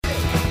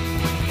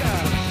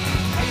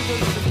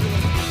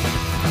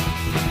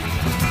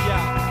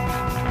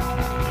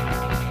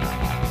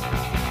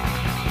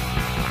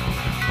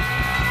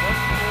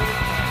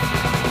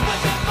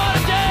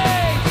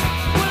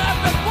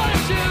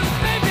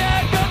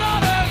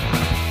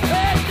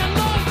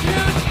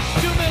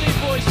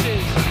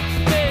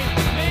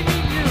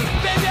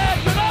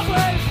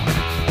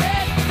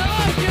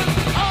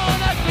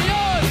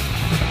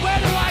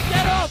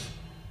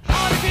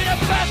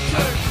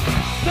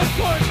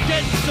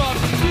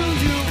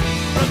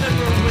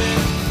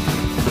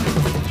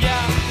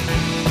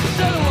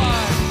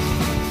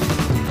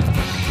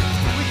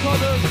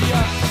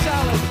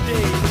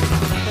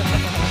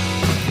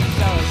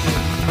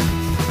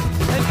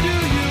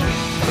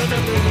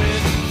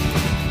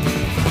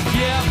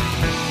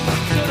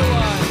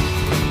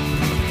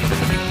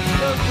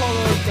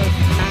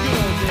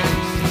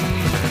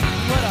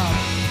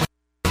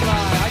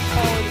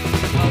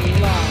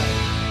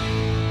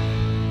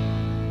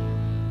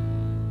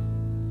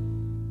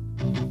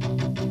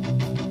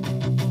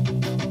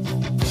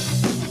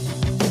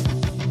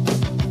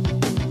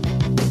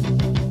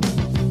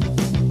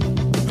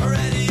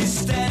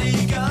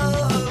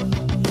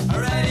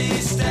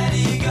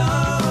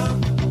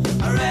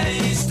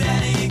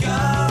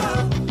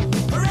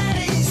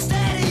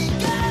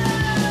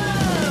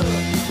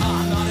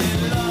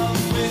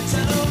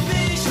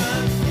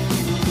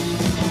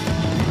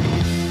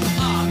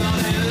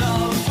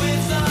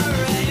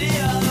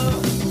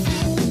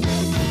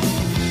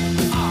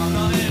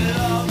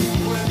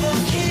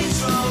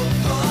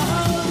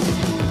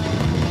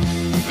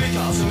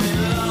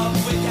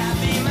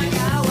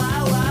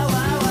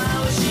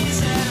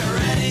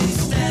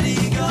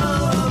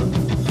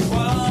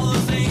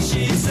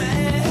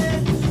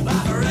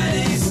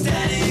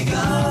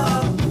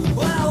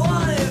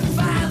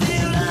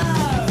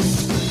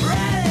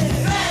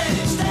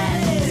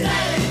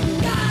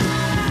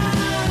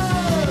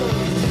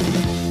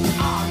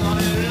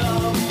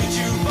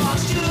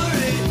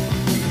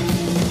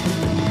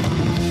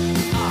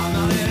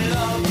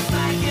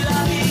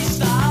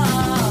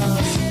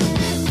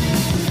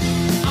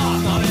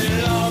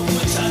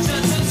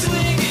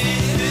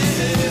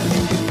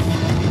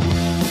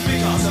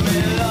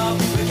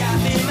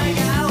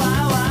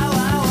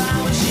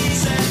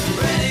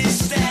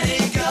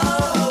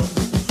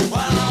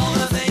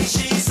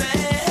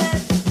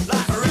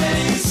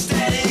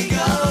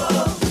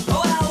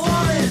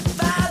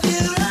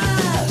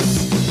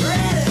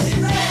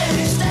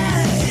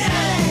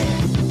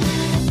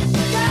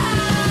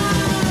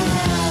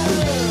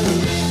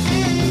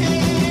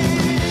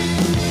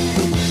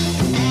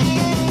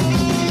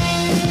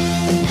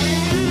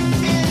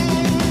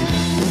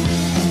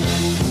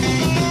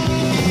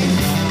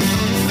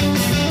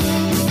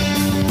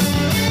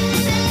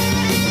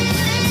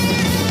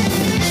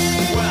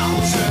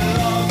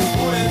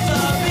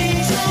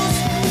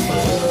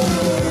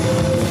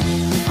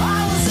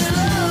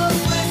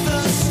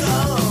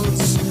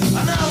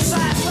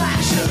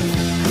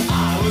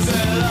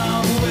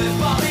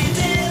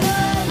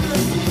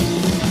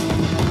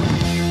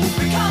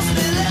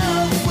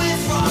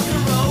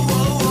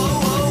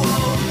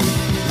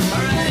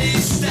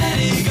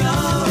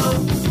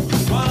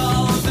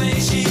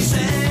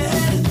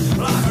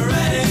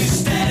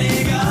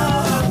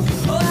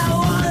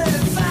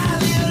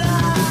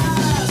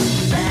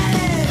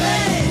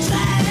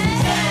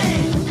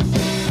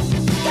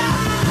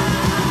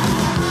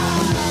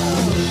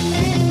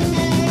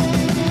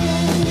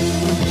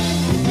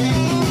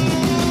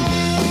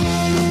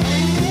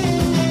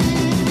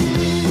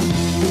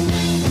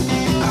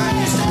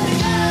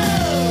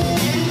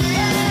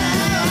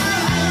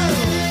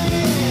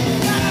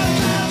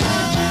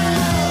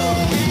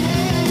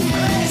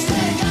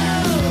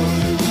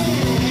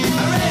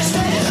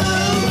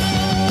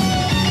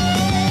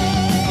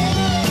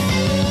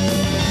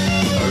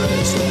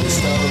slow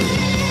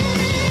story.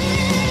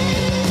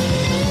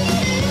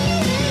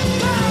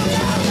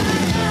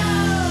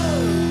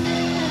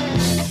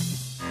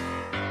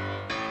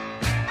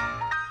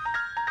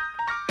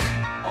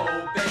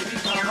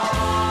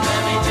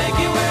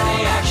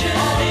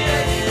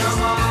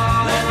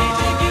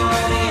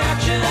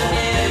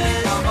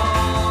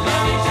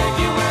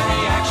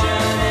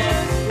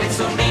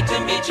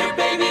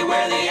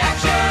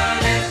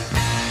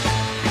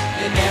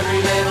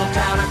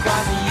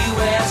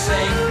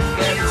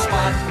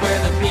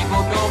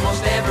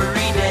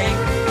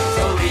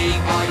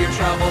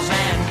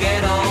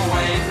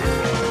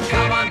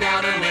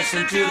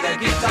 To the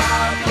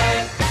guitar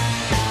play.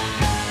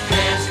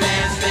 Dance,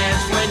 dance,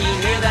 dance when you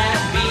hear that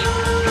beat.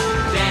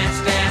 Dance,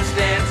 dance,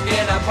 dance,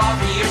 get up off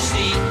of your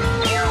seat.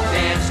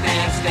 Dance,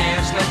 dance,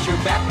 dance, let your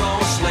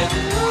backbone slip.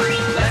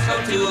 Let's go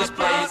to this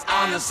place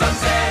on the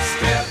Sunset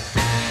Strip.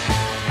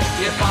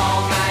 If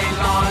all night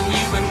long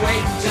you've been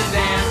waiting to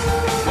dance,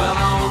 well,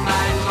 all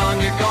night long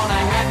you're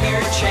gonna have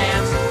your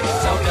chance.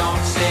 So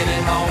don't sit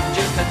at home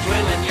just a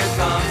twiddling your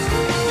thumbs.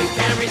 You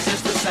can't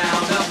resist the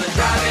sound of the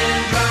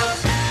driving drums.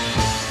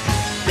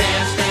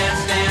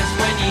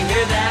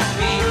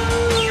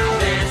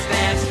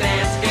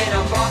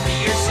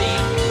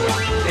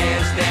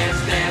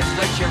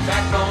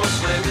 Backbone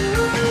slip.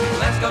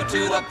 Let's go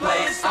to the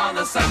place on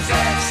the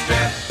Sunset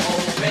Strip.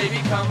 Oh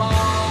baby, come on.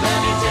 Let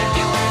me take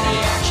you where the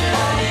action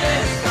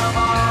is. Come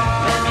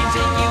on. Let me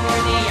take you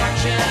where the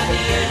action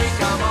is.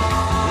 Come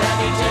on. Let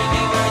me take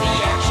you where the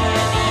action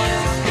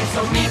is. It's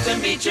so neat to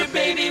meet you,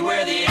 baby,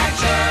 where the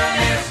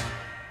action is.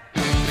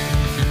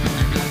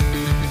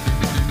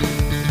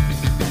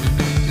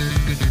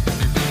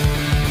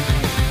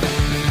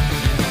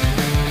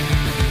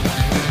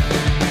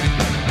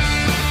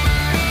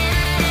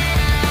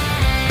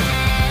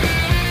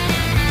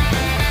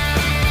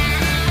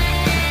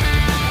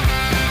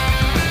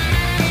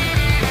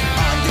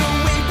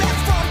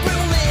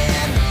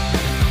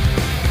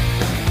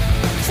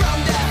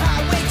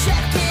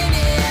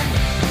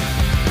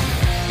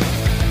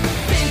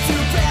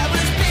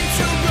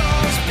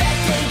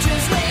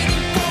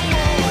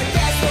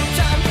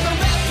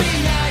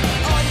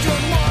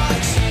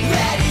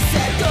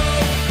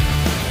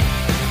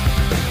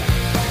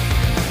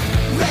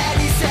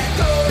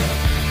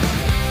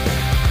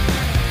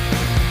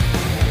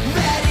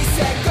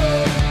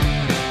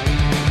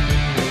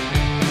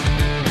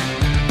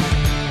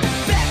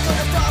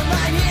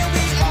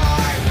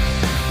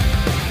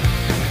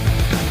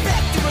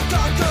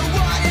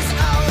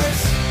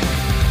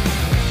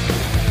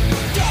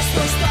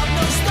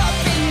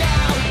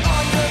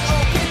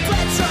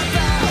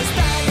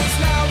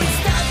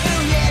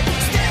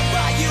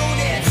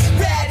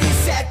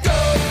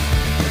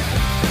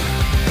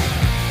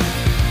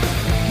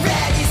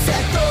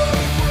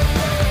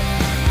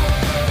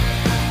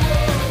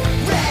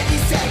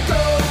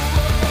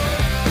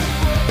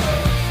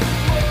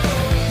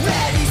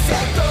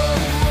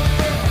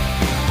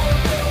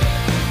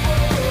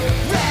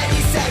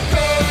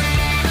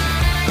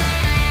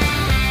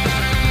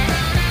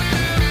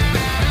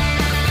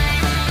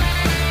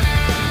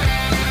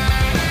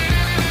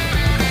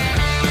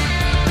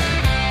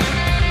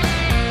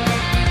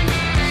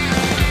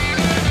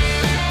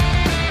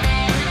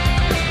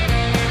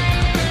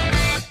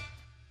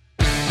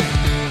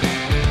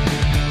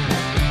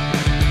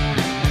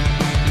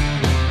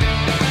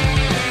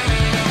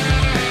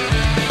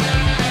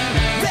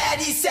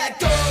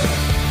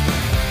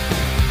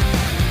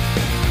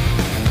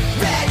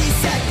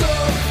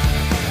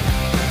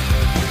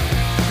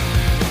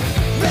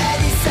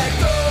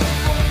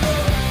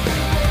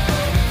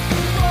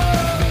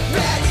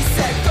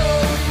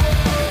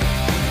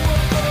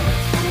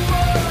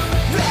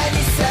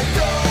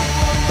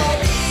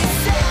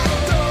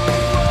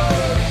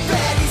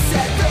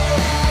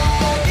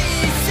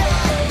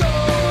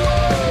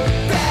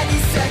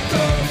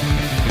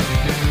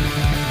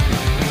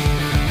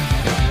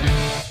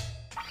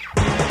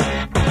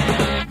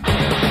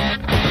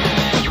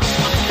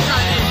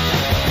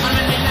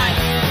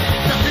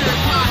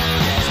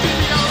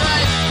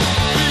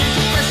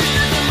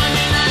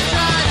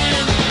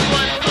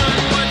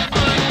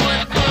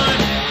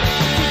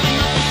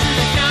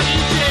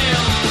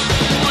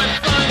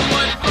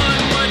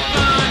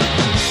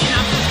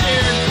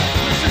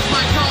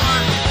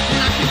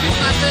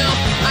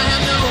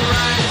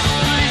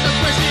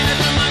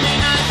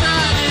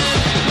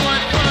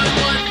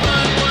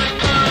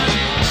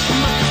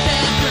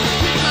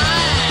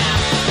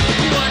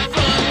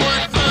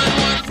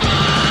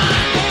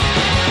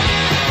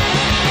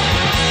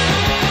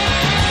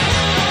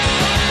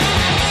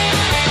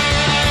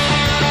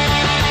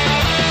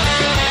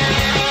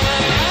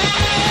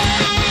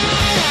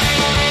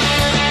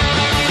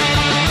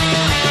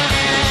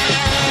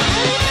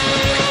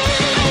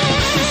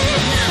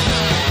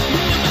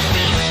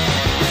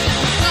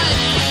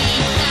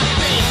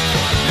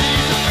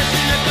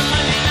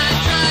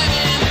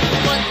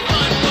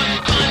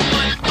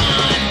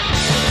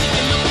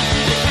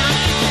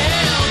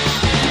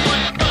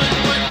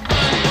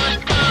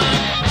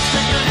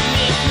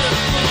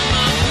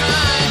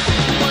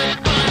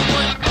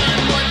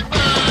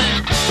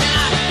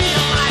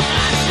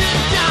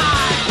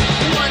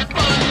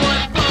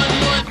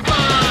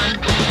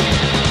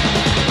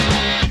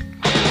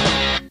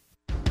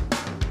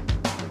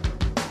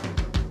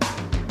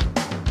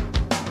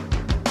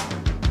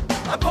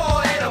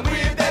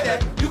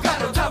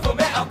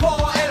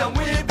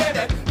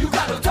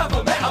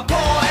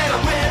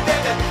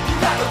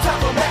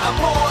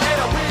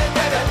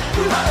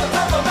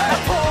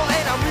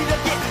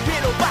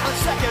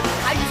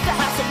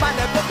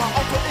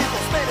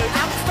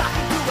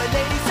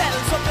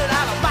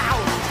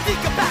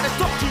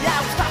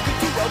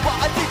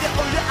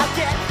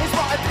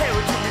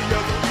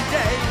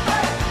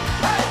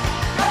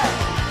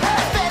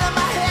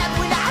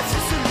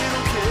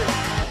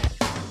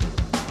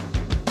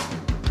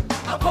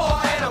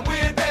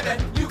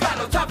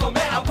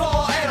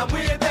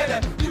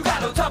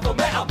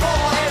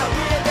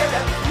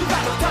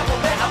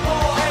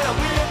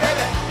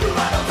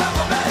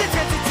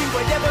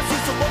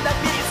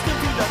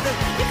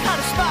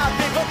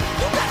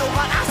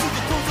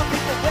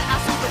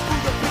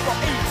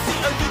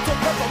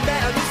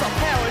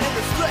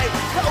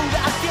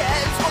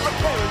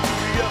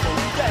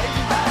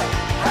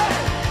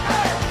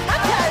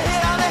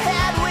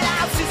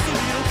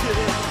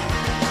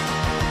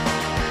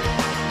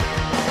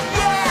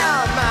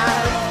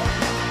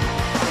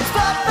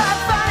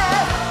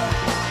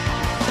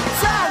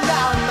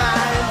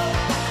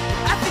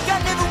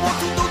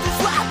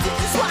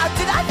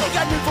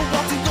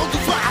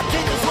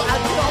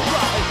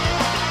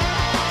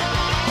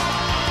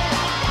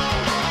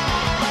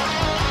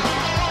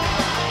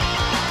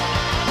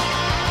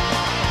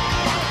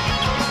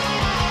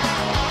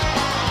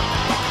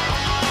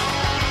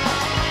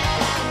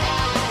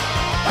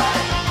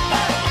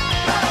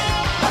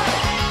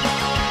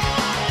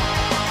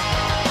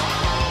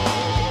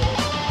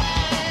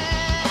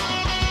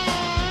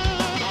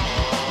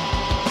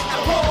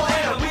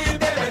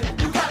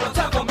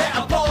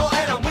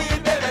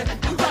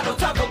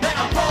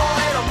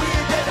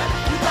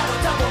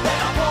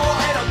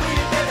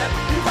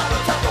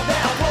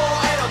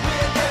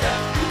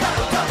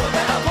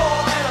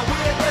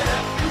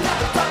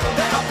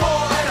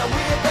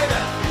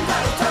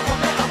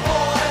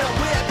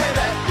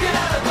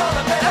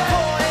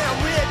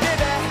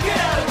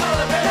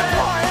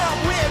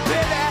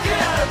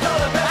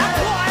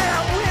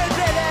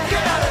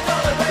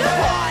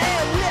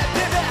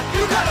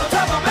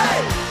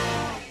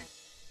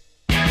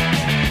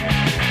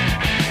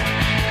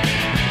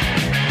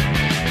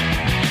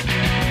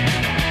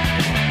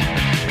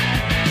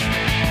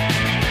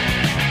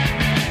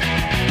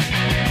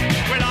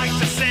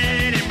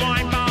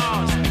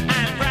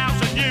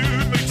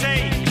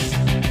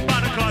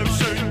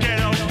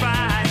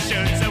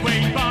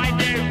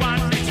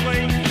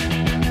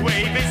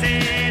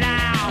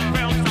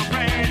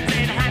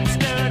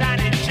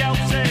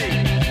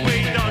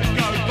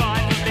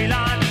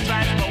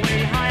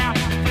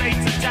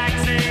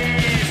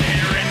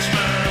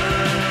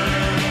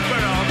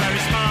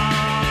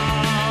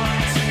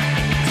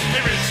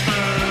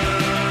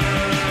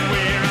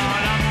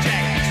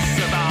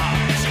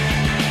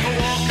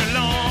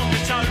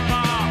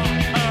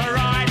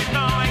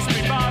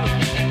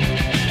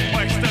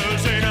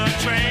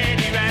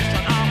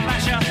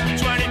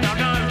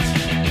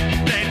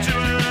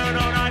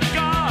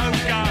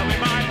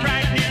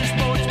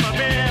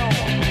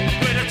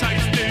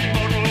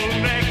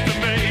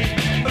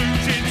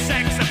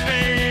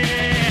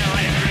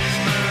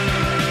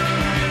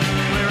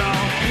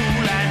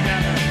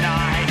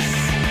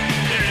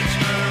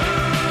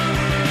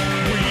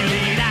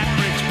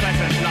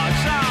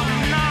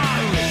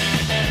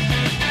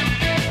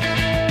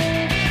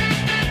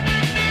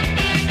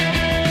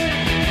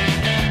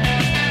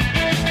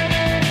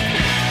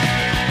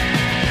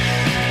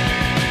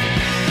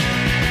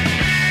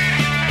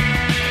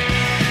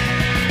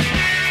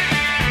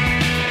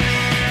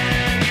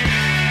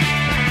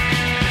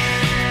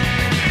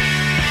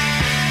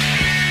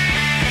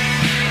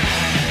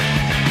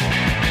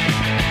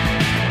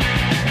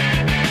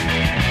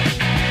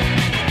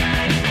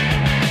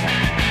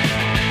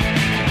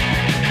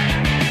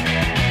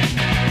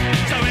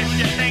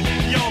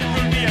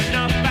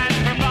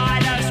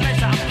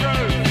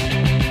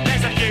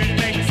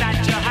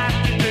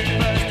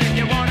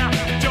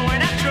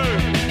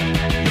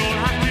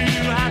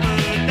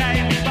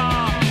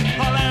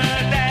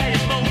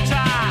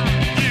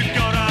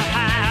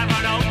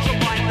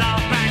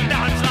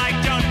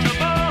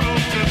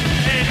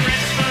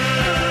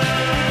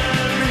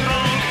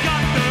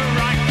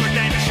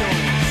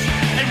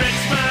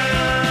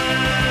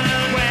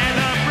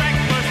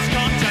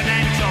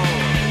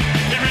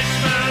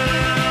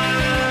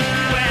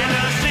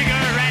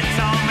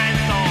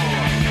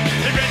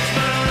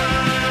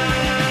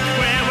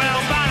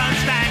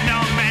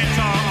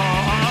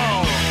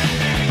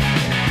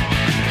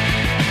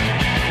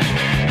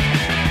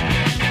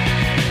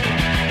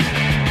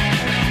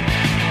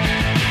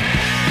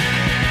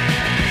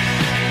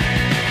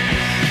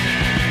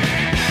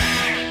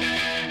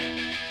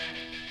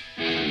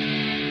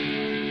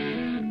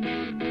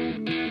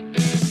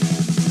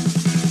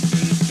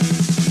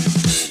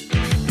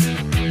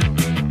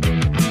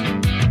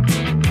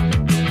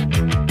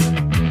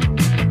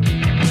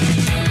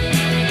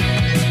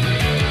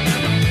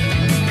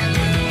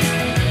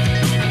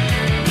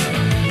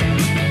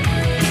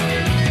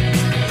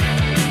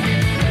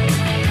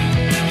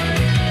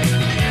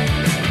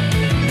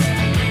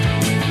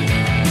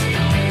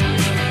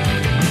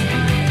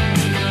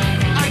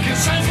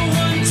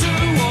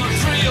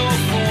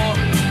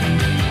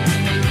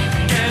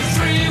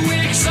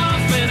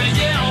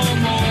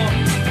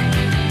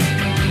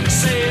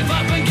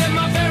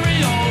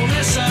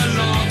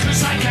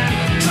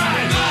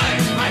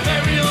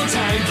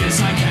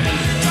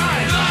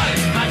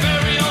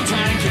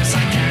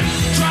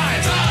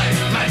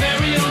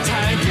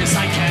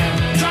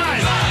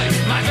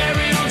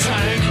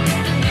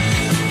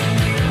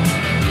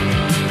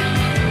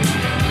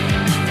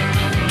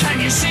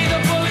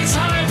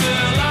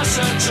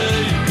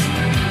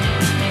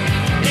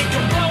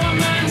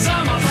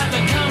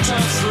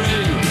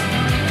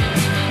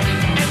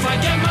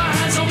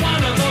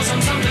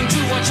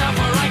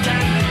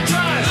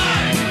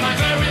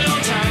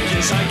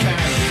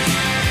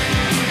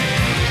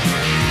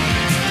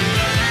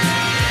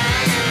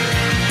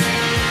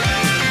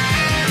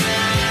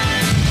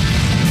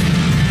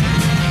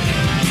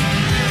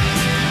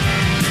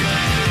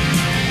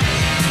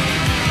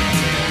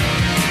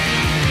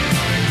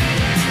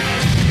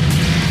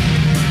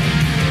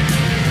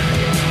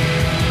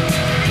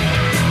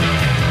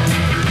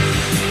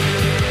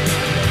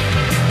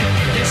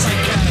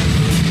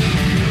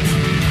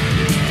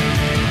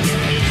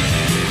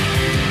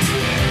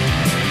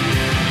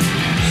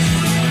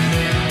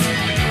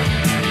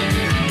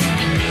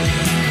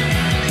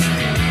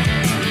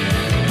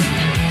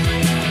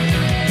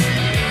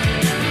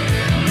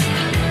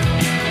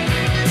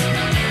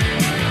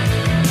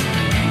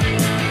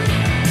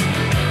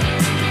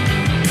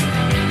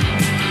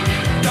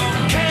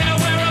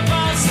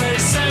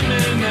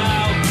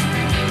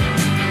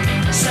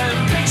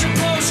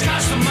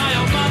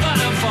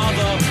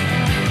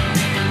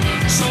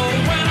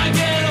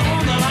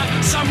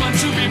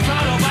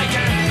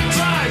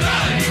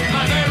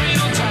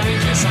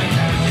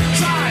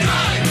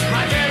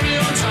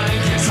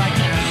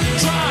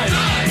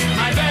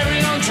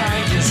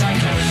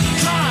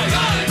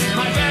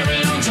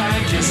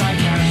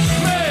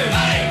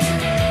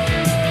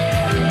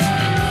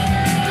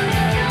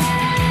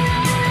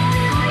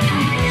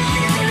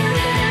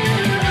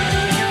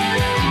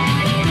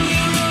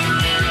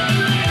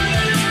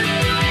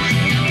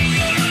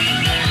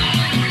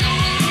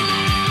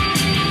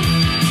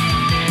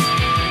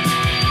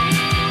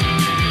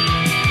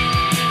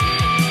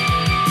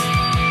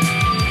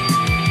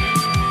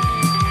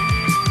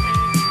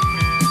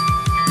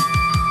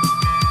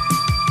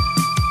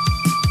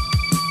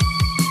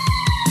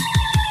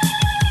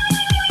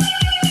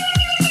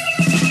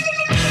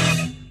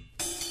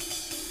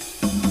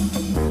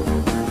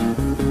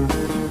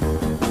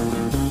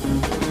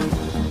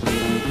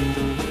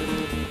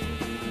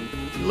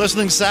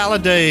 Listening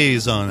Salad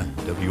Days on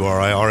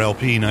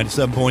WRIR-LP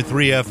 97.3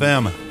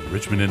 FM,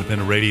 Richmond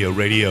Independent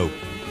Radio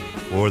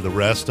for the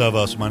rest of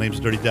us. My name's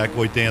Dirty Dak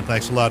Boy Dan.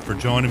 Thanks a lot for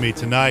joining me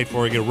tonight.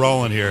 Before we get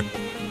rolling here, I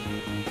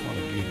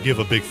want to give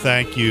a big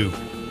thank you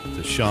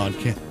to Sean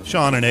and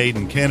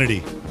Aiden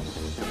Kennedy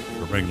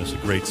for bringing us a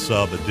great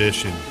sub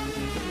edition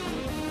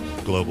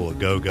of Global A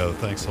Go-Go.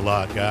 Thanks a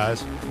lot,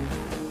 guys.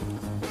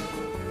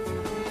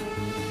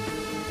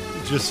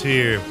 Just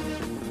here.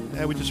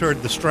 Yeah, we just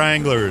heard The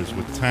Stranglers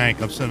with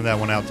Tank. I'm sending that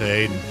one out to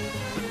Aiden.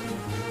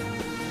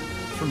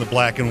 From the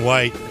Black and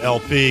White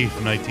LP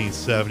from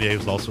 1978. It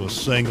was also a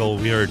single.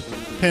 We heard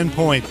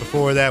Pinpoint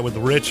before that with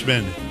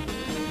Richmond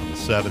on the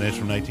 7-inch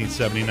from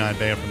 1979,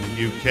 band from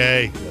the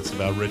UK. That's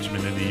about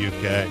Richmond in the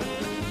UK.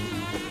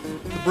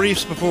 The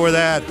Briefs before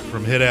that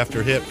from Hit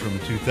After Hit from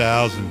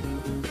 2000,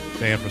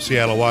 band from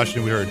Seattle,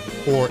 Washington. We heard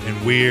Poor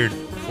and Weird.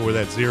 Before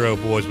that, Zero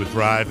Boys with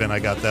Drive-In. I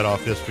got that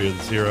off History of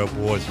the Zero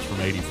Boys. It's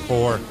from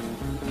 84.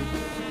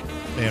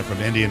 Band from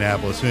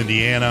Indianapolis,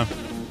 Indiana.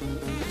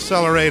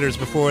 Accelerators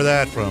before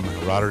that from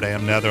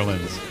Rotterdam,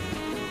 Netherlands.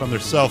 From their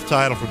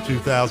self-titled from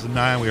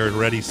 2009, we heard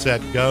Ready,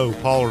 Set, Go.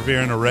 Paul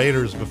Revere and the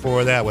Raiders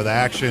before that with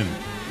Action.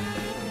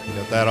 We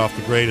got that off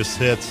the Greatest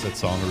Hits. That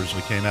song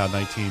originally came out in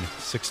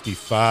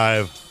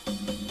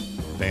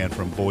 1965. Band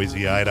from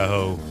Boise,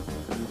 Idaho.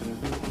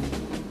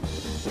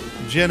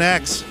 Gen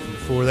X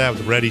before that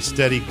with Ready,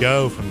 Steady,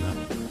 Go from the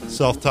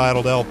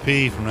self-titled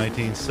LP from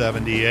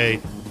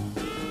 1978.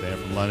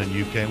 From London,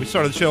 UK. And we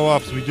started the show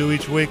off as we do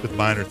each week with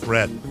Minor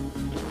Threat,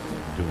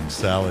 doing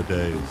Salad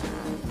Days.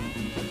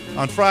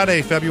 On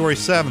Friday, February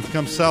 7th,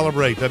 come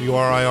celebrate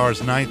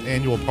WRIR's 9th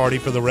annual Party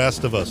for the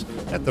Rest of Us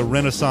at the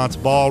Renaissance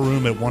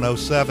Ballroom at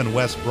 107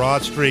 West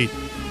Broad Street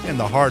in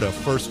the heart of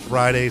First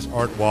Friday's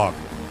Art Walk.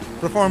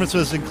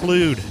 Performances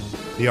include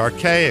The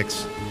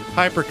Archaics,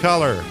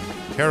 Hypercolor,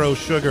 Hero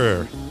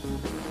Sugar,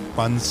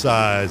 Fun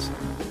Size,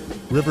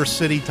 River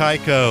City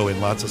Taiko,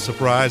 and lots of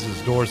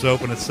surprises. Doors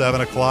open at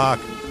 7 o'clock.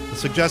 The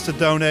suggested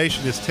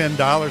donation is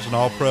 $10, and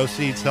all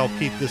proceeds help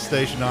keep this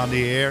station on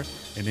the air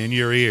and in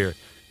your ear.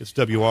 It's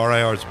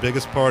WRIR's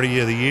biggest party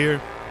of the year.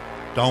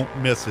 Don't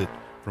miss it.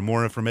 For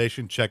more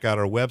information, check out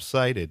our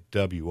website at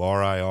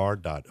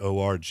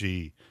WRIR.org.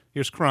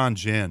 Here's Kron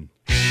Gin.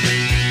 I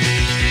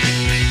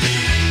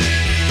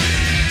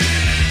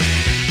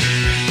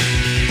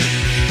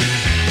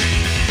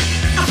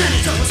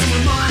can't talk with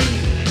someone mine.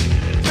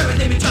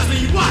 Everything me drives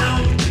me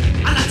wild.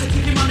 I like to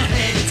kick him on the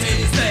head and turn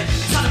his bed.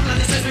 Son of blood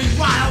that says me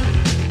wild.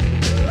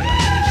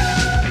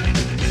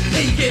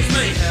 He gives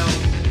me hell.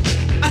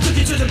 I took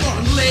it to the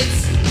bottom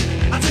lids.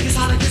 I took his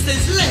heart against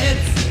his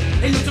lips.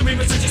 He looked at me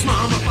with such a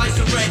smile on my face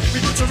of red.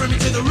 We put to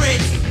me to the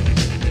Ritz.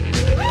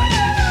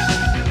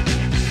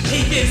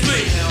 He gives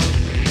me hell.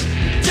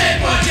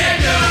 Dead boy,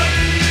 dead girl.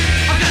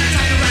 I'm gonna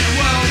take her around the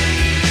world.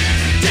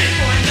 Dead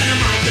boy, I'm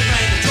gonna make the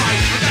pain and try.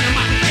 I'm gonna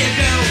make her be a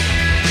girl.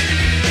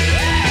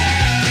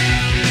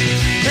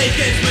 He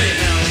gives me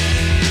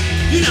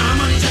hell. You know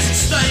I'm only just a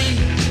stain.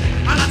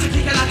 I like to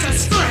kick, I like to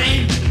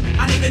scream.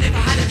 And even if I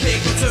had a kick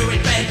or two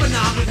in bed, but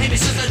now with him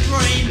it's just a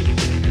dream.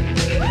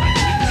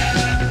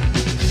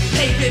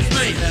 He gives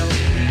me hell.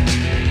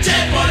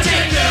 Dead boy,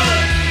 dead girl.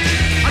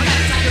 I'm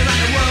gonna take her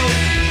around the world.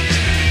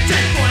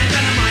 Dead boy, I'm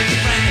gonna make her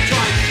friend and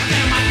try. I'm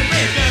gonna make her be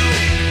a girl.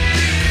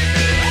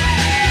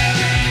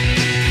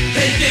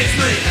 He gives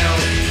me hell.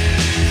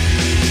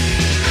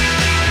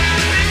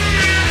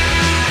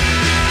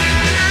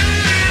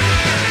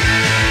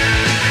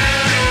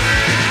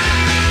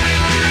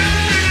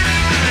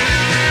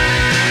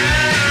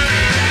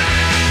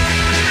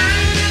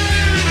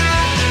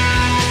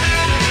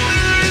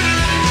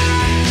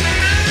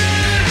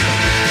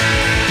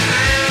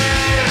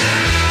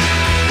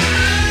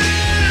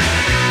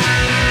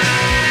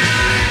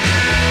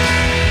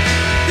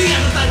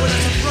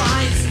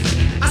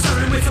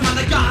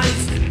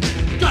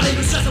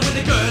 With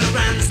a girl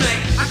around his neck,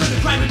 I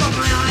couldn't cry above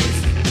my eyes.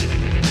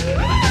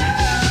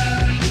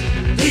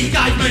 He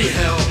gave me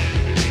hell.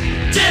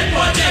 Dead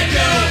boy, dead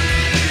girl.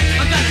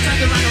 I'm gonna take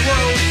her around the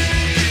world.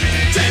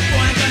 Dead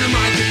boy, I'm gonna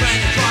make her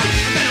brand and try.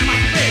 I'm gonna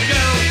make her be a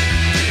girl.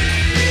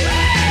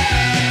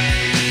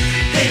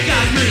 He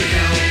gave me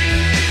hell.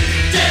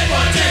 Dead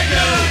boy, dead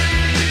girl.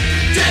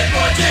 Dead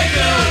boy, dead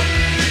girl.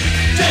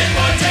 Dead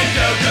boy, dead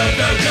girl. Go,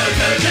 go, go,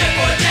 go. Dead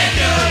boy, dead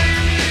girl.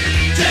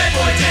 Dead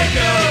boy, dead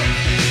girl.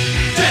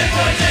 Dead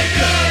boy, dead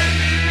girl.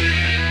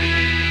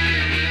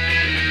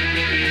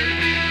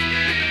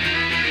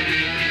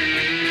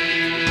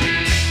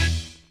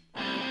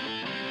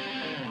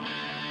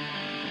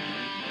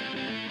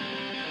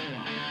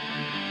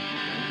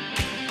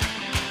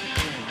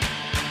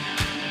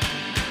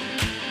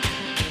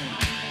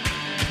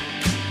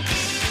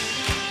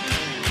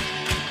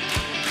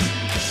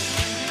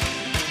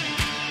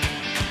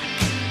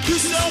 You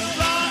so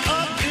far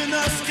up in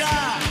the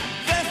sky,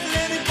 best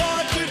any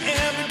boy could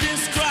ever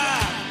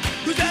describe.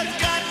 Who just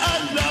got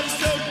a love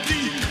so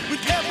deep with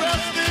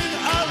everything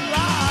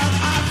alive.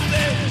 I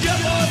said,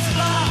 Jebbo's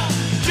fly,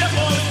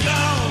 Jebbo's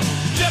down,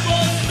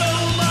 Jebbo's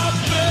stole my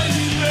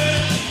baby.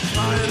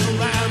 Flying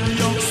around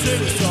New York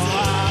City.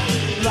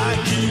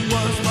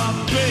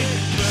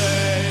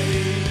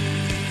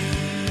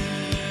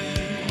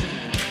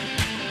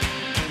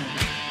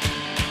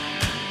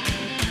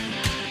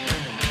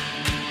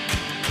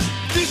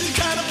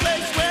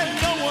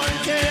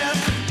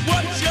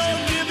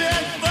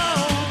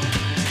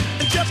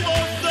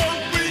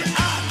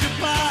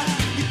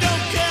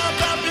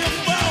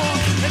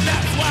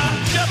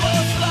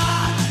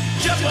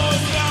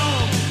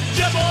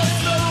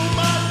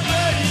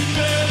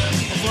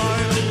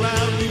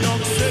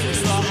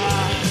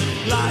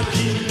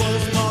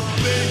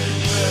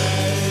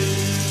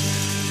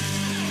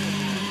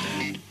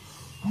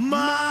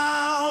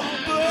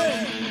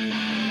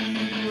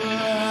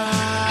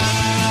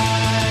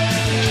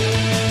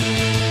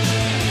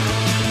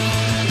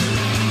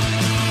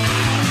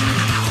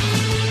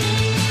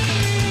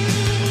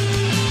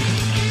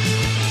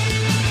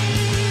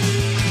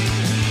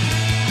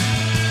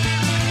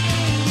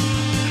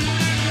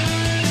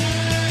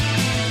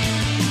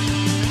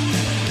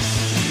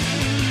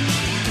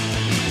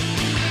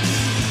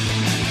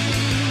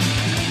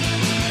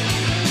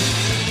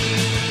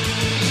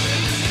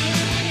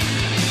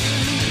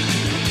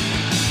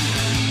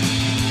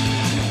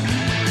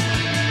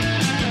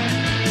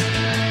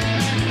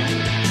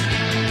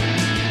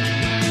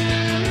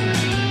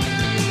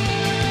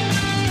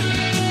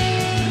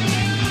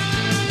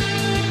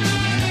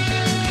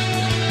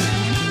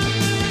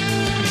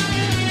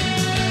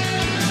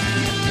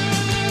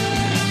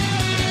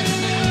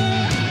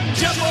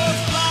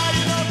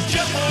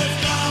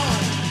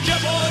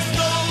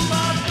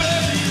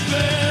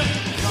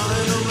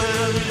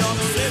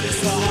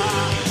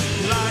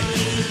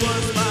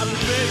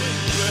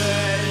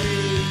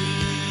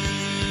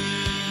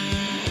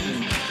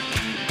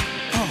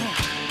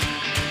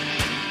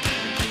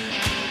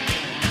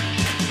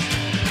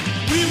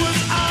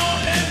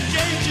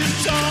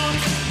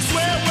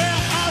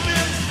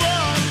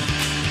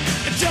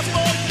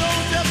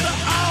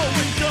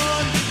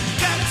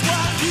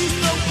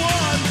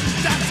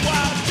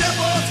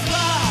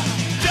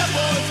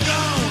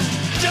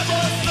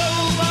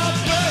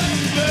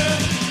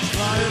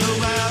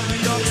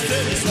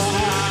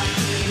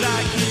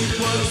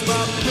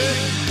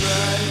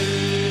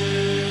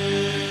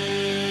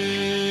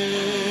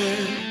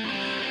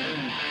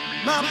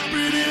 my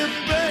pretty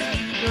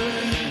baby,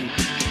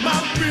 my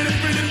pretty,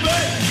 pretty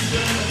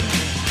baby,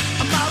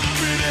 my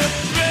pretty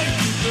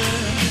baby.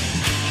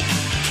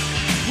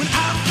 When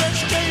I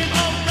first came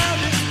around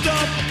this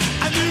stuff,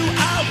 I knew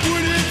I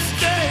wouldn't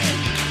stay.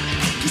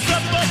 'Cause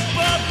up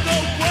above the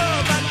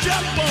world, I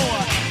jump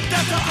on.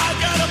 That's how I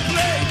gotta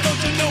play.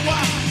 Don't you know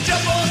I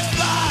jump on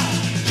fly,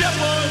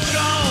 jump on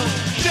gone,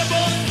 jump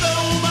on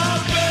slow, my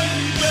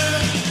baby.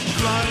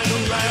 Flying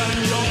around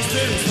your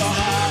city so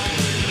high,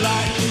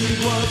 like he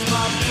was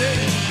my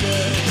baby,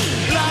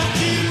 like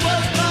he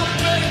was my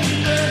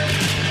baby,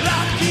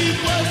 like he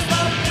was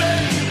my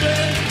baby,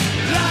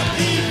 like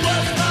he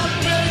was my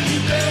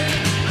baby,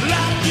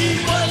 like he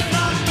was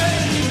my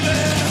baby.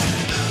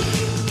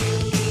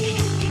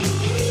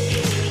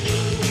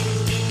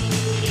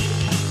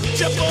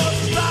 Jump on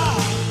fly,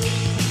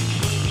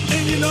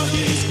 and you know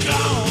he's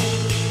gone.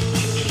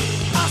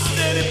 I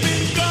said he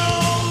been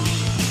gone,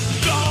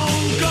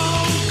 gone,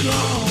 gone,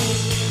 gone.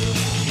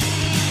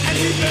 And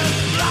he been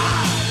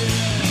flying,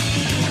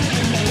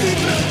 he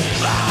been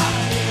flying,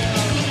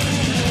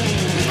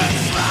 he been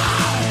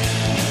flying,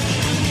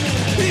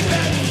 he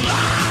been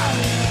flying.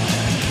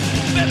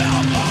 Baby,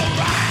 I'm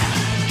alright.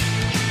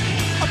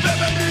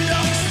 Baby, New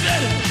York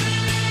City.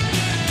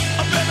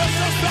 Baby,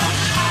 so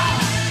high.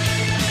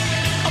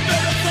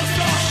 Baby,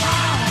 so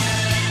high.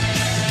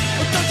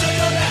 Don't you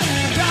know that?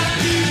 Like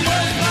he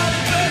was my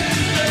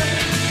baby,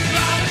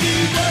 like he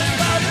was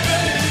my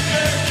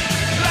baby,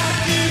 like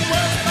he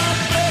was my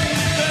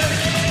baby,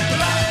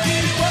 like he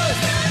was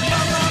my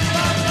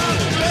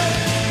baby,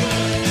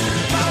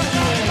 my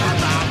baby,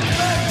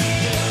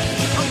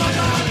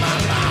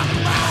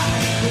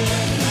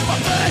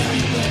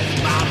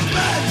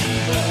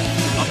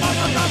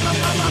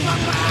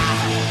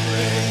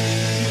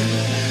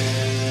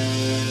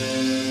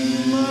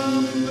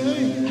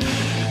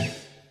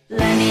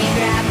 Let me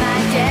grab my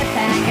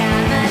jetpack,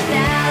 I'm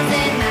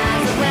 1,000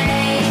 miles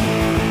away.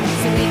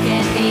 So we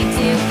can be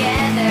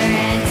together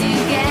and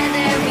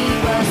together we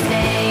will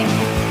stay.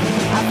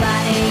 I'll fly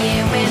to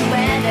you in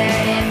weather,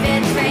 if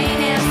it's rain,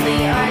 hail,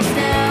 sleet or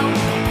snow.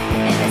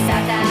 In the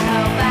south I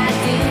hope I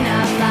do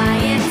not fly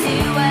into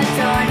a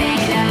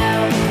tornado.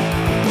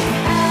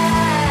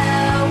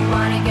 Oh,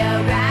 wanna go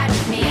ride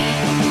with me?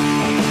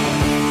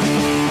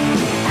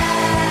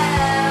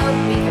 Oh,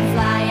 we can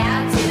fly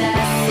out to the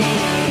sea.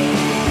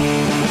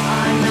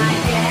 On my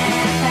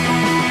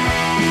jetpack,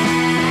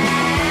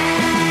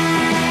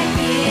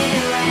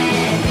 you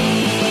and me.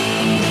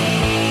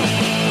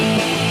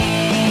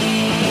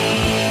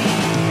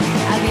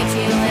 I'll get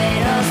you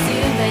little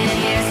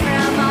souvenirs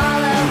from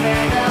all over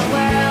the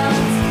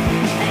world.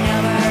 And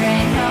over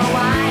in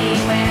Hawaii,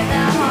 where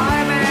the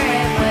harbor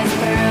it was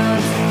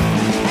pearls.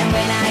 And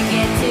when I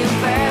get to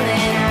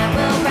Berlin, I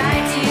will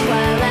write you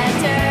a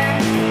letter,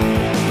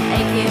 a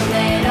cute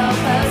little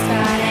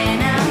postcard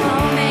and a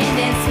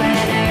homemade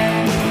sweater.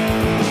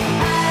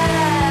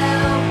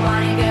 Oh,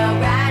 wanna go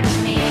ride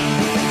with me?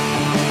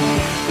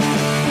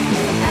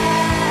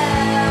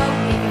 Oh,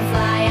 we can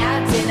fly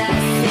out to the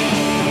sea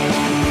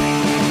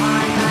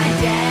on my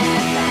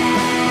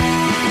jetpack,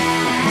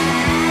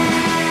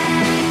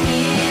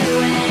 you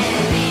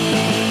and me.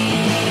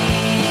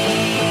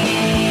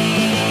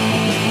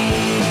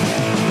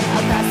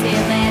 Across the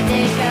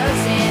Atlantic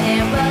Ocean,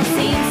 it will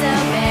seem so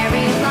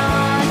very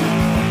long.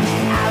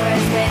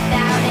 Hours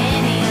without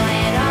any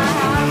land, our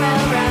heart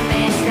will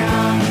remain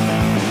strong.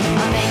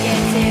 I'll make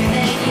it to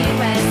the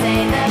USA,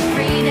 the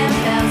freedom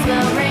bells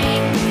will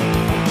ring.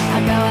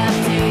 I'll go up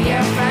to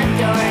your front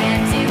door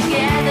and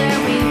together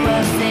we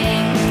will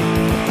sing.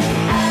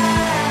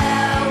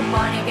 Oh,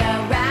 wanna go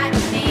ride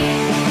with me?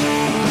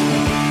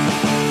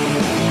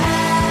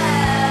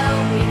 Oh,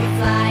 we can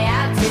fly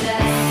out to the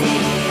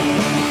sea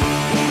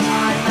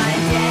on my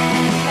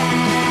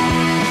jetpack.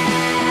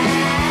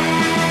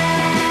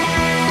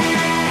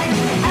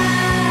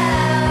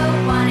 Oh,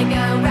 wanna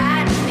go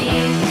ride with me?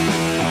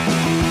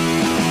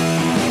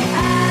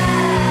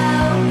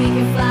 Oh, we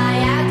can fly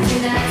out to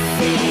the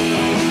sea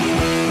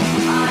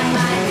on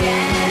my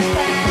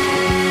jetpack,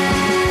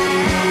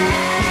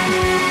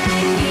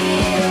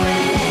 you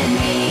and me, you and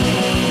me,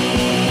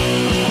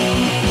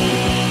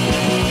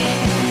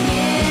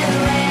 you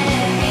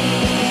and me,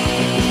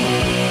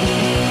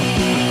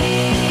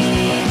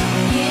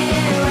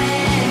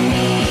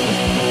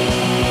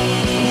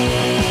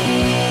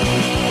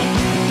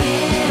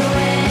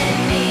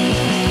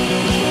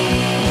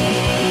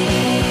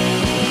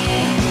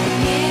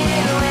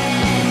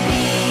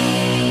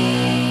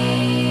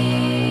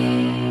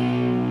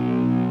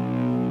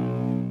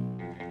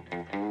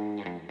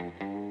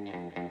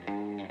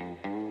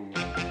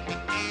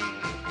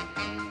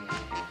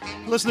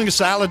 Listening to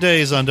Salad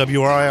Days on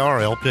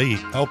WRIR LP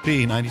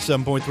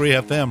 97.3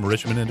 FM,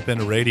 Richmond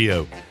Independent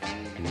Radio.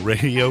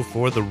 Radio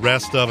for the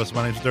rest of us.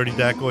 My name's Dirty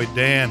Dacoy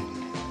Dan.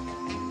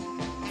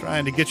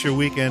 Trying to get your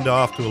weekend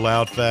off to a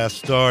loud, fast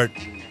start.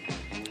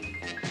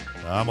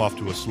 I'm off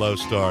to a slow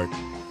start.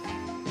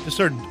 Just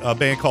heard a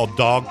band called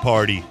Dog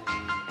Party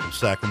from from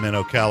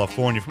Sacramento,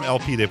 California, from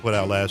LP they put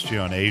out last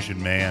year on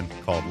Asian Man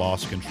called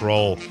Lost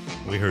Control.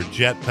 We heard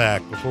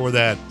Jetpack. Before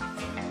that,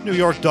 New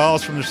York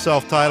Dolls from their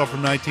self-titled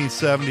from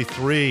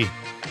 1973.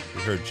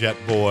 We heard Jet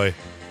Boy.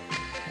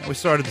 And we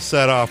started the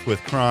set off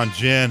with Kron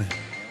Gin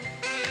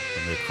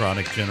from their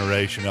Chronic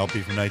Generation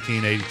LP from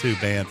 1982,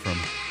 band from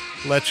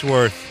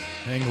Letchworth,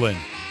 England.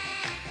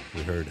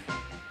 We heard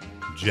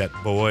Jet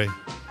Boy,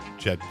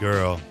 Jet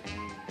Girl.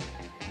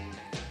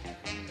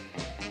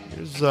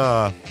 Here's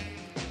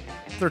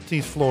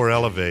 13th Floor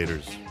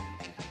Elevators.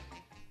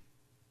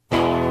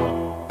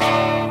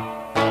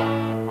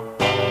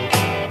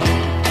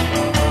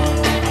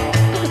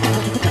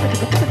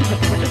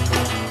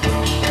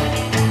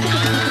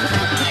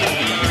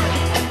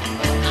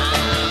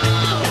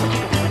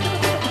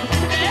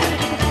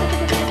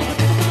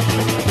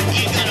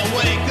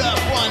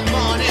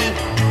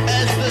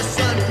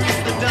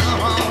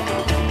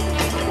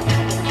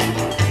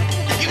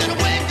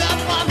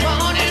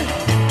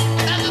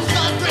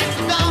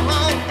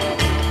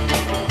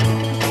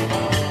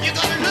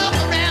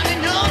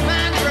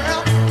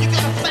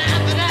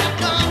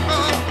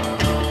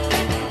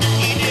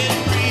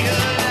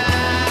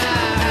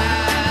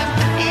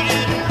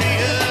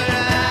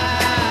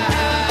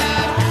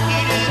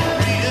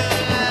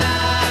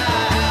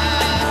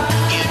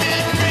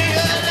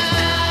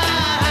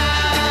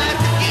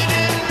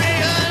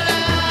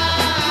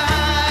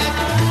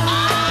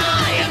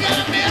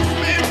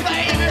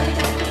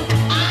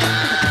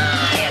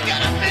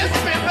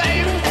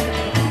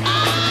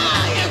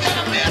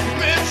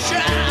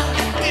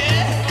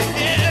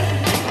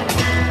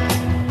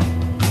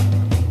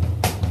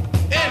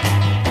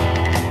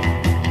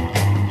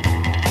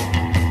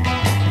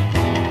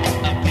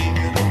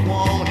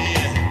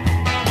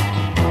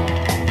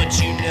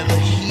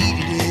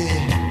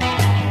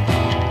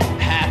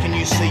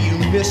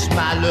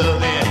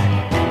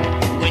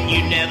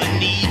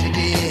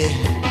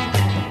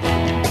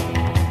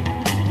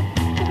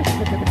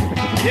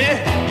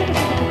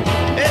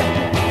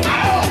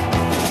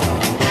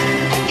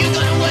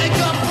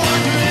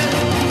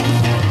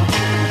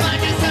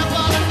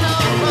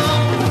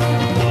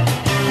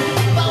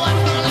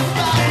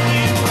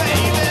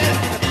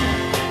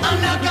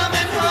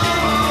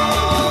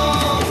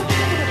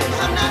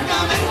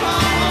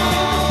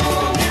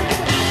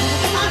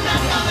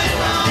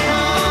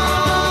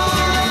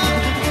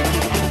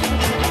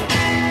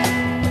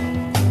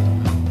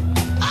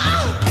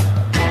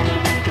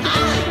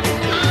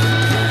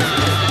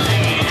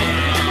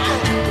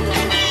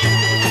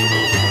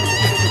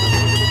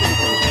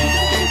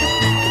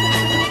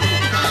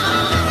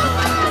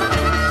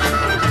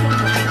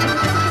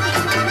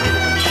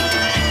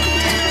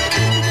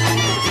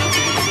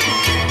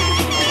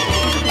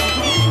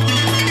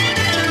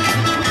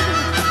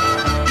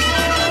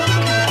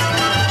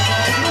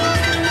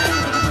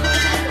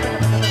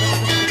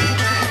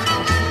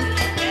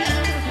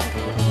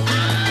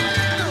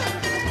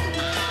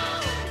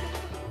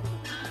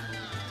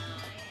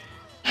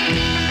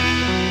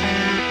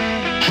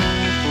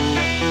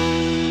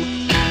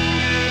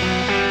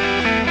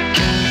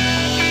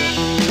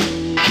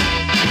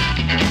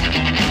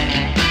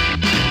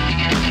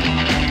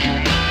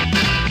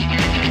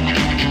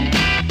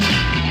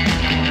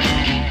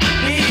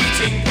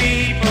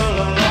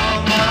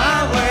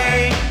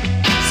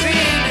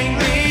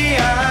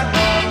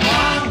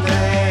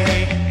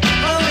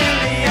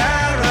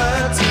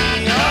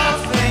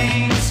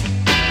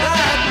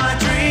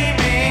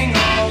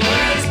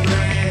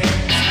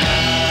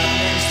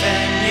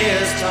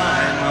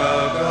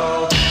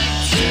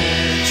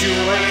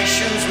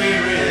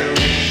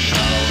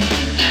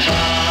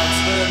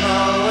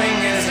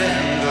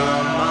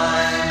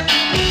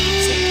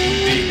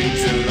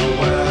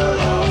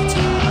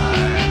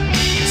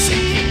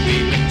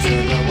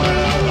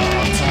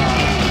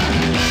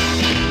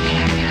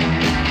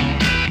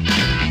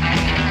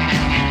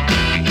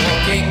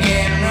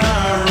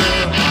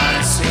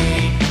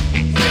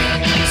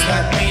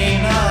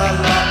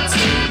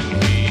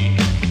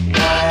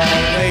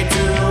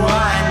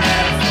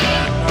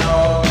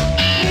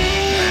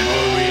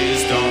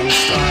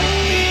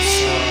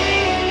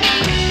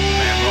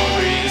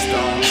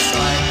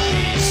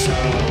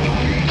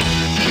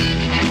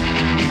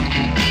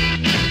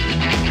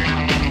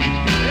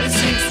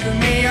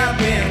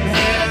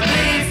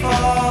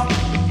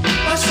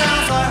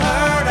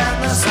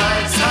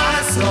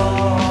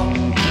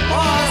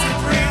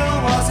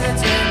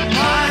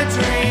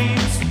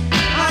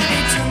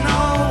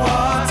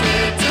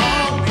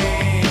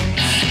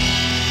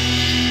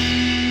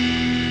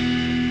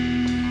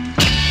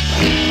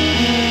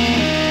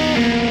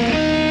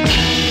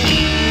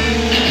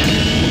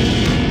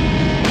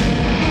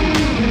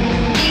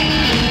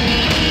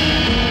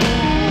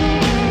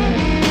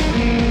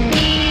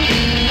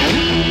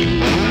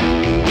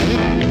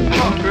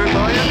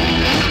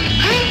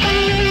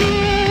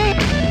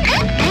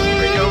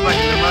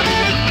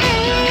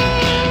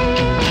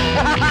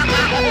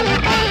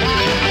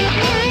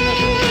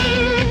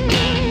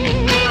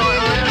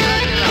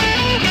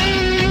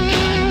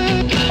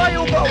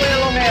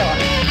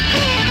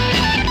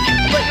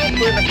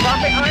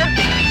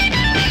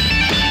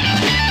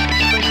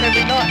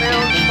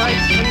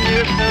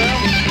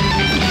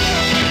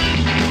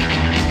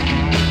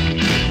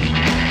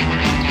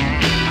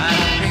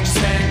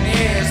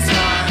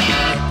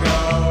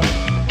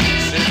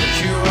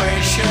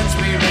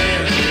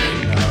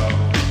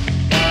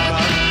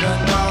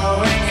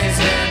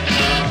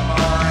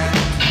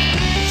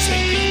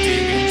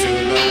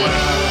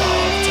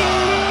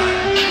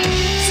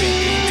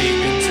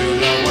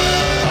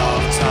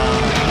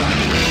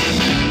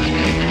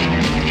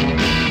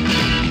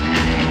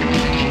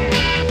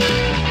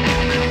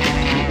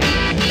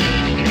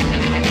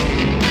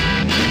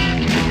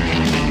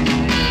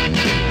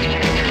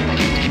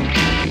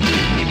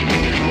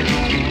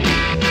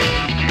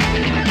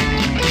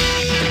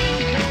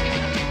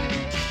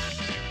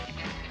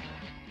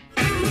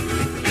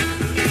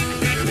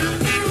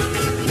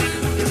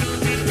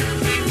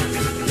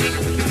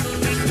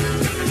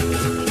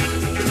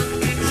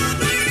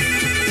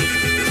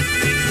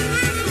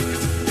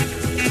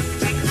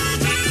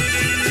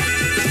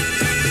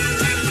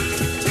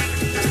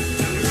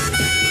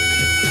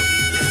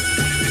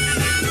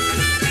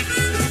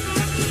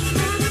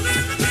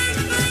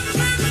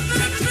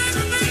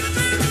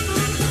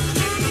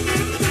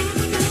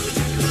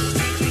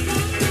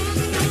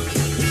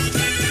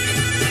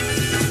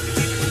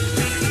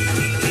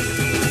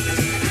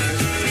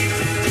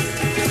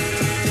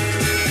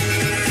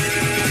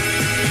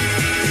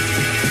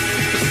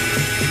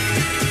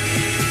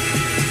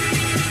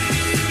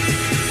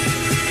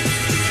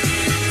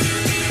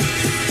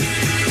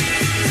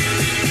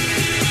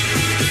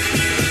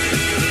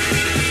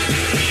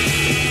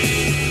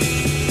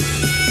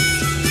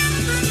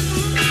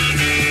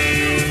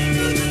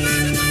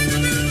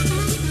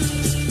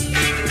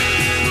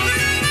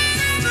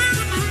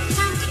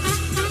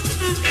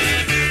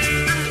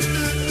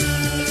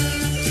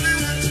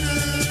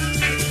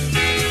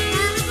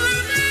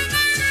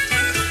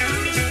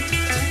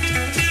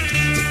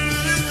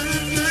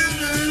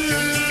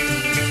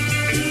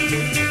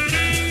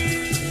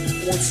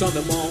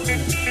 Sunday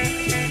morning.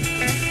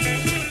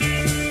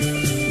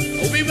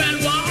 We went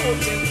walking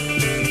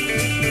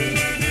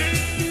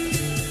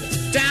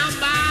down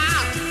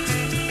by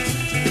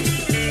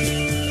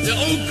the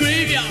old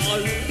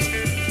graveyard.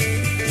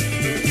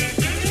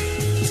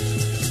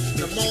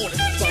 The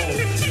morning fall.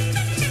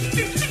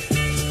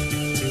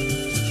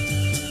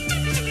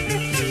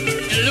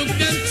 And looked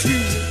into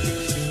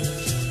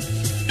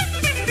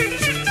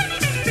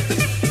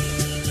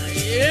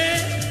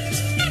his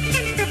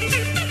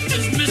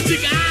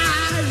mystic eyes.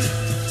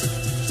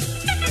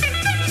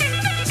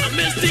 A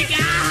mystic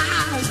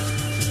eyes.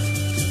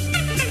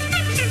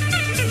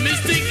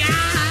 Mystic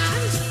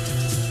eyes.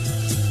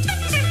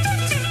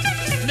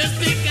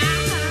 Mystic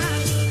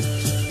eyes.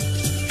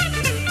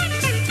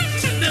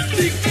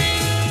 Mystic eyes.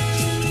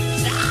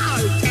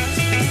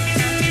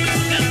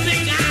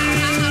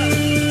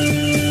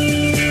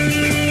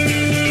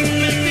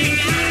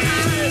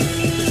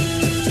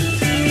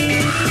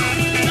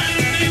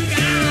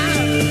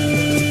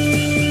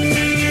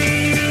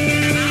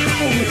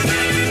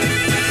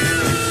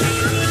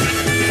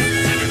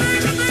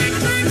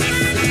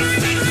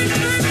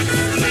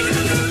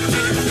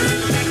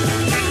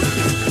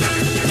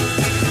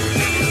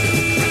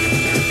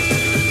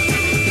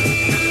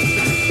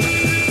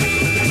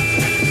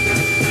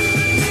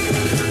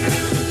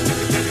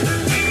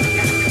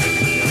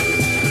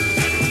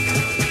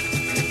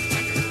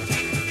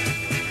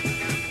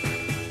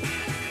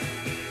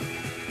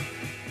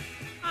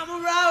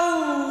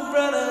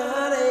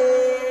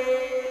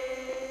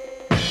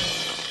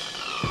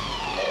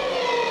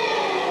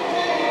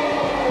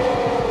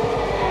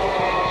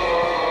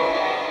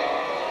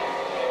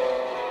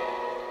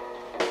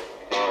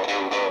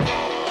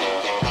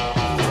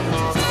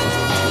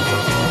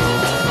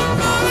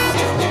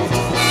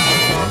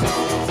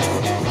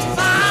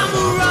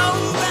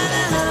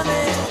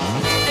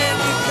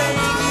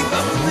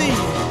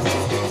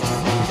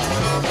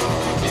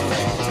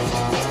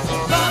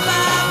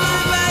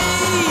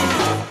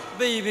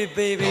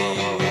 Baby,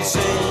 you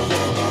say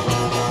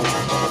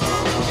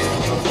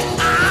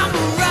I'm a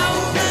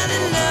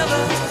road-running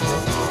lover,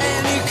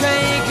 and you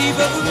can't keep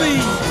up with me.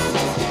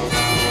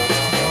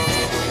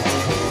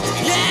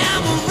 Yeah,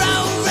 I'm a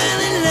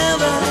road-running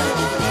lover,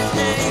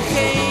 and you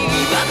can't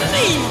keep up with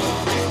me.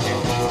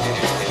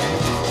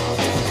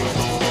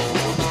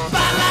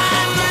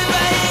 Bye-bye,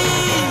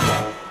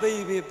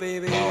 baby,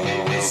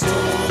 you say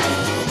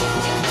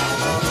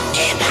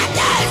in my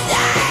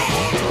Thursday.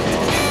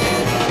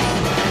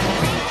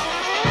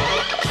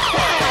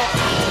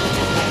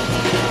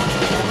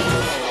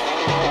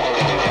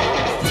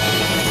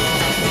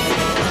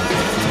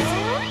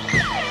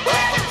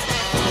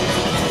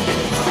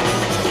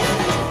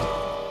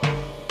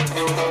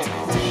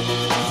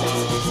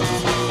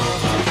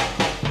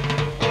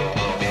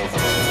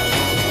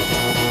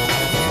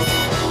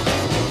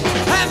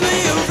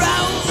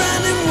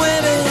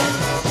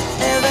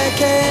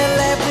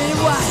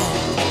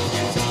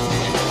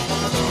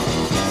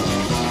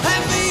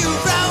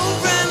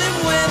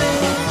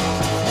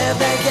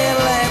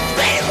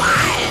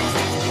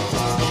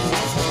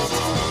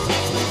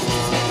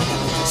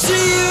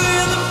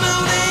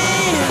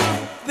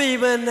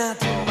 But not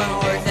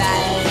tomorrow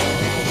night.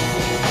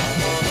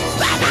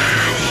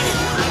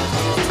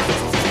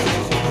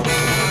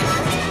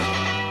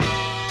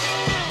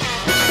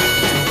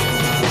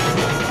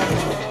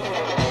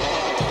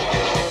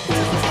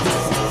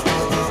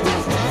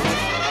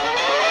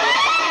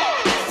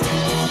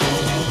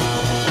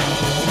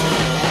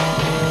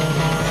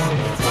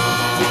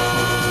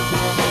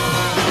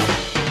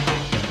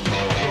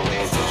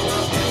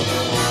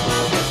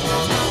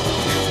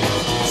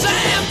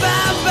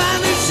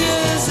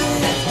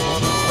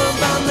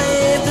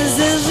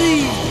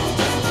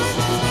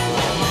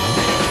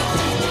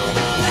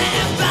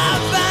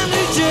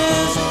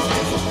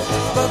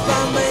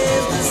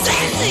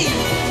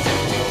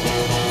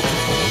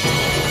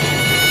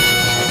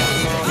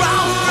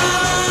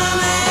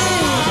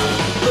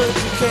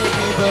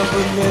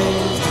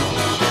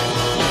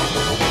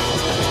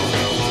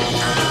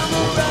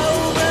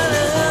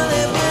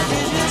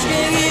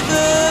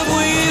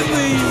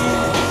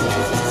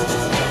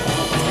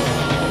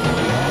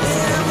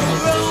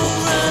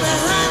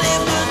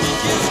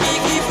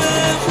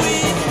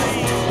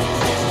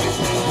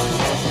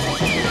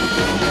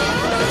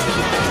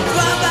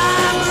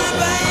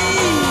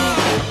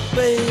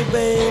 Baby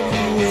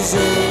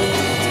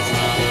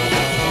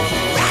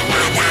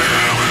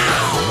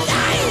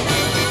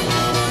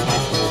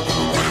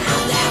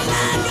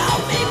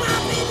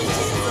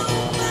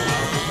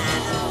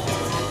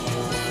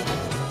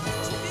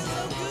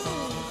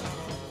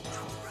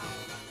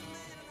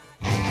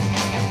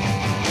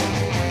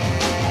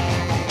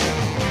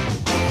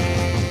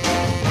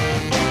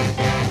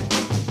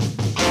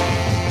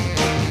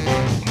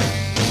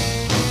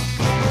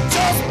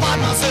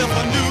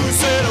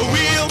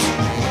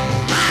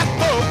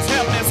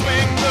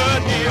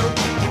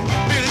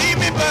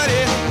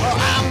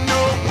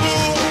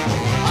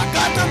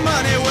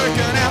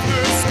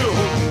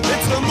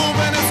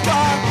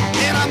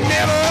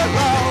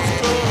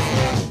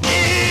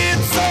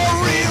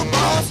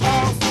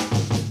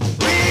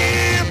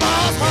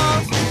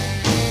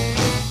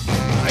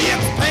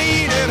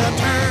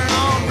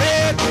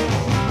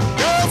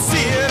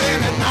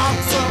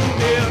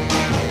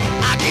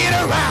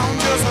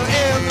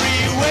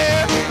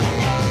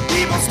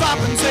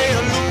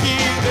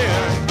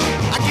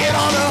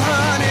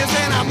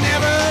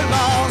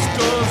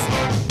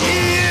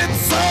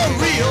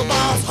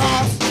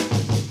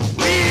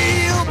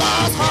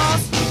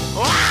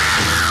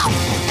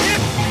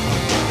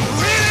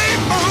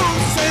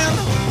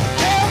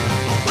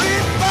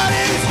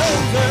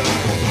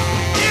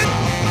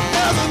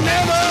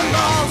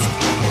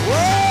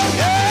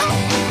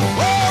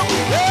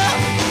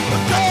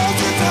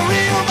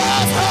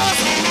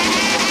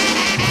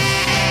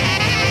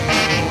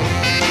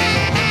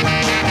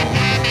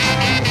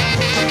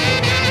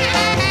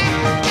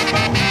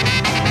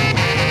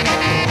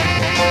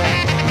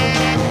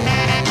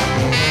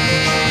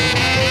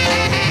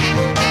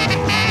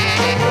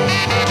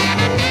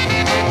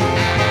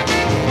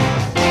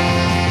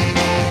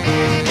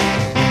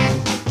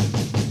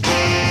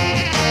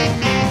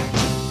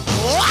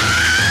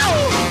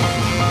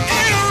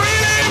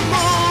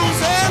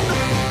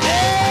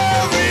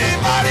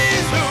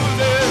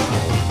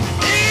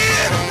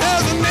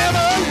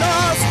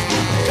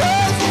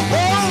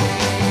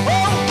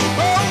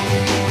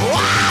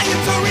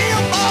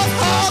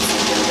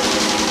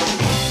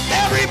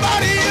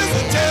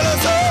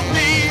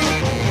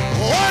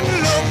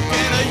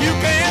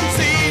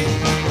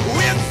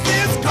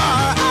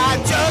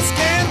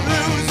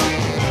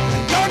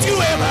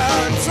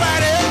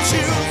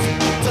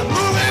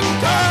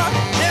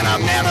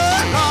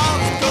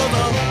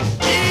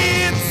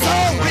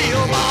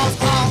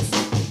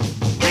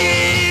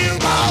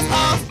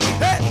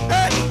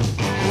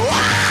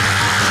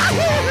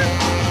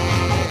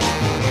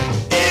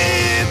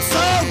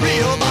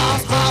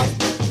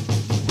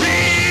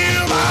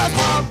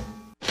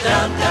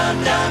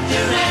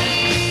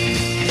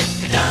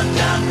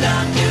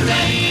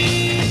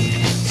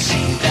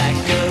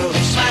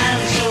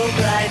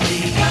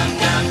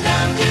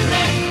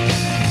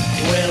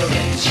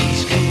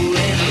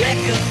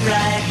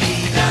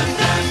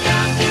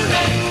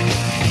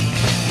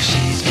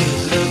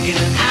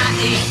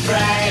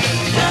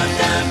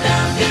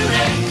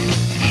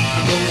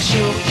Gonna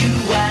show you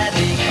why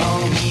they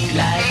call me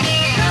like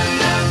Dun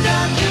Dun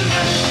Dun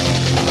Duran.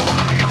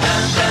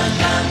 Dun Dun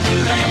Dun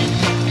Duran.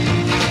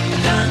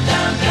 Dun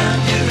Dun Dun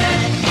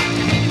Duran.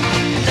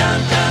 Dun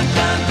Dun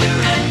Dun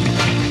Duran.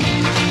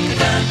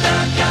 Dun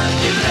Dun Dun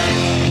Duran.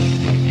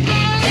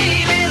 Hey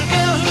little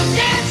girl who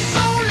dances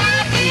so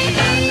lucky.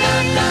 Dun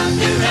Dun Dun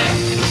Duran.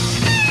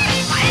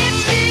 My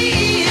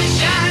MCE is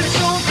shining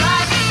so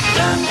bright.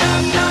 Dun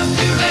Dun Dun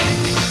Duran.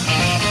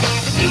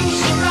 You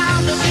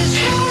surround us in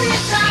slowly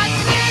tight.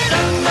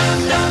 Dun Dun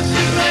Dun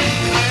Duran.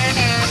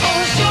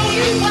 Gonna show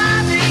you why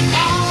they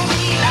call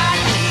me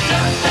like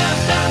Dun Dun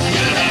Dun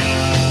Duran.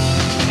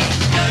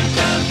 Dun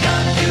Dun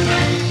Dun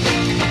Duran.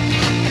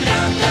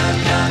 Dun Dun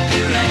Dun Duran. Dun Dun Dun Duran.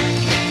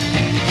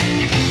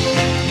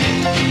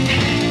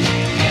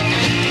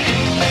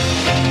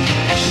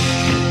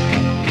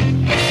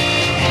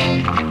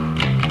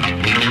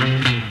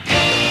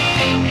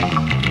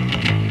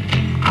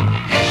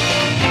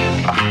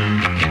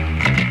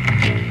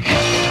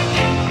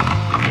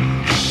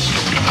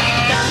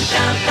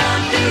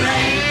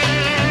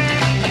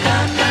 Dun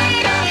Dun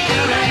Dun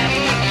Duran.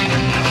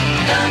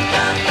 Dun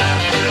Dun Dun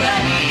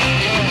Duran.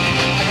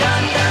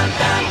 Dun Dun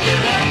Dun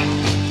Duran.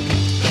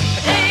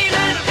 Hey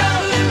little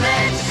girl who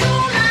dances so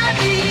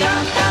lucky.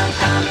 Dun Dun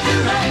Dun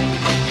Duran.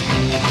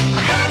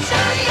 Dun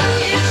Dun Dun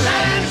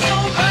Duran. So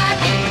bright.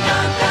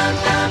 Dun Dun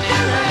Dun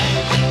Duran.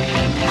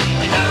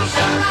 You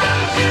surround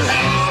us in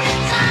slowly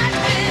tight.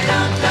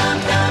 Dun Dun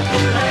Dun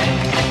Duran.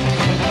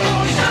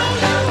 Gonna show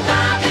you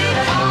why they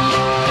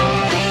call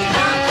me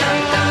Dun Dun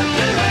Dun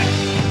Duran.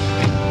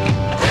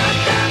 Dun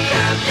Dun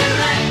Dun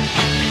Duran.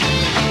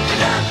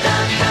 Dun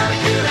Dun Dun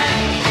Duran.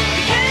 You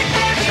can't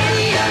catch me.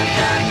 Dun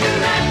Dun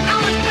Duran.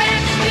 I'm as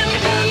bad as you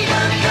be.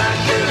 Dun Dun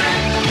Duran.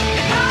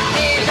 Call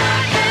me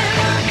like that.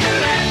 Dun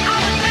Duran.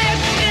 I'm as bad as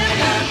you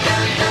be. Dun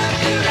Dun Dun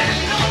Duran.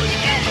 No, you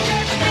can't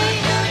catch me.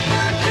 Dun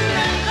Dun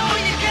Duran. No,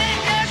 you can't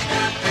catch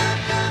me. Dun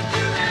Dun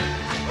Duran.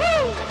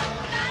 Woo!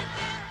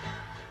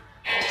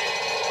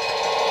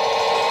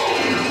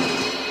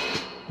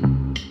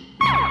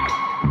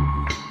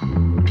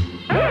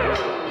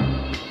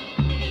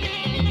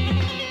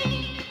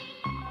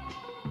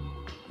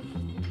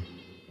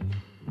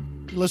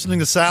 You're listening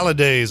to Salad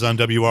Days on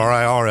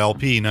WRIR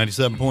LP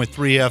 97.3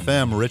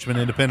 FM, Richmond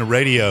Independent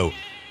Radio.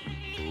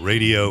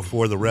 Radio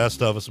for the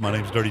rest of us. My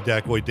name's Dirty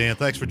Dacoy Dan.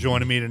 Thanks for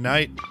joining me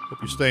tonight. Hope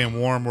you're staying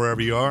warm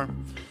wherever you are.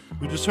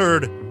 We just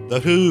heard The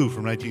Who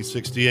from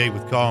 1968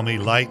 with Call Me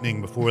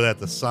Lightning. Before that,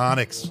 The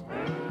Sonics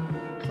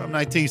from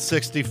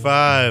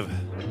 1965.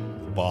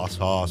 The Boss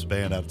Hoss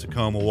Band out of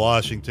Tacoma,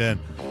 Washington.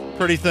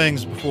 Pretty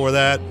Things before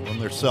that from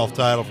their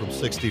self-titled from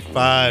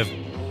 65.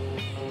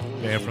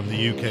 Band from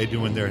the UK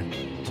doing their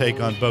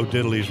take on Bo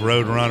Diddley's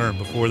Roadrunner.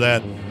 Before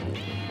that,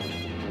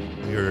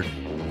 we heard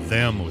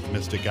Them with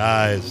Mystic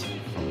Eyes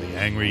from the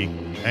Angry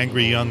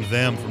Young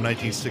Them from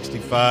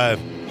 1965.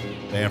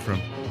 Band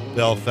from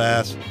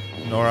Belfast,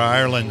 Northern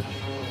Ireland.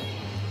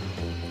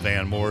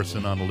 Van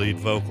Morrison on the lead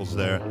vocals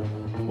there.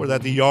 Before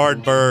that, the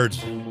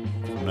Yardbirds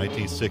from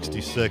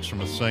 1966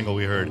 from a single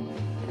we heard,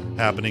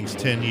 Happenings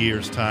 10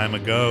 Years Time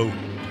Ago.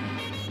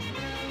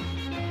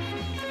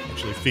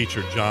 Actually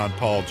featured John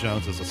Paul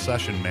Jones as a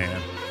session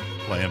man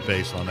playing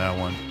bass on that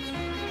one.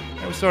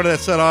 And we started that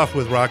set off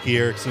with Rocky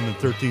Erickson and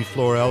 13th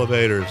Floor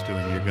Elevators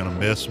doing You're Gonna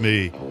Miss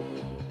Me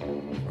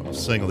from a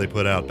single they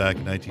put out back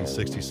in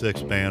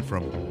 1966, band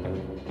from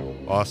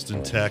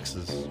Austin,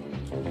 Texas.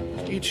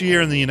 Each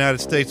year in the United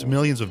States,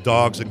 millions of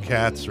dogs and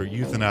cats are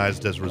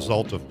euthanized as a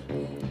result of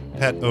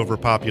pet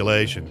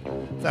overpopulation.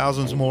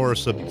 Thousands more are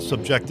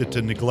subjected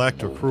to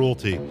neglect or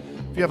cruelty.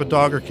 If you have a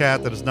dog or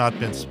cat that has not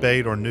been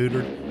spayed or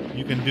neutered,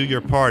 you can do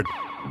your part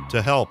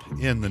to help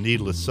end the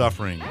needless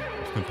suffering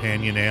of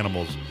companion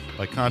animals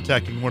by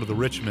contacting one of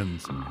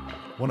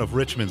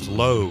Richmond's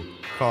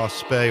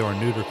low-cost spay or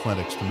neuter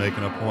clinics to make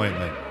an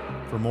appointment.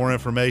 For more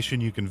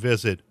information, you can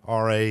visit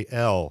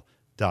ral.org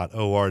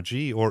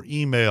or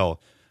email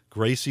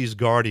Gracie's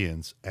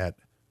Guardians at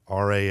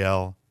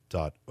ral.org.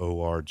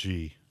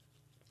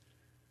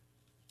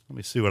 Let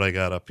me see what I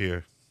got up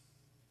here.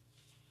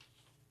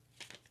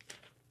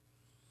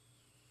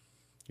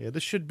 Yeah,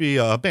 this should be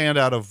a band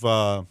out of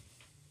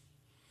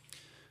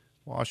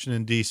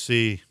Washington,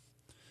 D.C.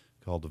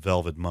 called the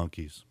Velvet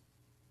Monkeys.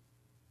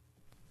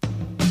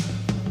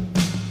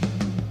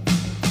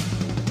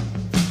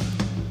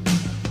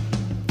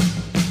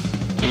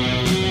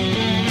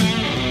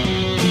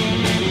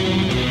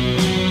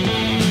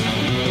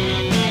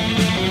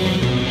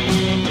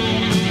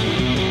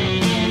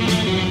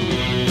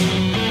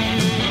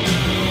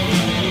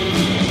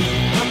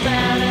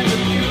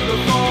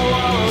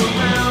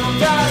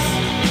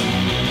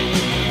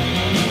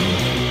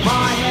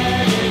 My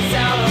head is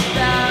out of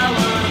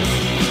balance.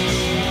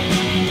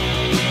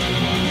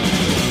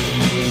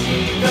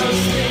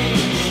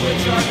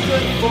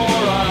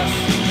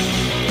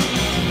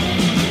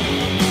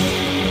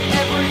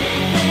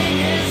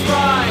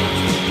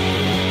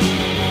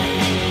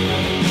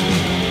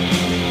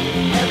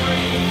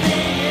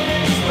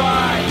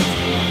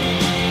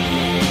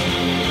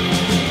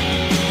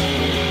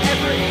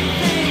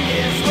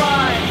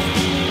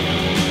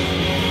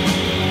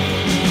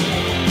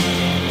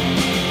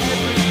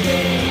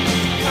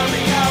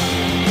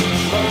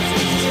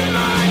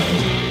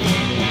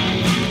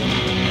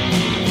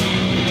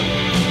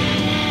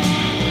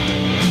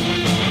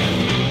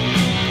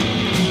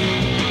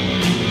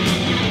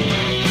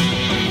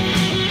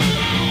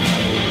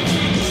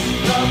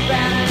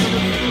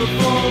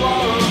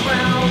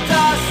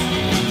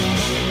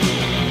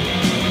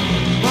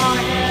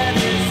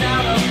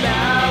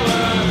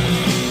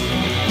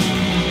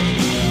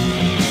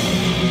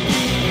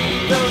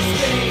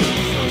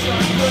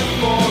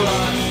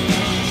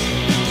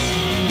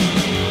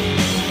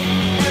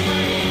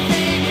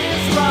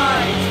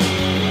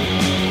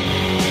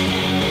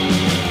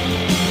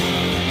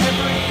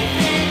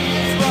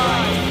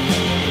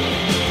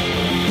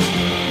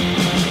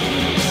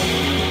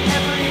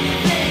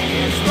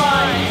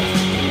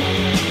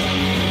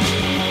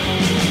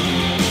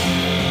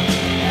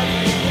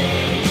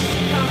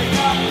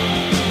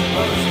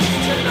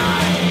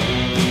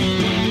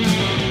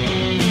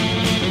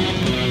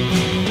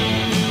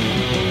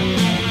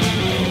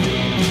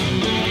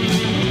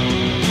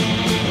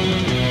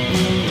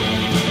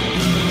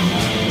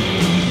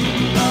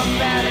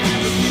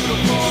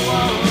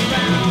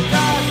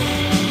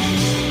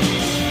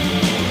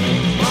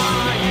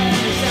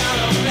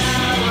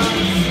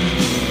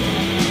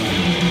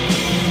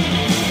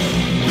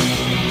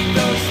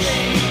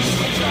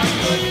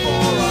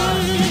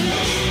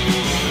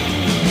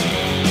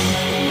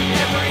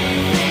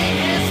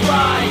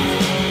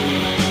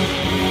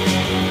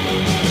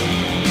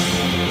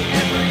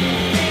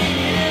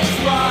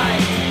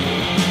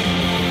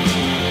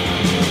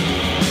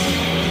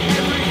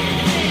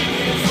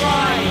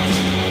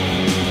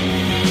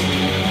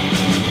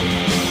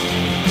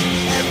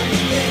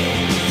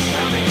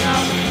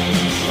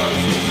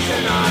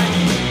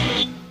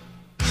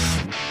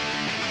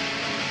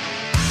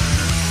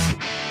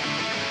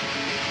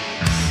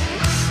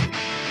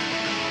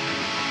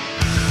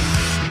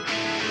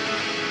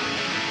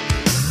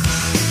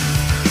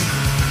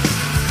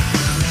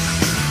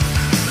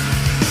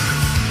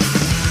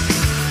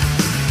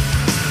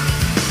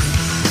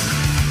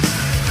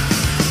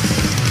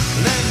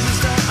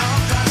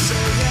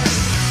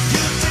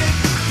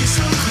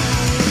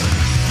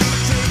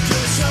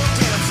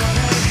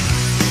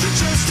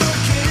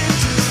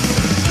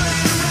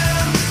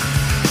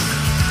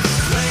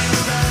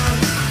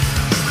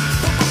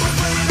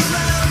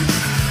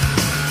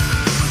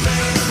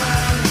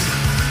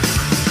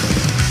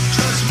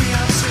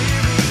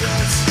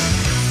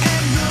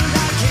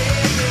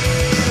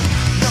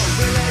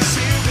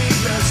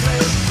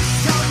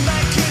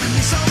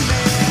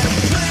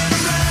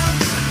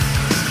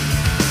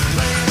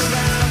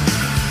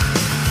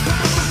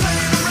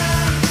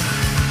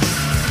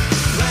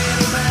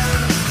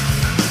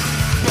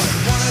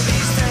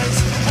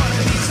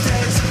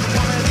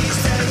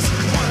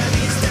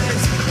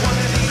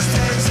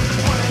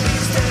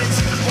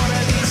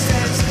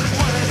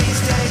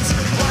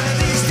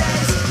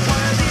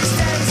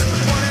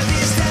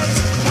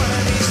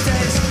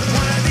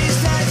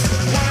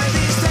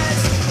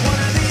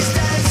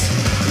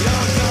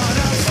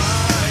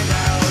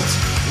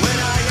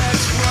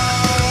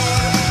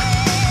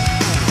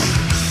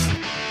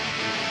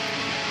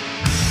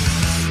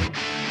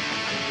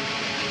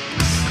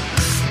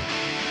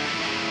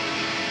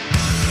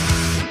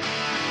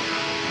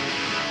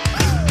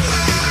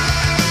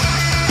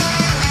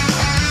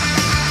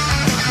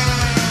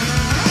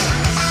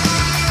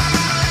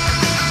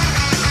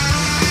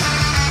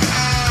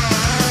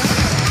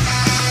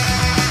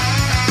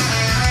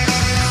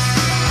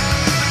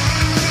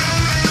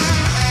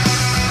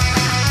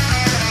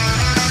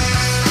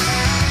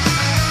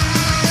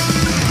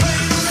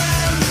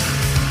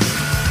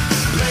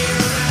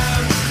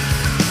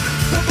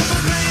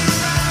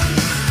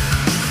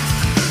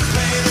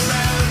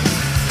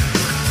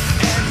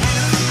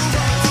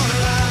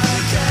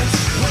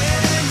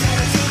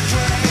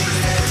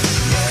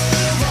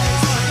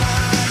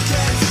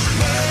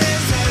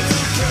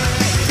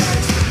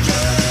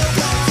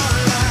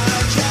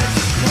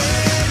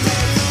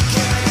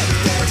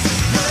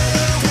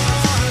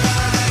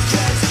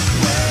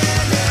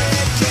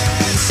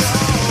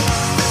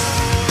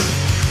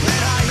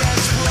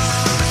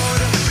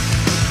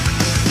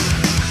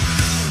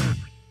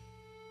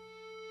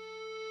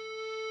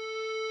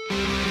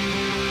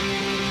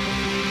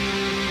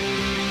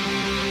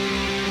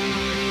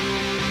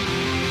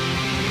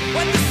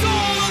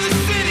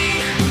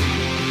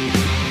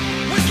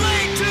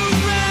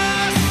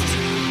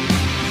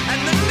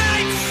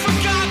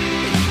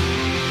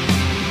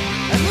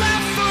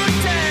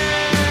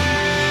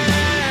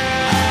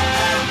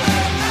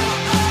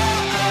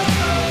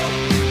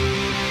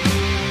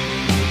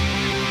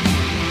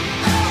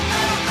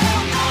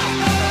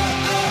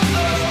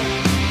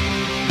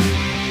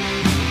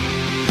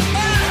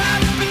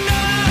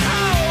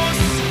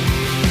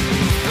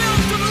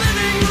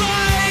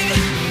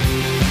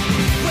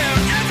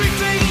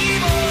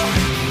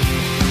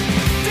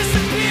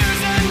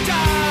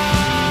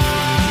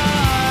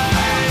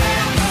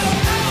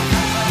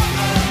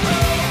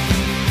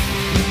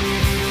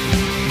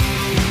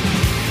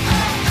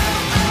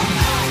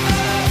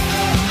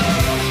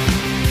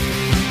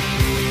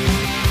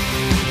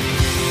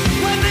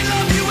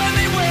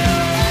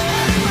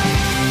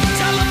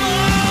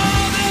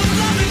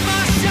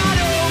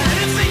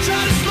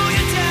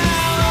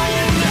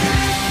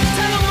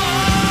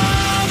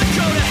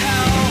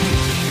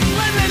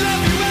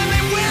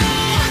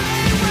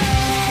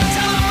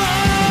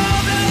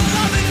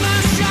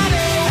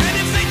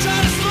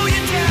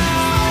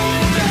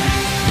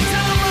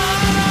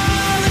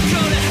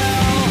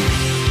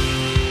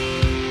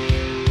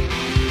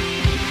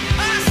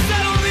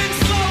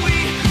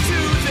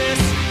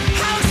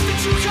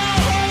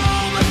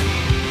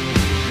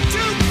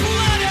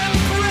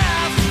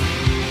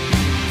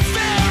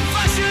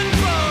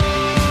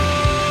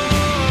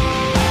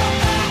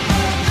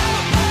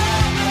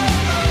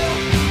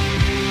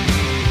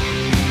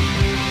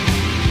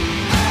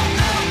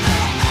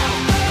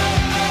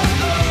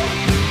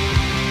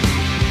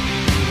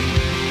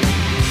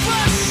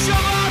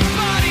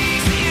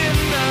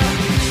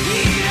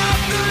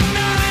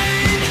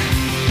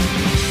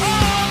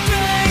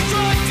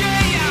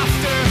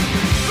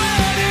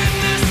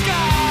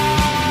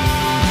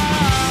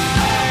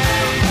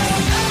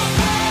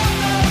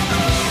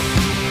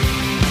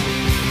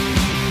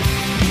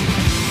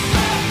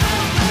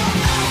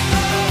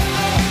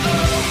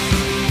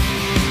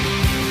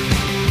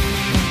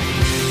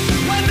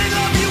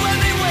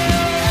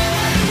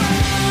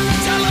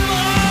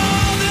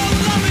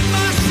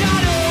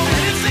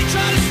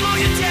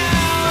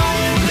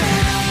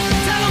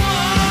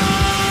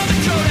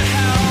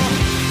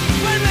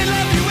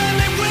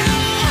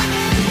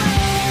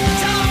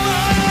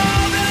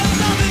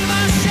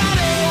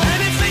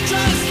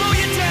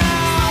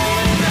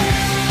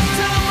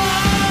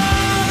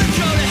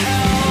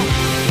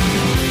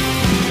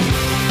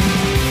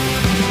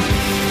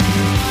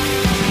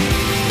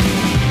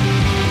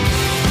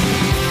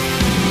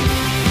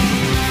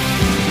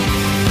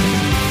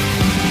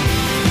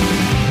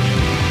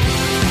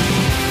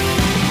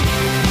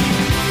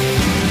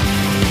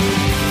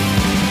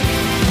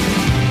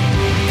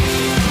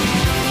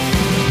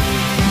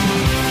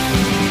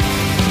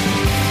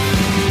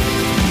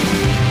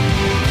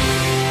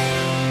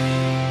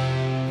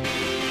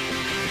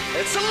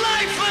 It's a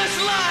lifeless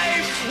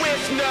life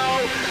with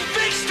no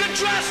fixed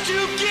address to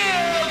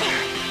give.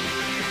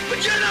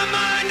 But you're not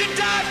mine to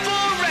die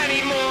for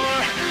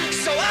anymore,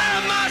 so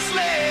I must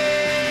live.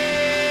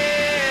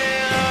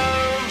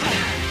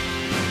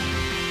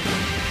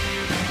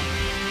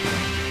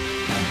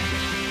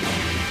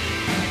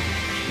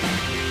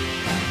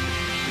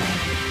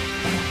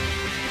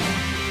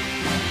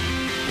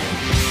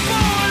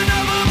 Born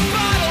of a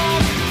bottle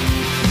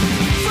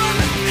from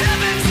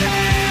heaven's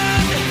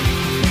hand,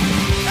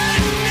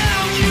 and now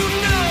you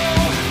know,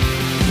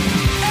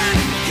 and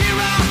here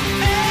I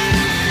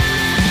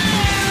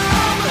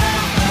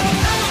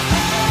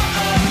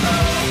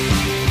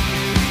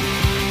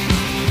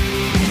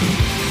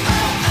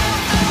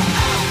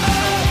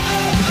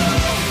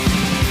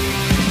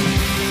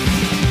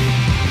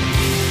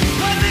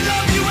when they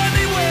love you and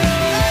they will,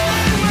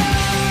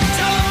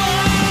 tell them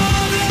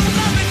all they're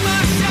loving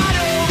my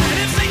shadow. And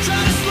if they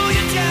try to slow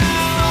you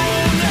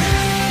down,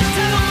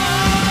 tell them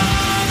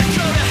all to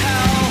go to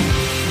hell.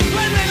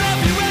 When they love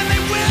you and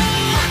they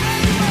will,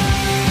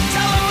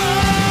 tell them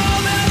all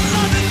they're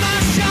loving my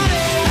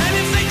shadow. And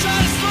if they try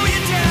to slow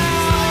you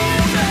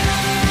down,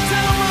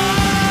 tell them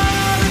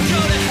all to go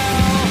to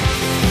hell.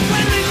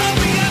 When they love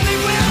me and they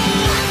will,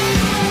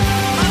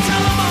 I'll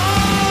tell them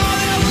all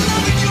they're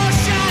loving your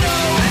shadow.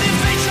 And if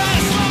they try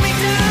to slow me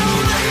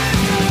down,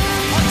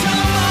 I'll tell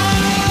them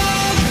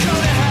all to go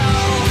to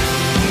hell.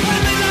 When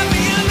they love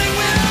me and they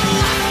will,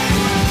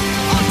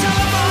 I'll tell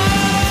them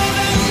all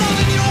they're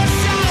loving your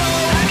shadow.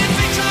 And if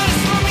they try to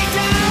slow me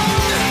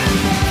down,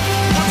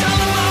 I'll tell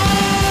them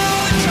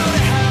all to go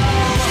to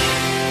hell.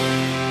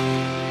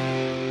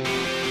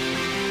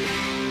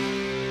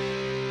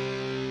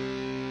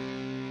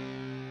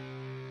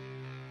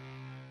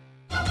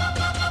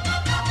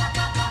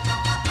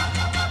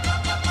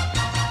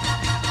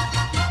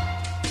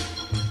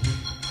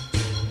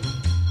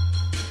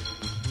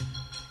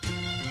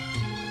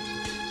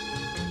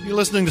 You're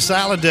listening to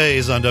Salad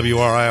Days on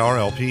WRIR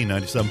LP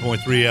 97.3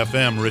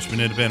 FM,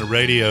 Richmond Independent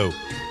Radio.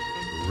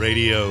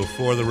 Radio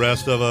for the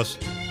rest of us.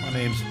 My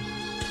name's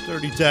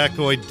Dirty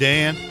Tackoid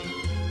Dan.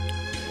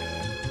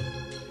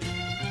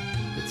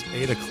 And it's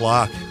 8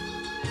 o'clock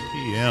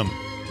p.m.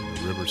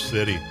 in River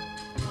City.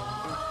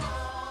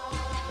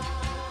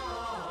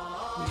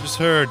 We just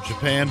heard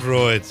Japan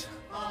Droids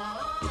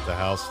with The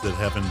House That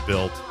Heaven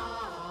Built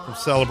from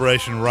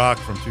Celebration Rock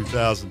from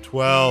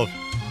 2012.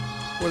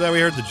 Before that, we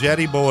heard the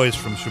Jetty Boys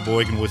from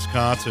Sheboygan,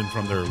 Wisconsin,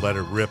 from their Let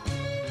It Rip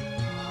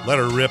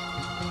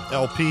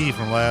LP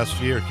from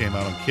last year. Came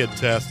out on Kid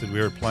Tested. We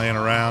heard Playing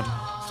Around.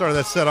 Started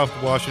that set off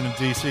to Washington,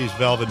 D.C.'s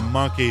Velvet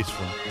Monkeys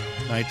from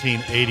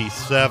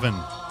 1987.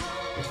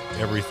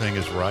 Everything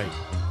Is Right.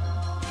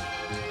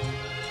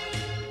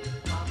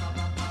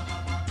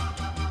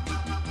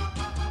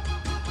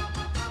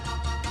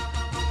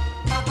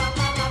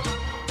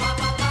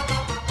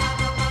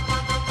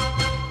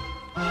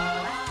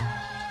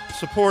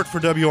 Support for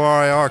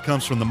WRIR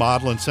comes from the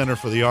Modlin Center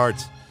for the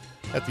Arts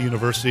at the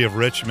University of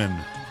Richmond,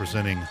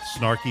 presenting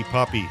Snarky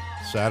Puppy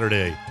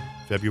Saturday,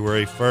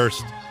 February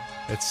 1st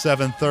at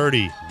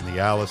 7:30 in the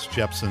Alice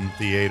Jepson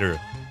Theater.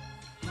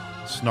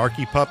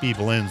 Snarky Puppy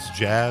blends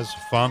jazz,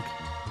 funk,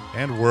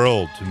 and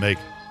world to make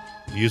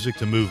music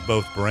to move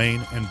both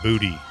brain and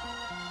booty.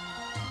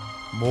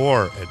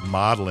 More at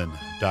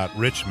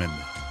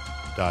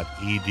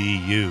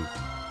modlin.richmond.edu.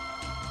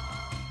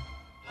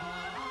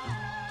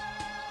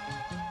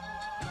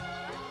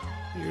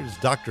 Here's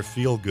Dr.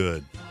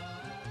 Feelgood.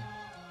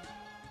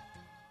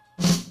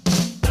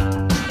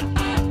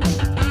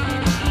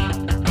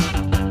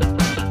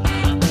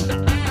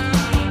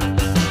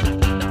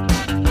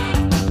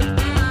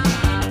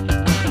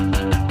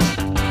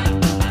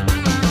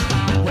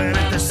 Well,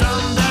 if there's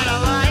something that I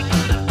like,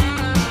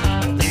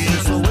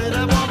 it's the way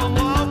that woman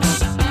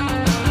walks.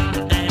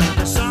 And if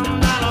there's something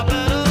that I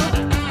better,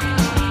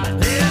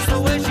 it's the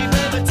way she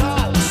baby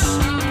talks.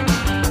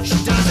 She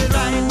does it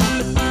right.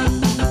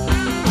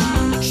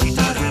 She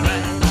does it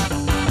right.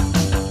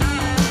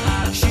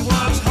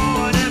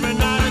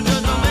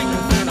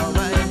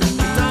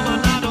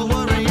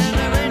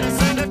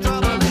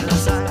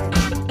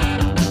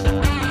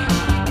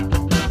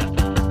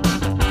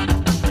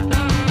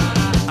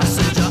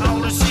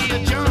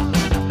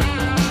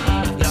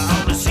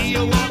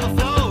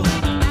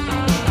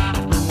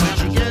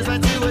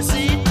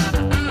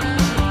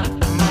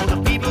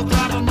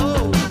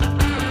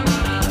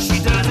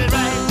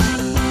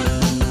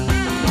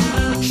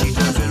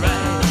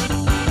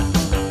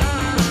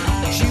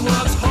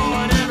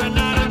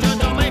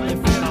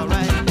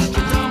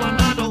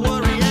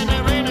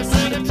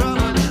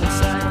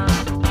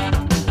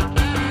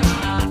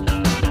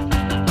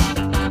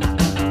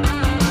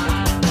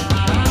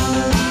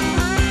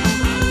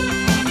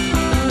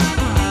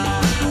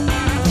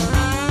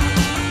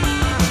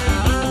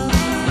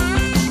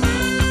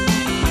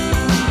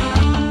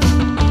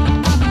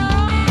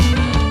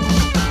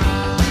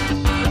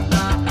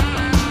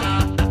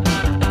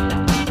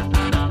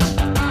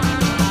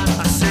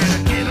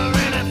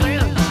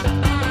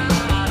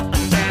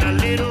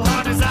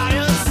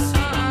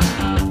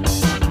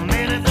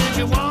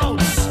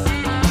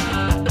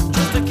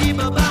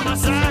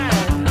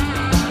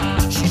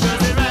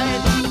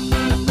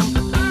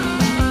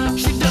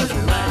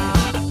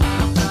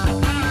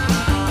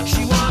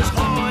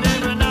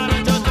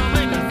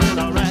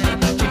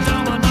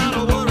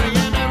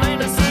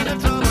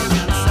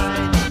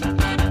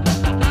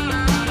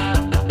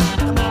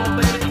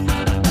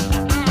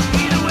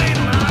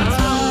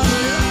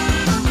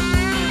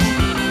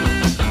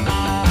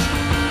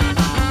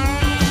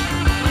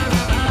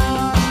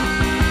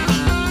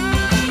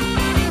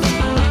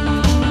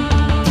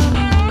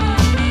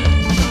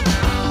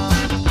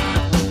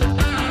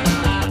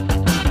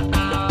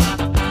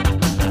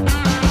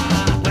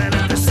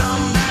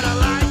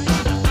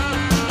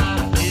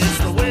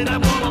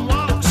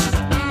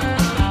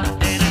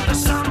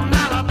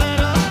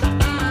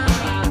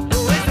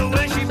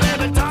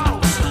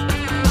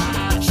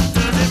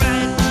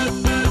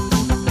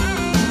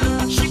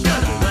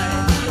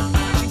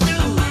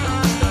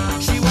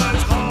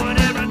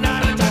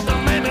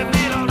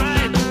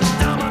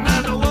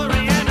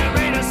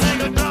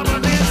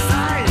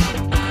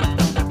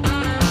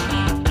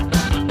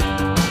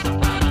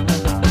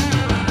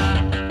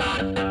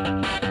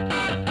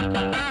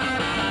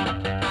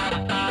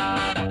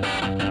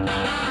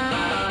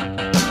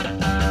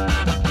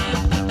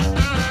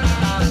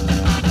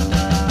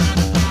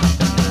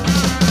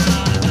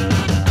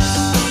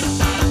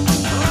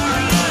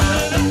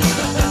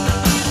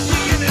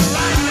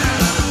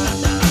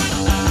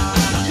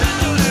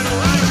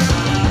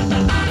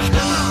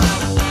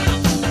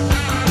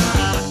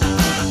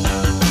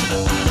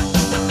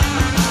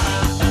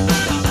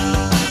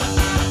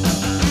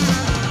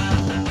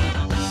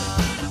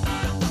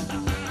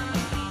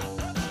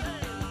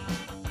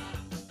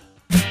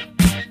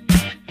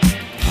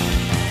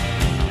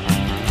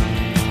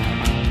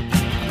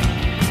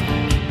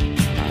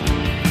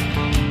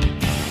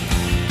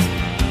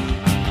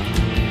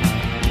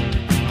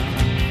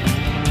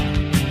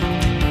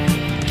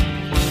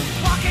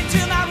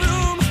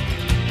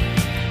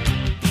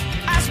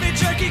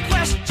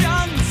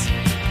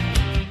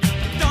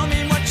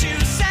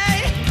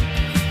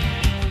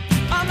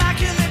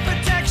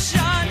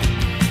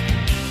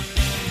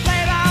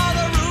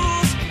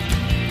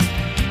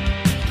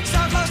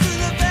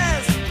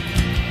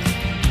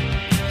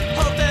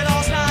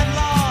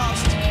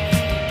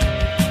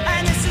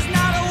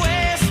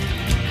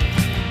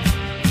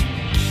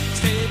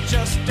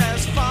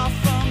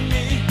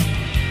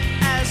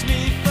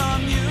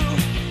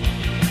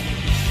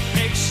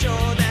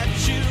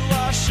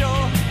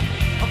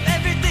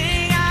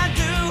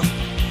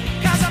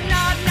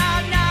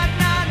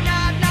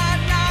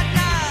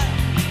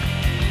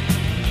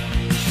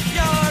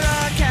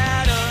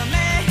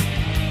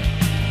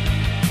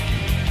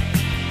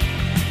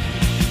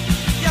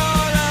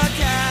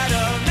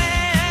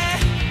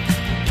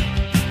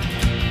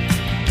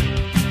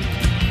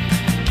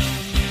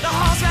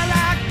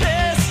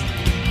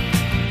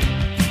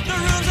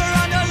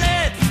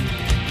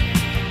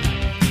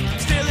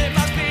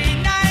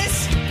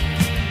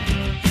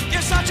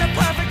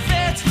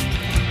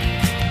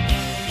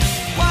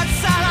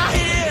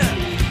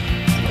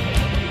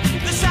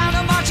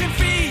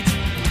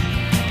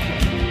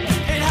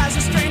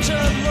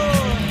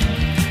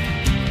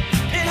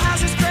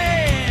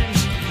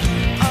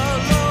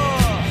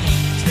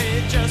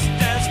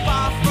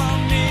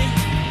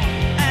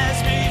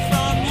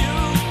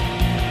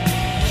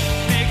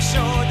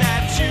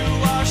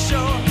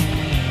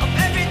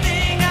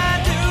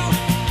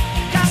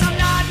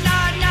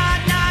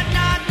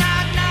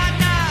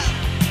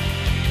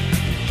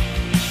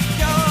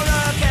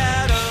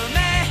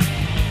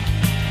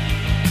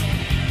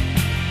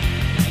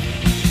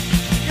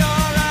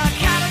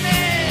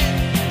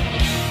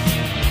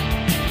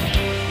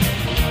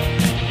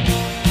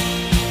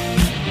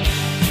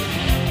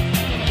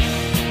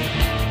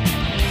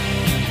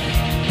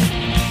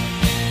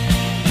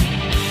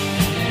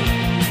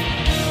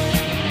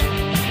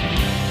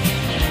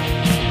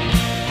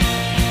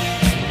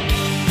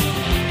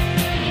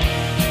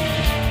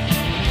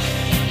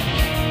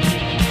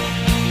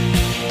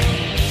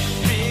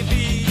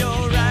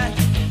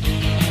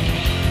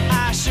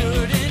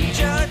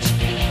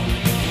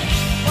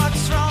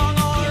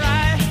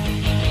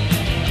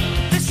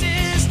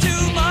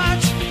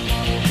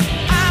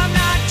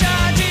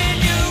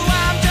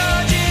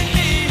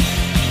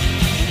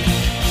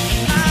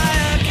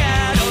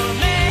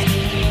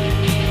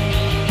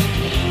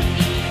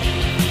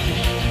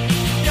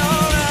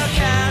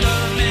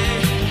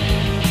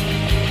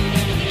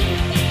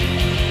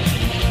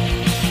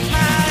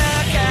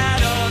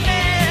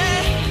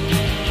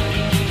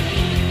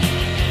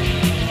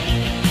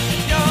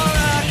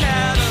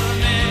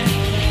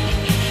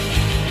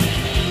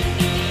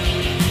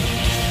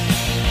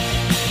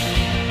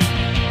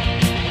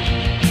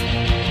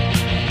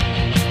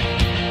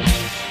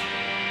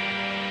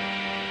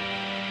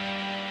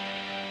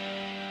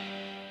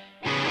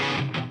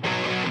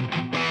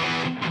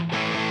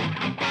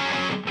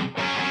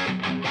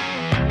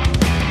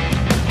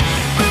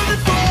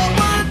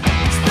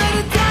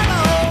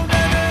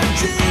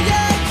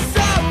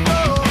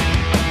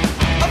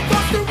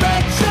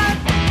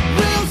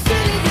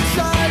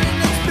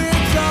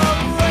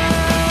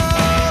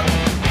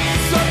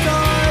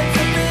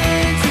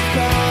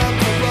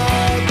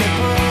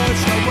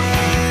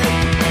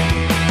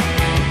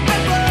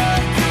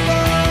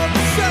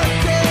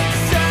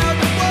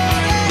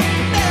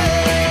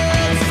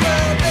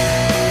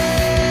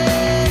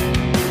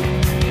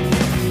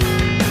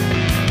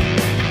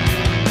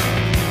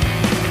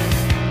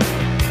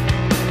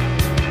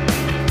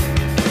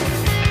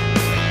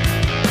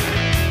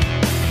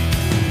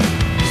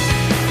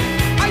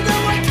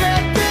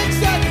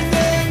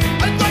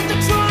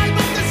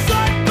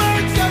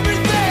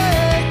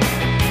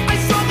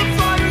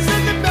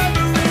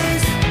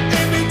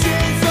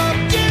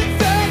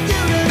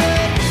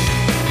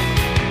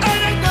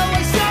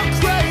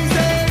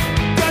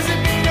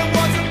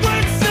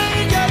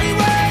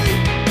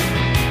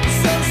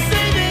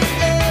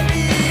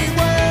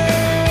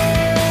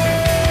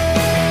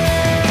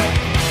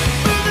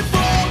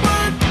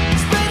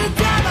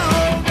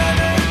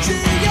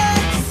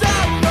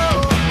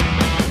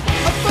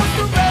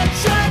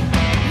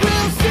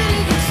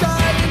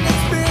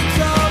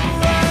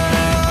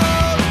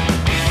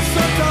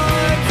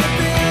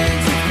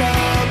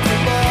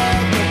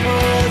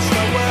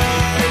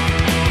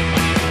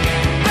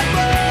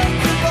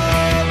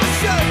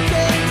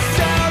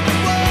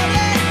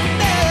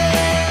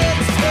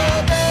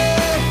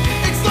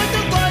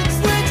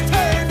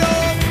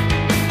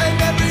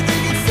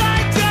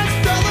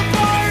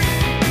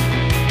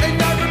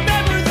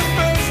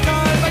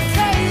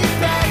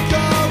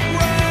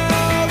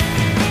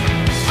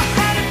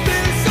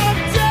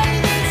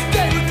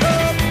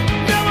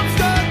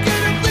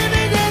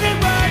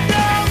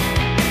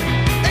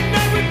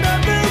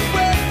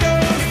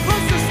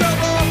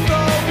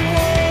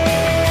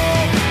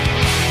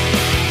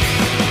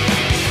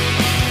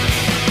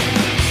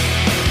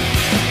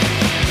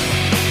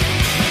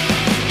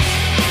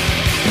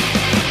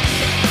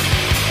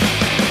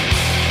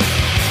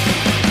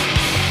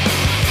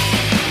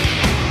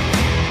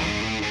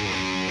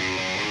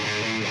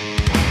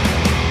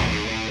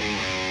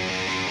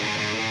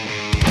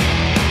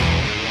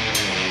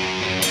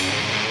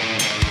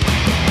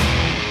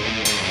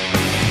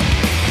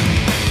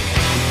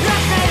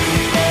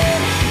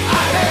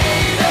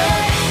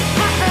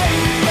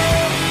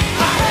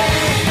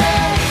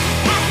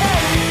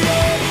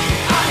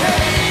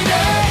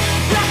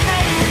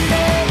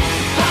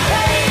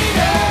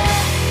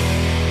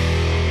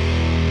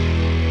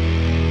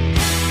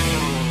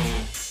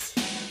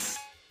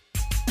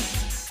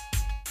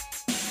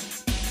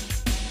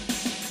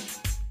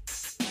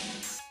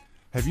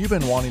 Have you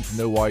been wanting to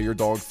know why your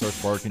dog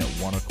starts barking at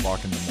 1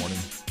 o'clock in the morning?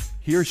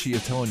 He or she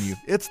is telling you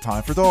it's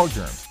time for dog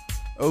germs.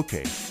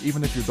 Okay,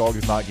 even if your dog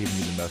is not giving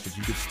you the message,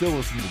 you can still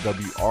listen to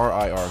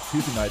WRIR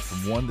Tuesday nights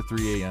from 1 to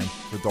 3 a.m.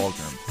 for Dog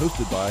Germs,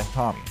 hosted by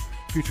Tommy,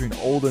 featuring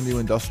old and new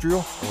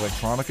industrial,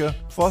 electronica,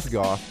 plus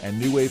goth, and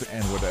new wave,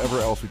 and whatever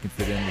else we can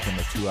fit in within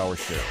the 2-hour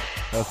show.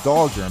 That's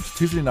Dog Germs,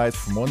 Tuesday nights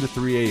from 1 to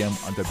 3 a.m.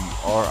 on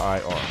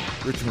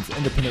WRIR, Richmond's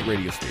independent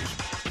radio station.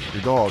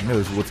 Your dog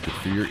knows what's good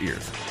for your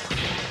ears.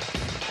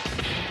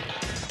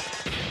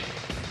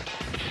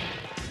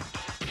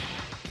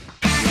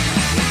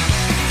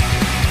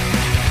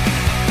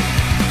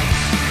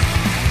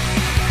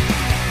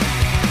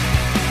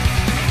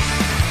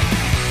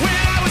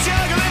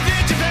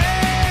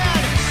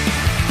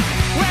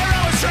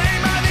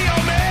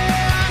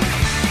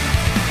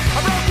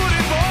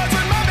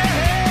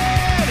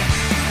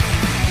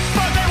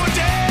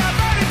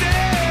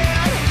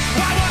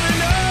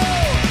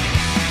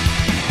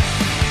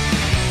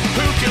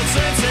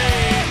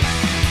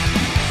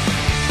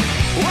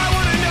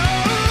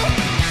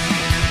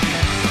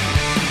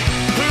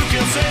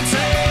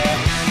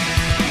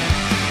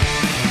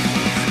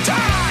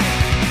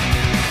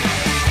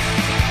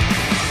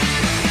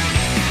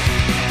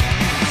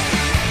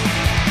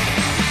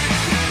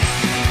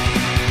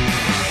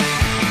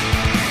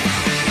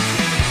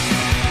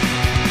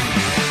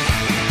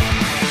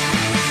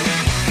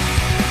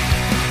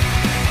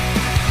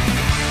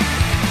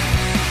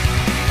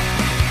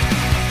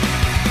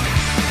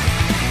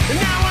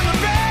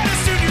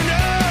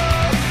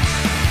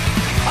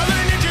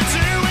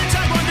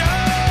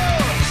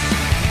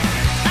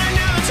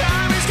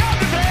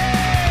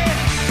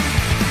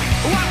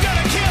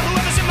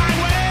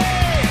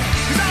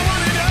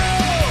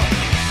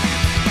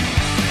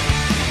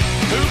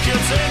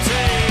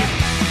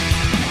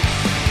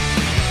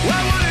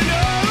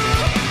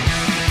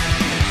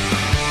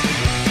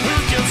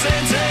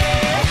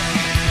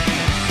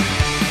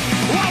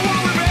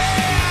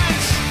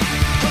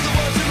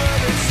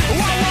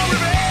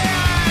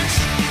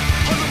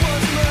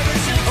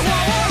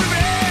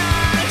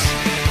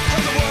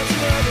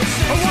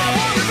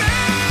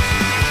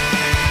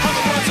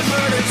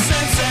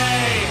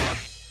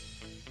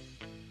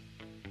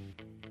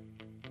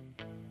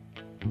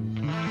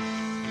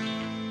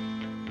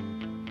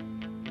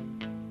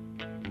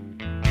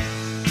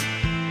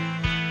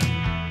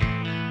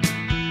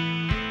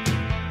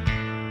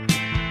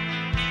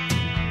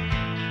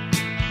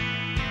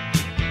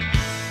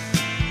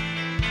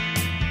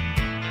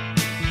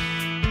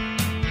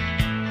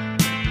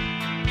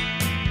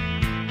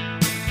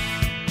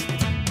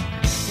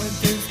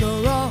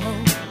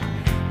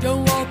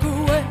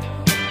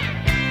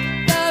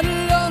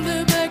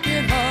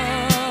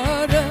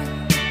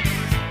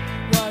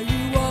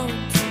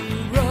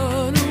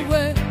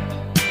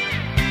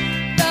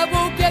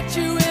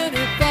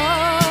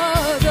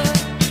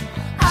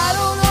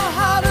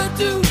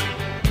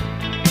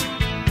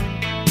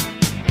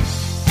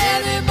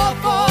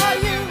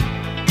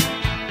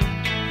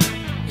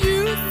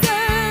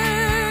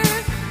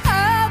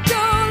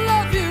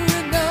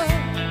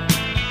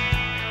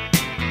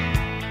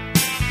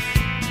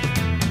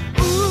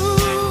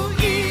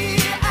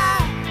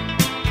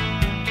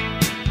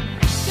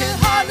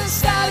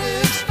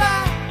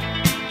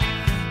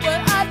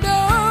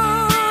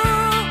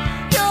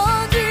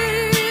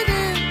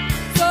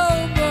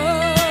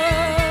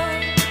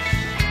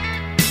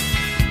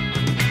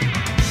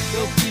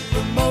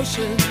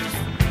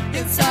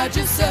 Inside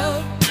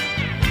yourself,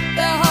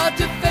 they're hard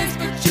to face,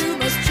 but you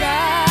must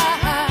try.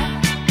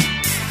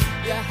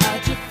 You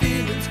hide your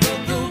feelings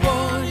from the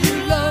one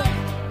you love.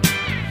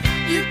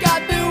 You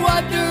got me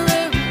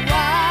wondering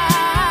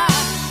why.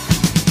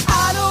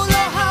 I don't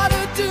know how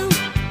to do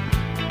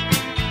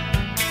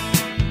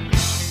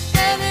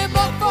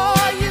anymore for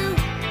you.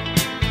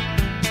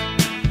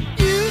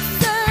 You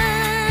say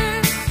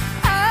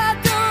I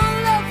don't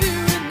love you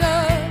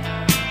enough.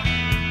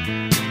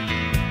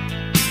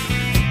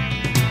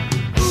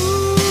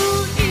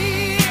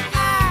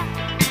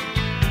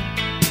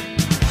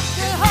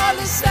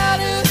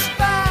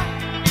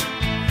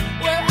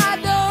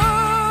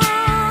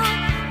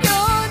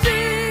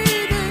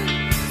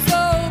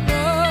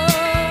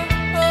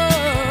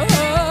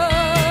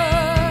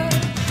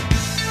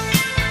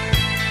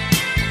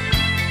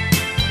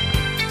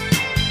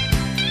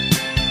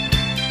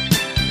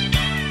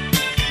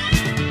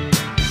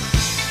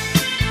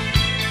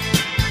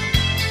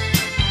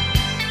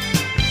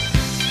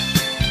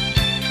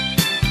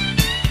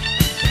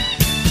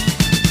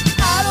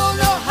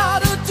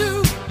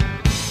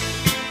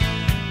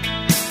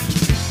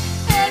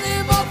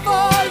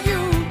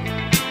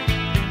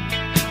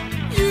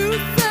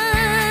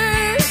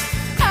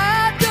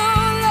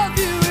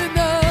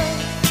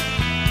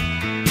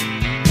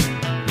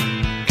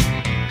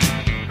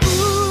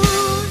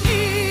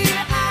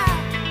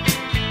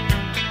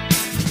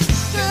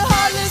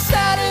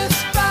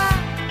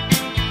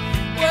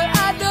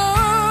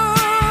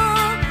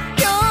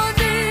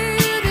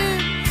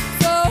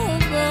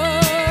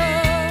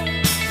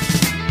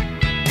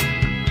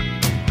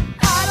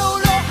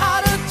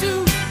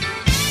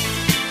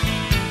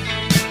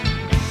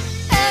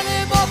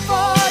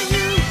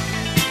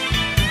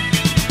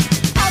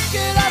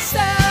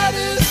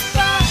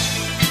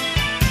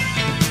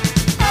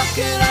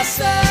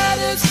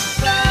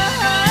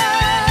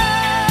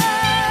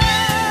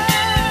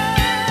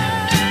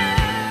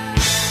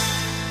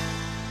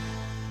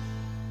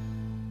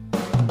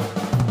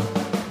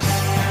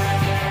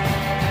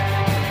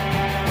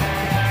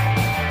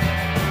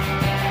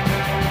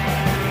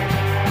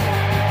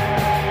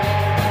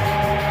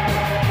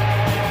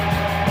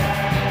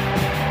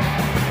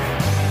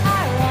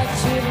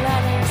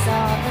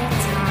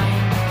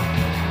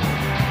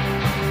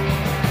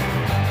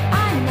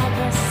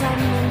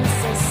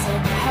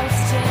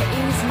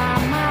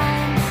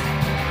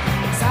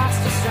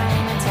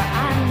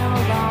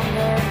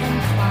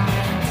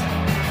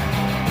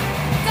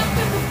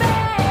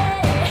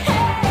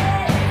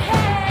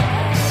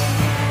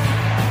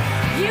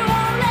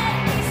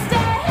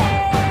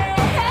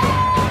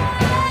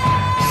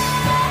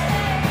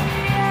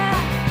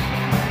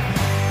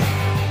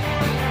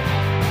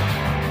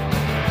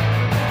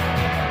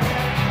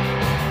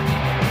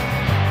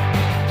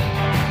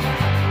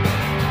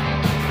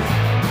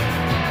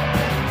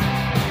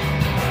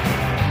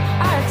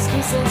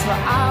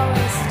 will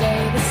always stay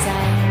the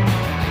same.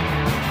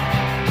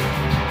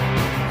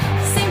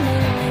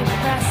 Seemingly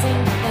pressing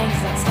things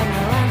like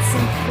stimulants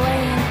and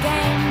playing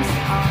games,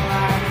 all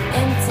are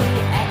empty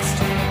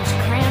extras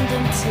crammed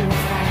into a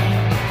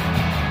frame.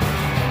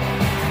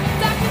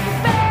 Dr.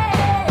 Buffet,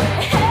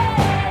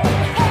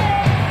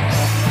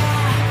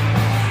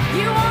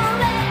 you won't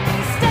let me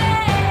stay.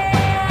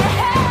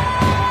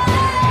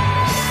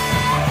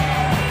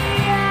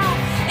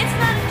 It's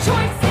not a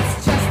choice, it's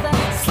just the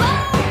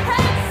slow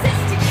process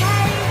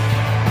decay.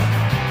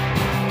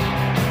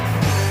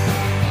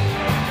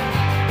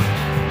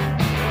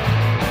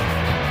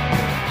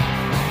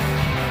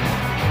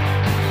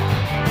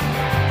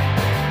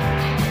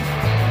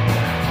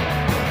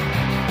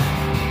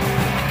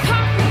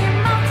 Coffee and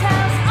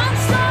motels on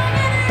strong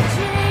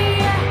energy.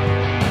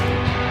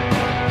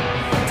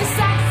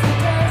 Decisive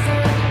days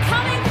are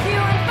becoming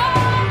few and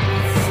far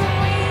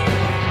between.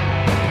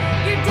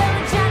 Your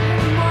diligent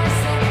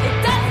remorse, it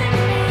doesn't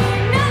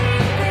mean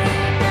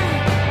anything.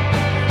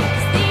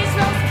 'Cause these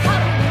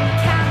rose-colored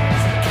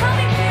encounters are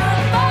becoming few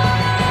and far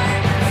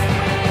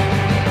between.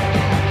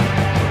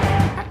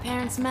 Our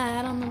parents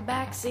met on the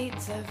back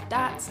seats of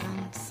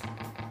Datsuns.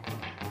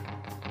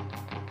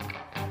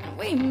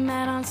 We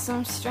met on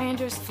some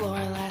stranger's floor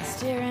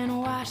last year in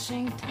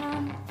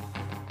Washington.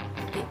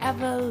 The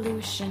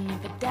evolution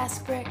of a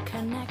desperate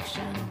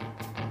connection.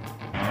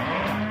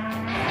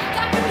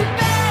 Dr.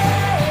 Buffet,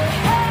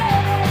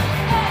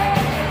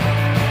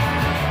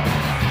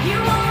 you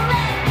won't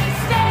let me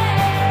stay.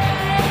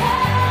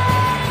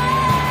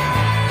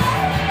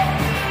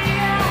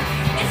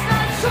 It's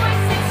not a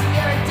choice, it's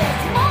your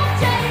dismal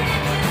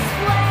jaded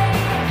display.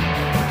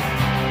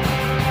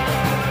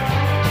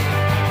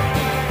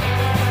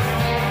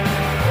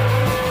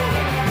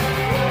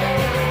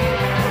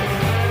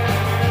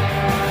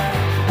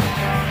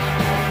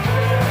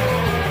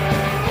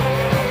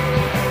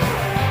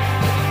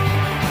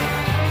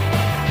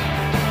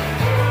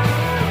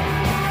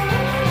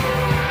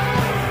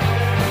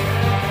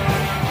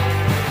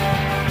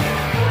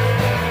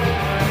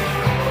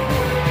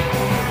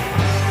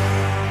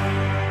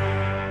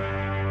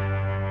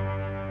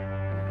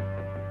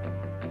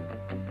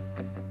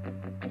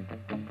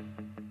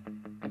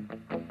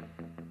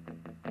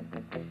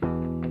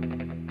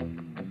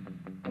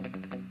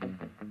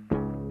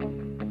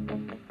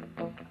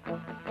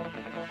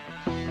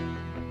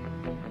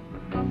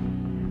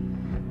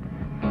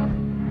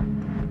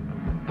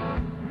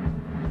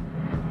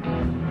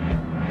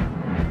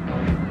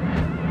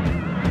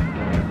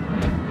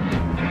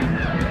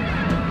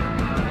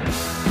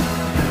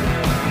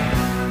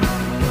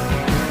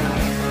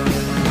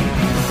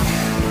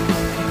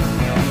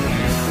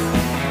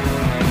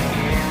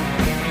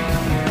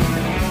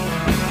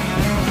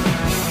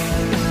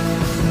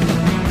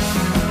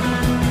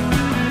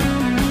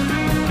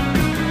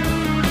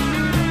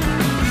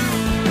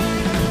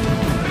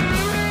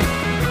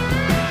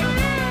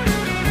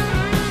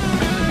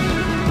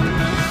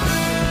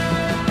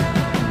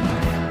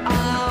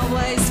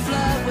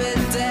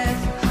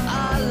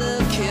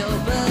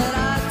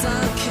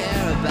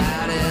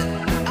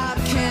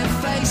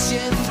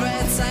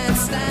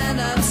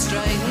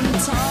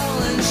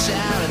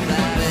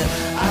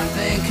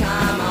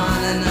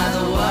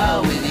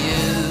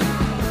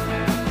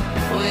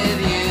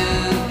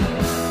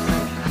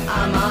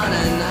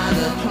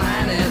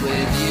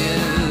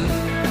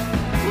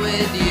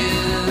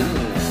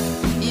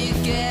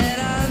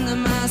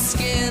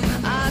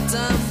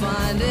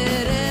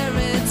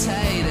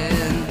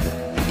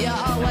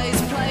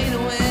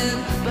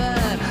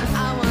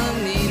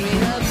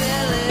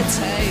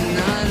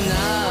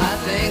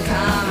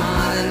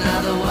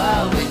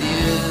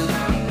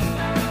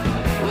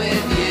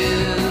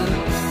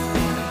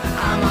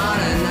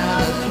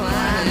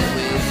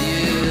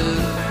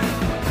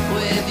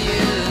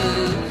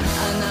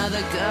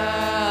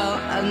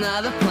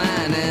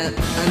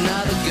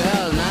 another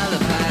girl, another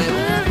planet.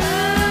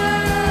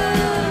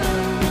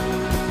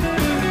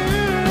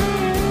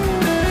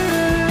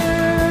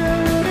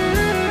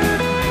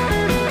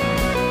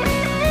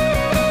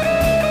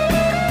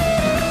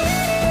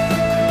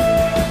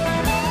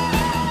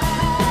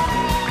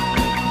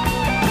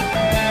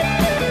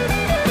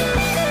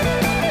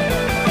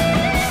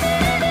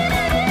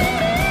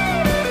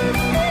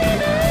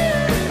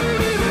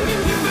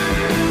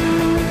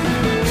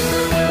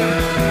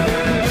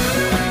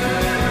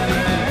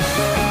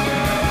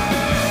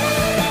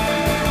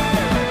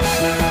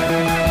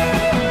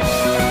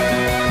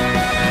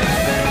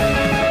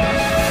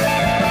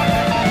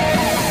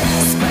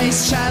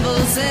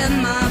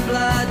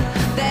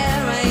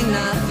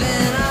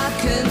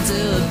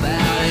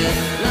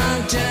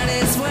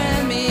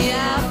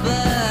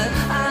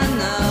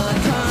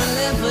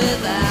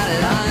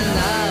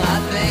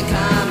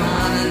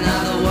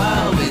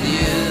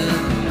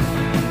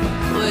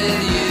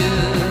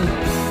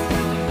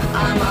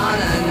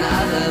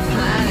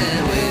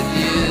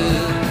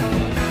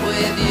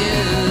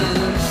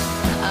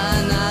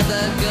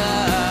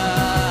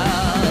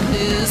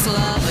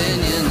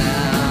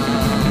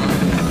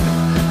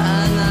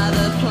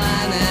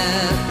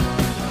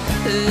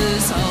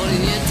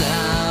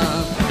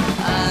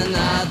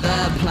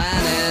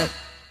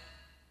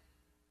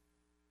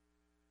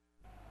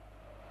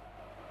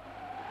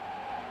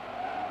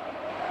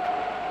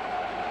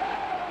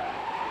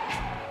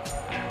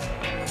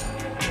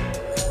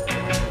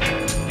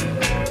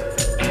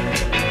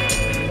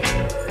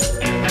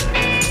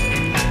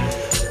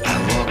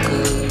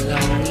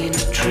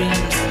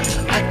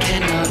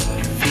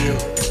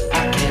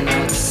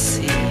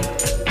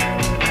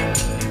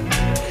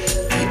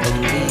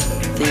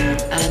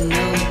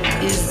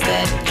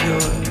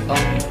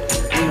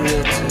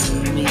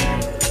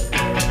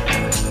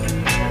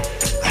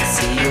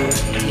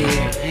 hair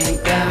hang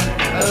down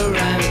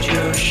around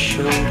your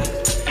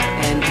shoulders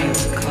and you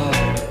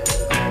call.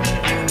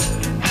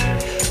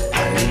 I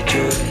laid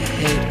your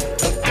head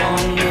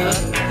upon a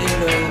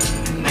pillow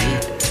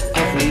made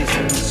of leaves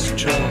and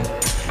straw.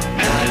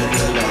 Night of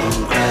the long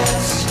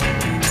grass,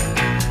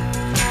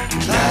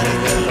 night of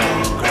the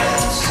long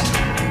grass.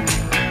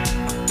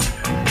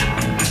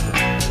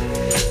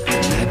 The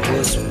night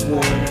was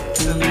warm,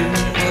 the moon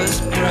was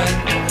bright,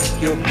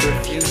 your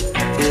perfume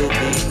filled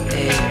the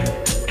air.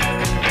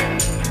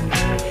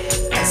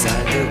 As I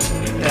looked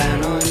down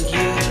on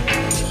you,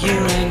 you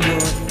ran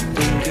your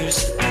fingers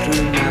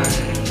through my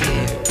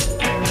hair.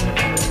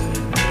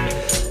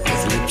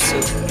 With lips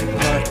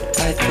apart,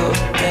 I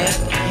thought that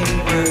you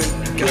were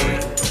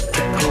going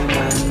to call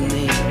my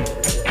name.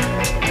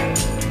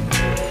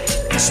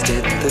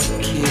 Instead, the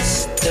kiss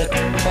that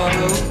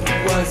followed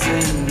was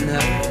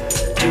enough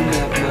to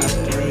melt my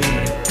brain.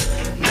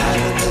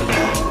 Night of the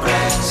long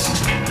grass,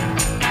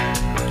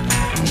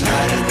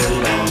 night of the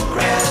long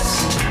grass.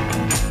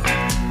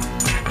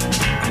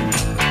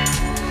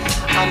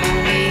 I'm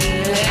only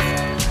left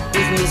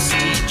with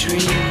misty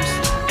dreams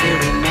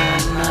here in my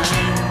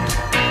mind.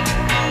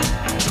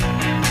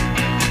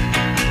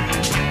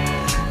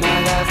 My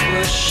life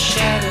was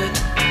shattered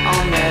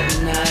on that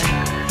night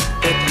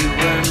that you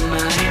were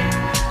mine,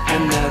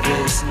 and now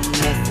there's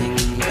nothing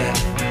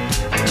left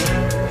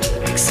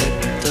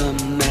except a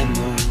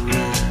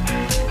memory.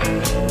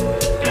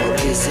 Or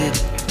is it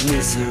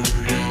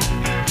misery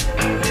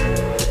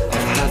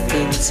of how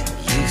things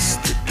used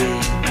to be?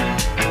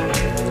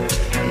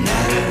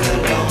 Night of the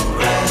long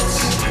grass,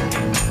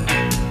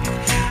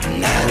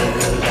 night of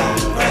the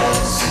long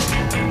grass.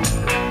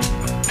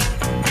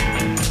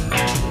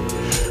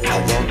 I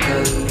walk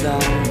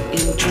alone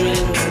in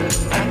dreams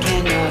I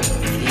cannot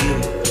feel,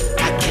 I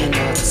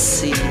cannot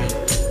see.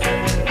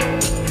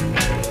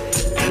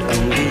 The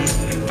only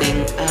thing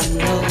I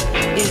know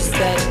is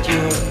that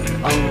you're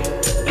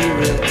only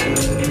real to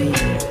me.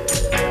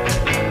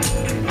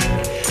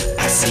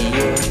 I see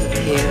your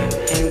hair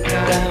hang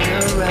down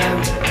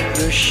around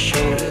your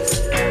shoulders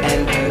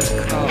and you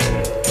call.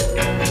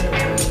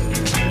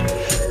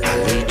 I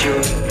laid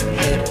your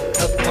head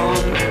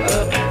upon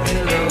a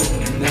pillow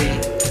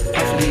made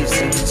of leaves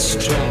and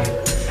straw.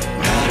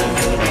 Night of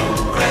the long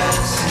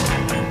grass,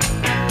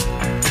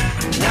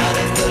 night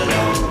of the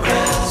long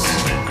grass,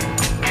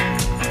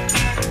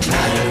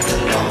 night of the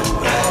long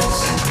grass,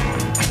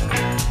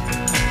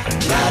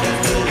 night of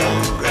the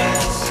long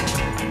grass,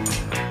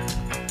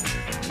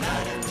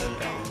 night of the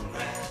long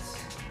grass.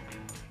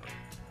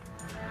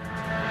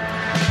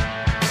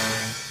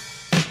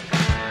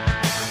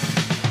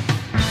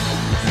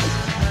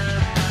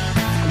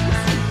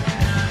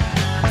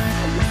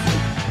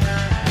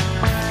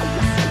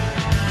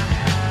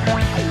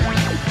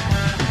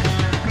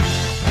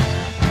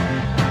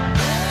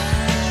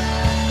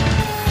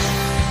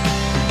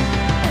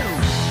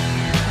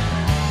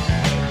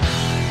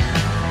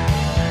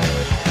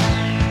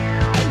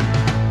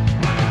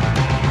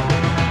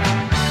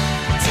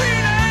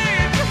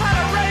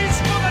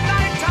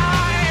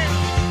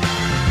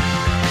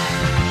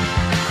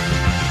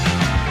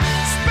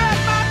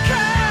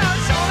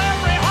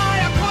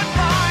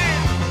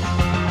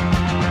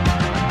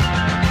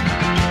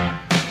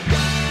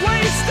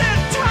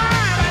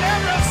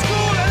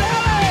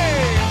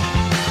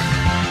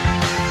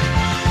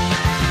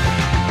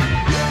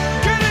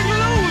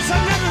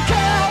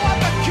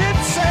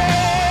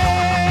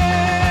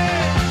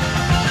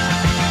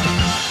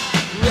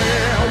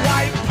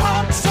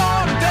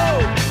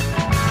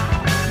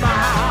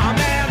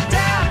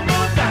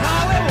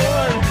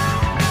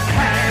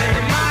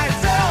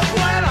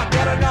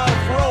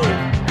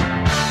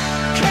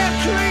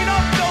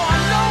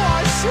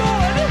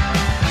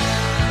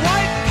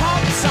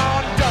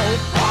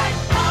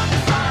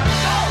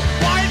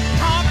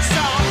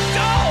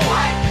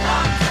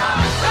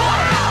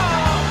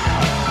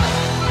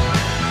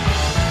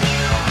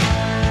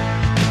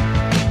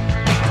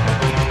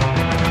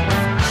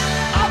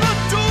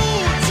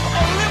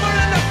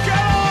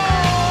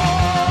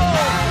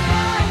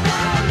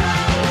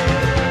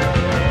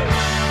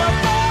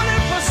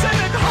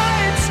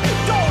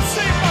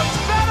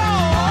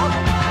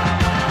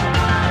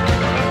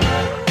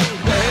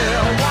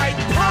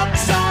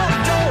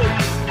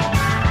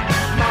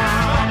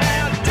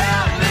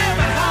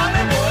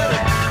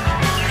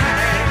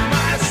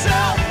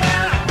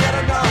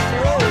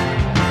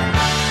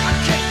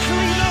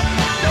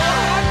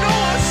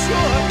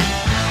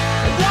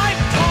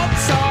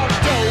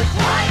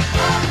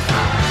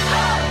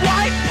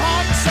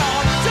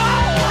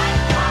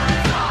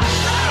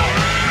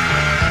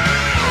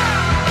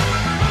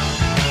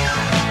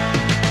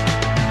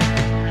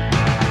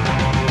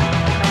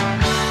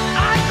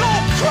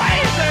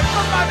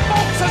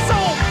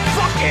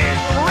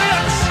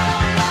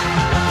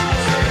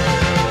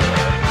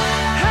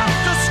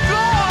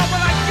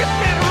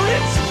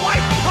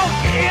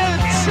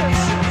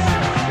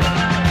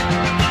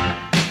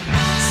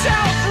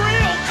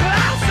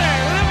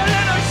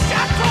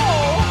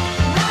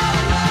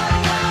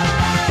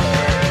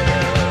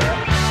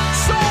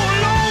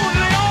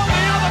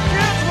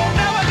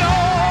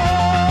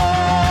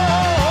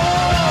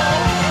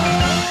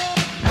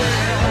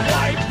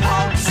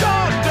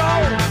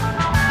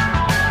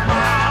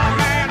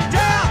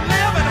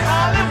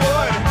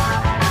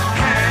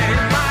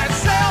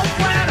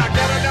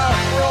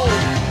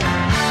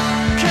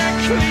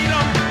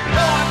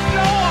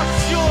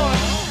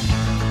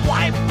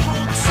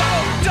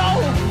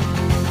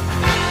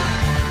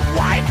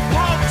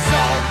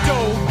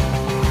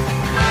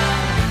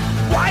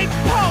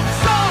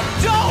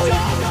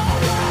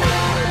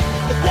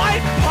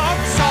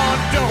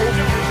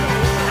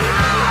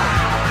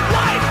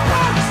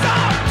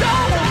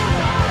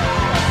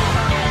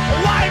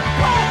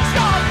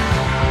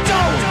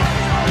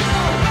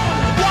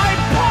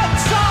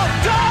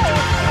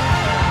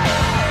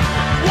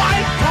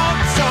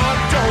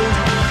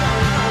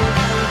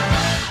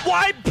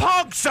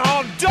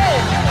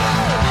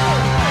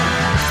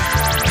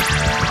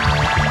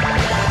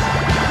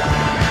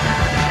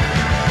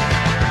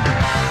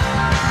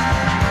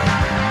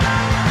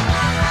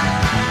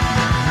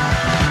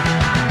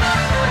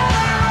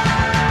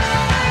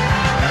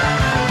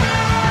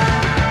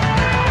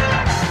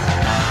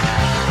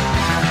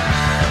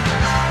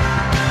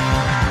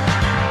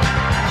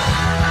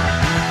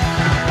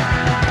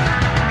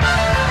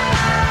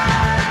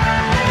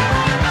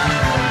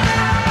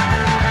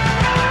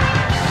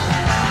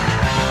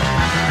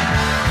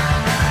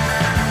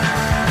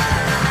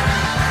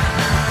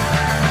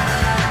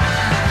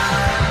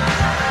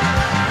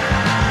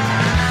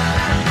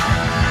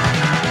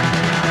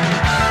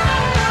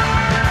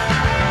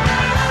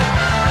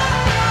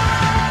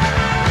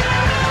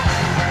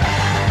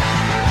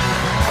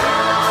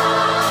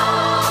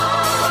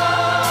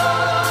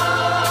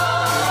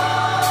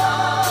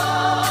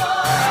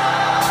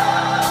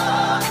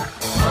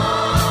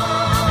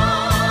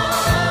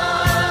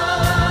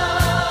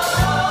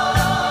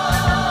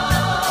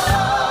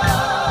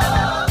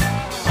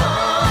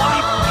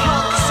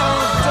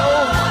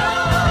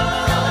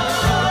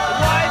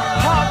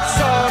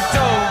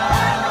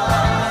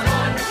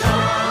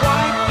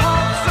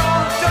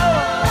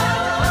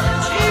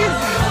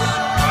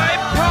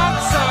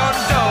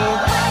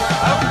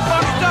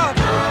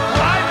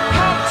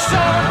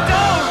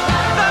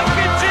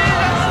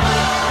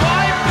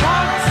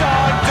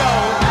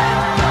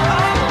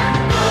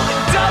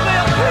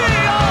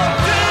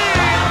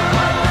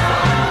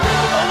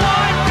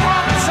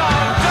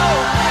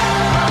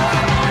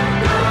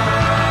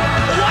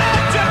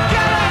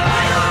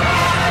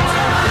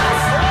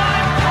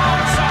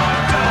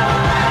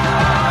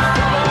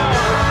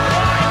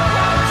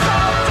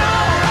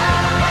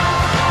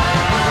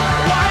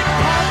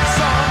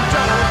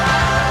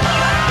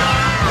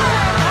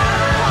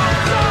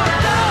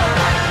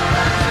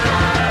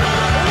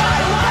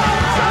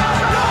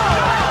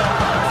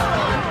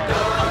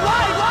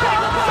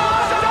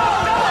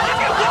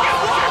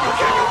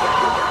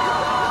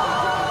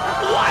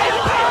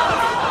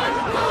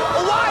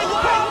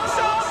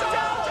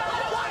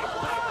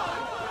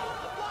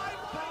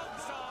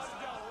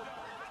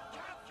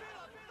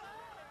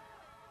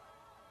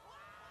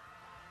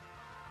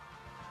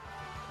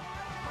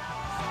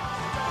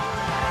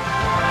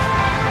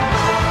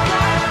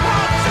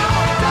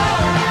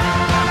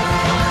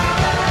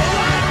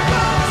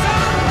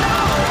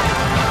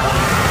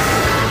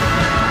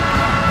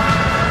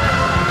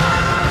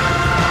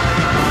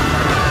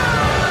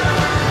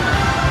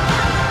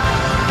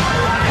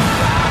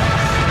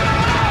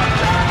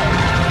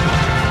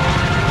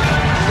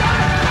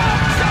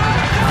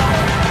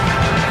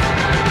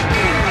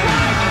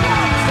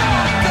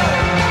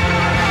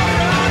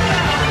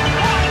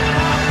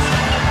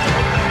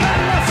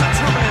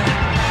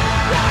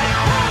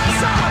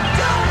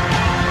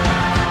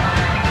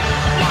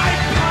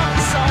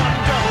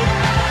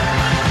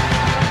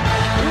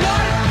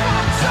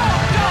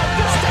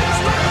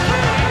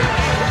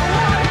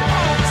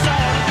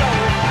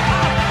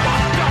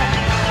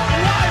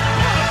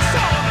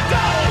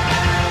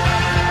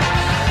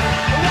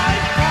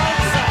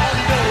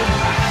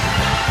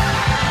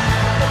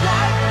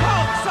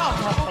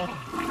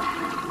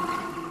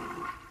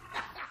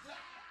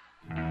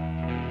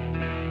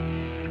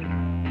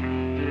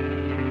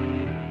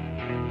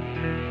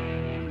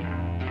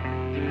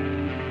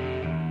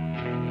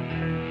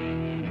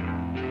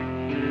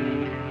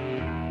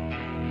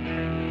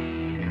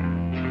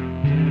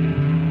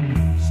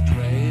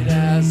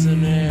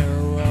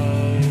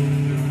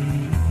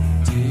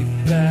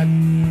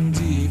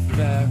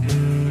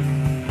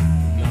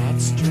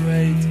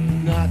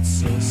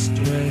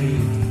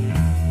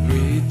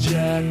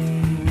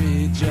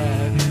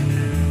 reject.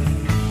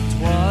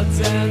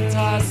 Twas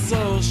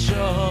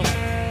antisocial,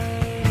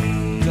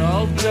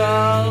 dull,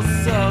 dull,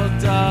 so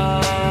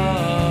dull.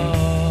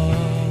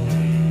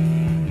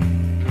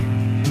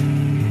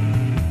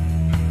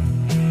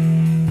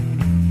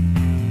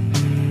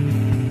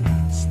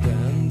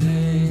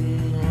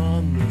 Standing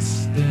on the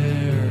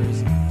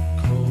stairs,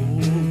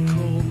 cold,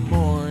 cold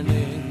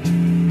morning,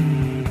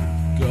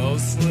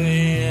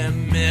 ghostly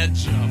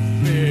image of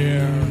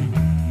fear.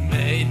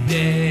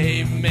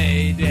 Mayday,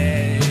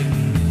 mayday.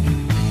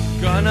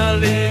 Gonna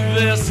leave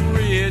this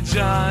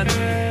region.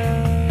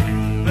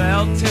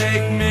 They'll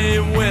take me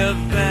with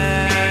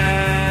them.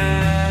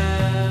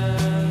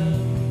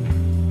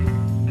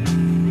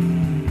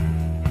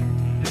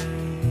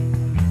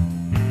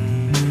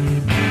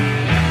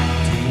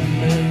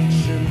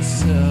 Dimension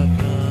 7.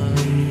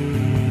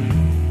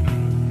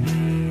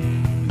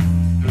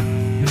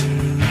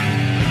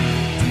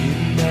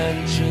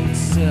 Dimension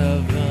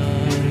 7.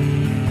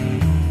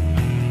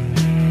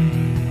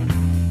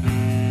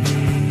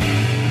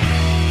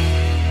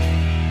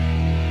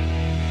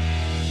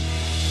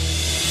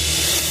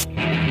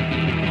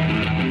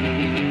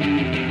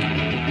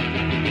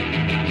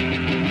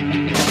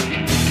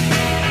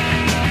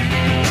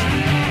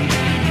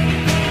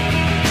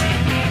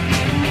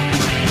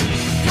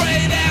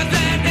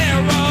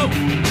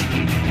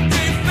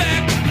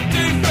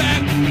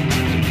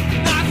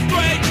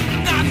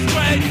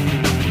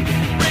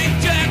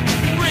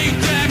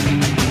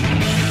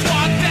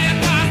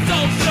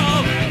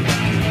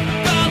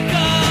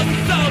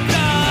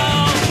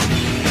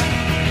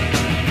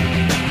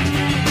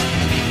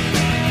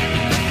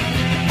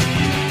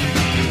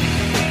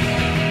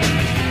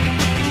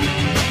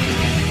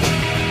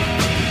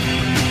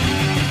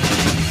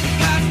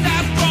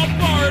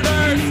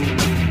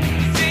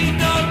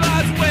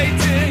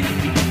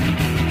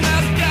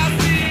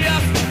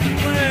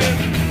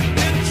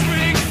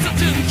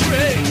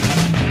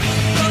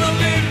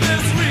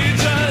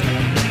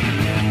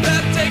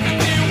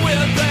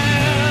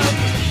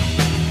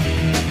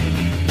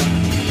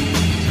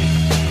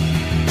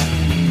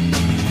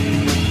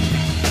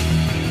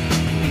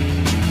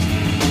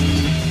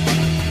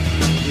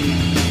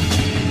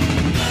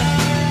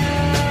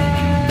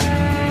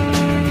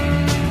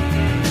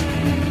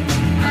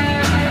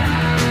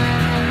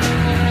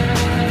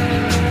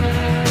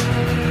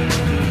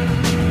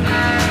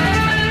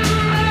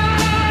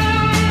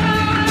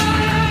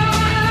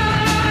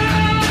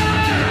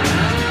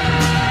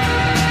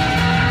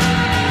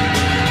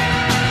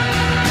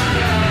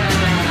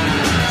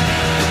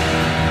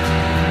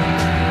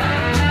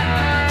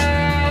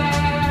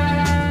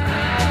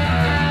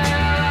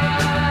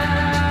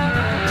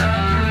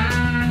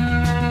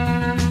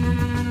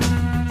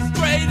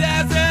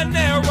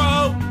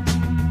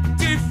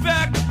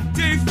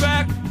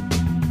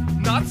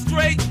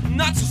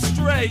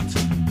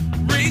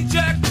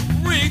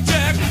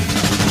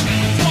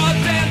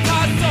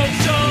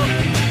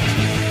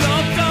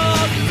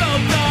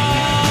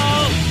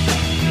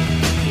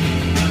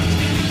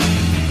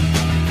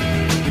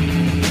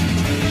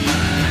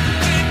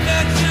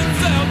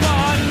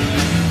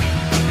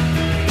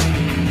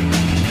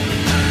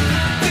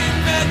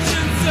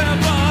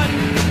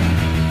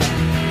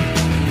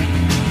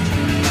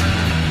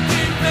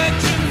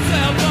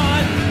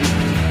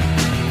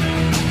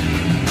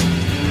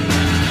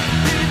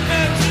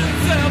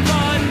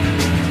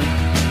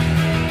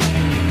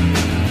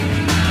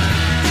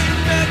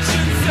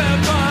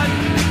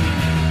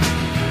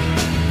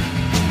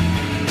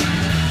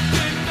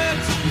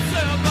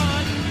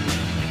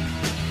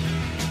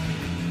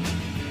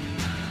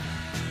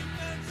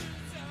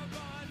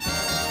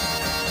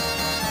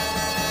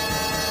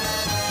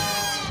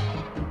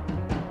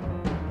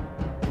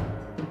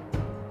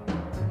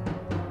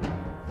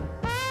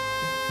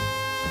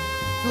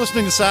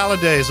 Listening to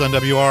Salad Days on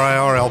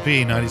WRIR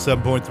LP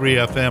 97.3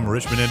 FM,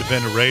 Richmond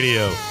Independent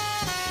Radio.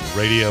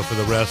 Radio for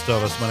the rest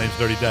of us. My name's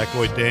Dirty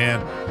Dacoit Dan.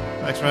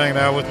 Thanks for hanging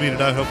out with me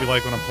tonight. Hope you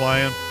like what I'm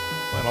playing.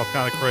 Playing all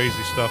kind of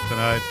crazy stuff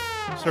tonight.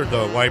 Just heard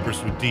the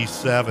Wipers with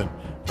D7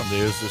 from the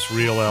Is This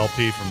Real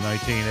LP from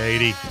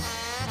 1980.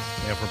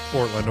 And from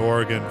Portland,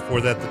 Oregon. Before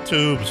that, the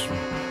Tubes from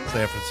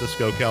San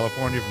Francisco,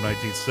 California from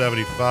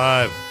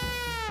 1975.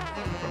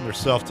 From their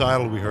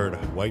self-titled, we heard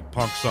White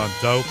Punks on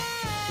Dope.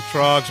 The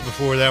Trogs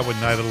before that with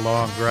Night of the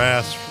Long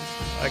Grass.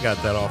 I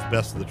got that off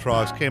Best of the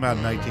Trogs. Came out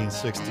in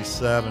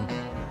 1967.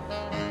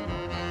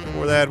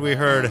 Before that, we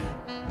heard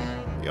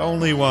The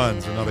Only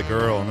Ones, Another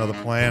Girl, Another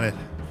Planet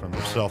from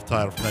their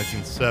self-titled from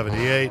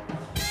 1978.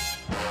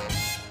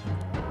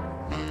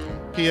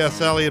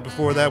 P.S. Eliot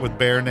before that with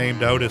Bear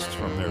Named Otis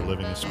from their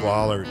Living in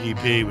Squalor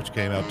EP, which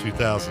came out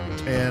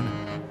 2010.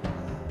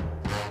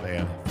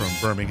 Band from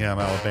Birmingham,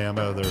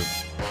 Alabama. They're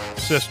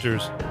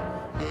sisters.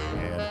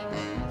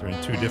 They're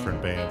in two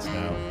different bands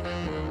now.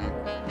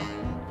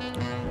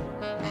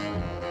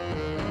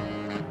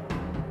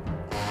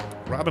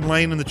 Robin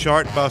Lane and the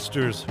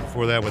Chartbusters.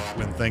 Before that with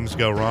When Things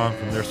Go Wrong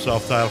from their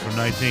self-titled from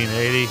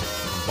 1980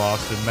 from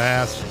Boston,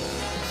 Mass.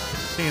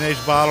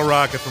 Teenage Bottle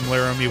Rocket from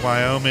Laramie,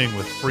 Wyoming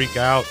with Freak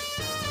Out,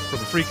 from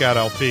the Freak Out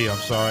LP, with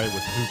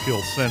Who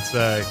Killed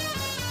Sensei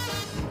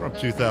from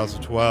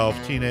 2012.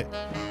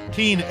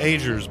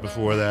 Teenagers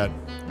before that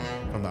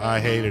from the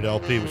I Hated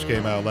LP, which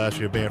came out last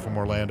year, band from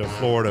Orlando,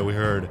 Florida. We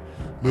heard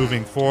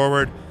Moving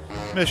Forward.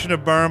 Mission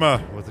of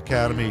Burma with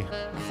Academy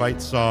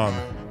Fight Song,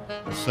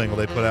 a single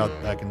they put out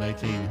back in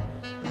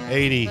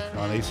 1980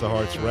 on Ace of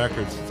Hearts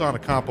Records. It's on a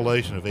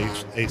compilation of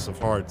Ace of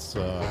Hearts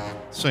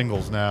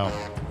singles now.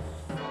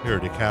 Here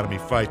at the Academy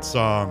Fight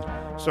Song.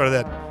 Started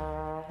that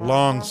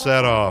long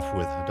set off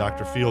with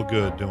Dr.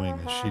 Feelgood doing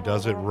She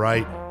Does It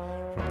Right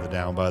from the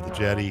Down by the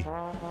Jetty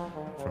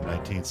from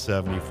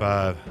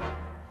 1975.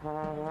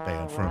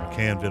 Band from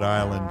Canvit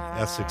Island,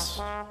 Essex.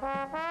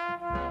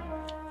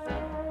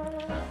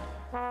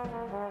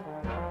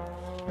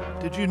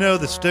 Did you know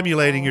that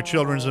stimulating your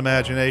children's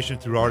imagination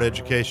through art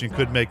education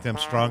could make them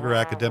stronger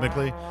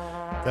academically?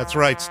 That's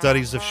right.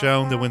 Studies have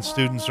shown that when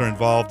students are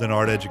involved in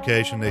art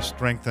education, they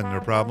strengthen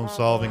their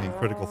problem-solving and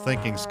critical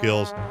thinking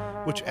skills,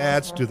 which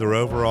adds to their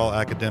overall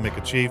academic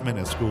achievement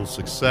and school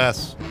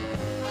success.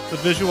 The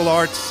Visual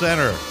Arts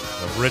Center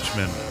of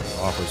Richmond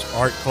offers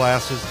art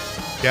classes,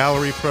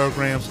 gallery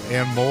programs,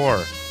 and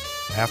more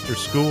after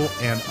school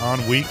and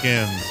on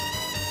weekends.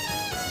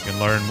 You can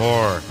learn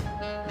more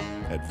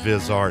at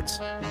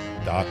visarts.org.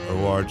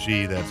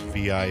 That's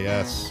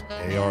VISARTS.org.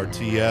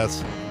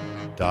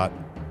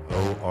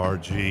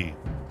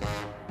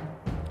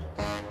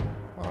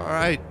 All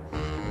right.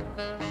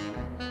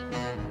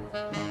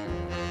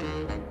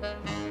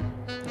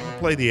 I'll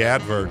play the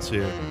adverts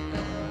here. And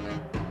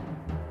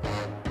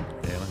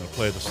I'm going to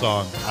play the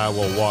song I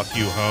Will Walk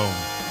You Home,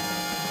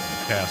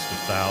 Cast of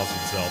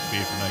Thousands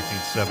LP from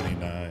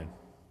 1979.